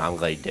season. No, I'm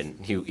glad he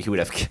didn't. He would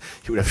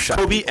have shot.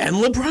 Kobe and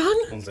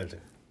LeBron On the same team.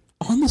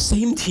 on the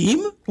same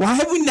team? Why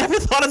have we never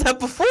thought of that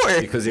before?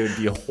 because it would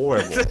be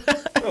horrible.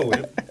 No, we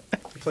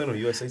playing on a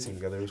USA team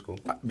together. It was cool.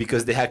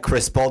 Because they had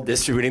Chris Paul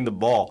distributing the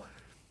ball.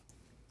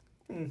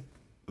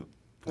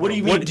 What do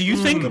you mean? Do you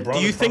think? LeBron Do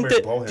you is think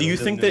primary that? ball Do handler. you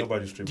Doesn't think do that?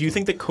 nobody strip Do you ball.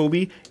 think that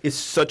Kobe is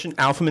such an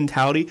alpha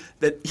mentality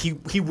that he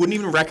wouldn't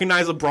even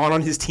recognize LeBron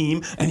on his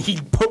team, and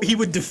he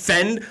would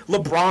defend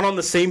LeBron on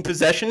the same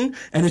possession,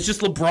 and it's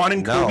just LeBron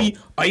and No. Kobe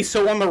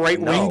ISO on the right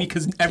No. wing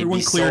because He'd everyone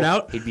be cleared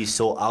out. He'd be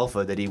so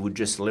alpha that he would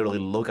just literally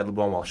look at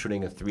LeBron while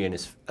shooting a three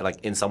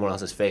in someone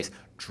else's face,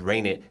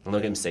 drain it, and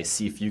look at him and say,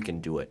 "See if you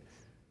can do it."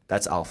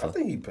 That's alpha. I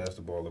think he passed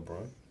the ball,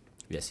 LeBron.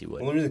 Yes, he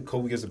would. Only reason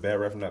Kobe gets a bad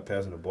rap for not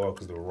passing the ball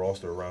because the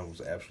roster around was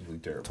absolutely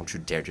terrible. Don't you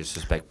dare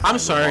disrespect. I'm Prime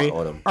sorry.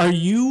 Lamar Odom. Are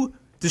you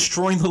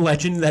destroying the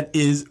legend that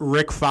is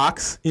Rick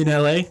Fox in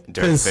LA?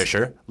 Derek 'Cause-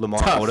 Fisher, Lamar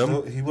Tough. Odom.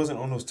 No, he wasn't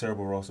on those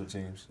terrible roster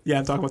teams. Yeah,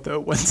 I'm talking about the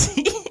one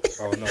team.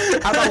 Oh no!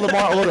 How about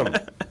Lamar Odom?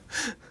 What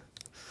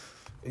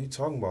are you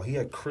talking about? He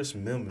had Chris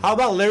Mims. How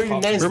about Larry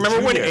Nance?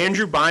 Remember when Jr.?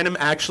 Andrew Bynum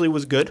actually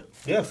was good?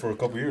 Yeah, for a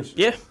couple years.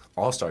 Yeah.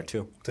 All-Star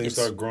too? Until he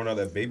started growing out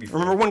that baby.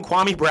 Remember when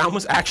Kwame Brown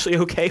was actually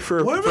okay for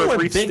a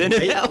brief stint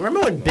in hell? Remember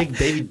when Big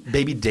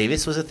Baby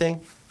Davis was a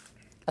thing?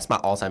 That's my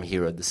all-time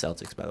hero of the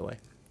Celtics, by the way.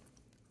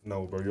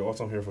 No, bro. Your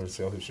all-time hero for the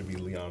Celtics should be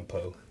Leon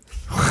Poe.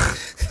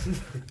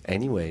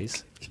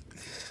 Anyways,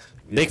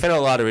 big fan of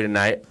the lottery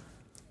tonight.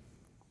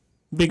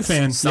 Big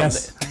fan.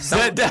 Yes.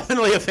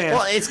 Definitely a fan.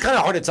 Well, it's kind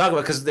of hard to talk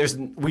about because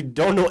we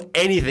don't know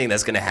anything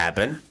that's going to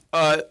happen.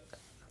 We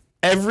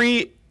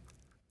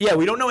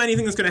don't know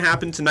anything that's going to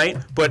happen tonight,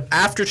 but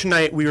after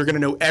tonight, we are going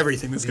to know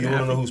everything that's Do going you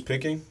to want to know happen. who's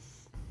picking?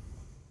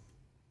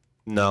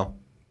 No,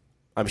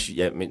 I'm sure.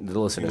 Yeah, I mean, the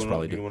listeners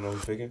probably You do. want to know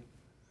who's picking?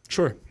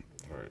 Sure.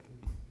 All right.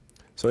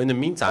 So in the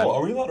meantime, Oh,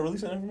 are we allowed to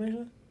release that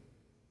information?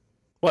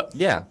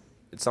 yeah,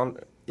 it's on.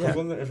 Yeah. Yeah,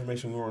 Wasn't that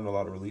information we weren't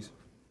allowed to release?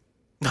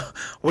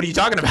 What are you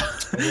talking about?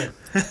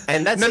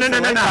 and that's No. it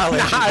for Red College.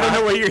 I don't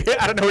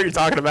know what you're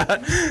talking about.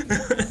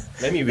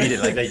 Let me read it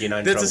like that. You're not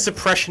in That's trouble. a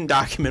suppression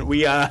document.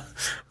 We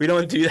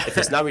don't do If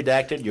it's that. not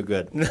redacted, you're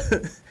good.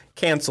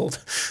 Canceled.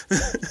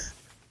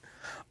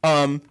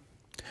 But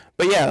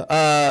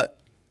yeah,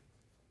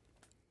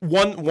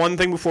 one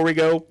thing before we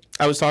go,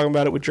 I was talking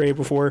about it with Dre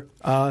before.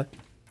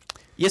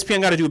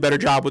 ESPN got to do a better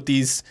job with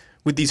these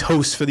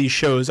hosts for these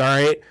shows. All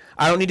right,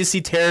 I don't need to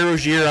see Terry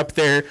Rozier up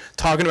there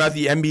talking about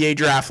the NBA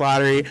draft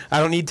lottery. I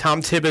don't need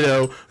Tom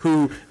Thibodeau,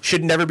 who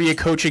should never be a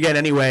coach again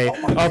anyway,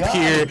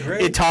 here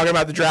talking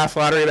about the draft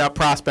lottery about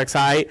prospects.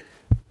 All right,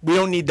 we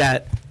don't need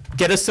that.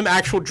 Get us some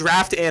actual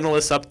draft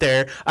analysts up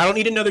there. I don't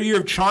need another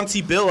year of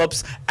Chauncey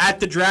Billups at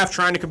the draft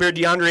trying to compare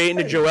DeAndre Ayton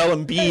to Joel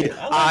Embiid.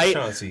 I like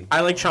Chauncey. I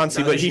like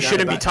Chauncey, but he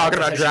shouldn't be talking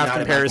about draft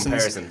comparisons.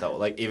 Comparison, though.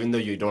 Like, even though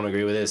you don't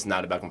agree with it, it's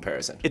not about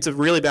comparison. It's a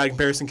really bad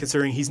comparison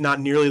considering he's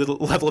not nearly the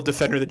level of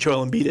defender that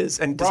Joel Embiid is,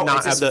 and does not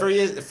it's have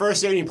his the.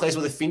 first year he plays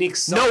with the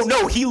Phoenix Suns.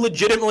 No, he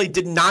legitimately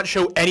did not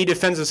show any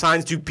defensive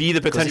signs to be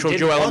the potential didn't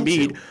Joel want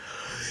Embiid. to.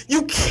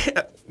 You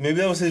can't. Maybe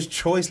that was his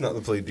choice not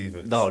to play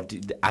defense. No,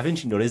 dude,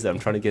 haven't you noticed that I'm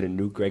trying to get a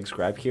new Greg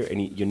Scribe here,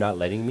 and you're not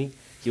letting me?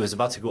 He was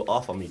about to go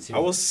off on me too. I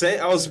was saying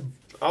I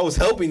was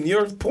helping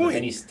your point.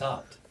 and he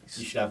stopped.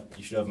 You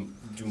should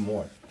have do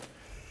more.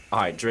 All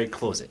right, Drake,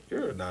 close it.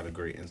 You're not a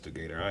great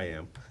instigator. I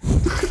am.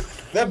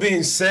 That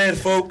being said,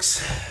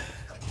 folks,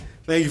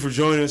 thank you for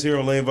joining us here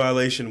on Lane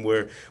Violation,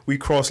 where we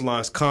cross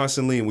lines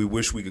constantly, and we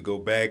wish we could go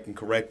back and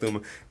correct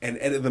them and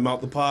edit them out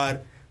the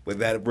pod. But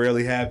that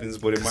rarely happens.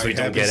 But it might we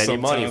don't happen get any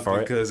money sometime for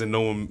it.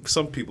 because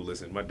some people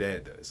listen. My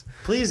dad does.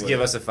 Please But, give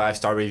us a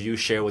 5-star review.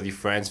 Share with your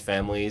friends,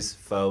 families,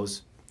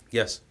 foes.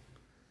 Yes,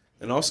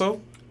 and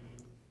also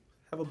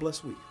have a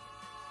blessed week.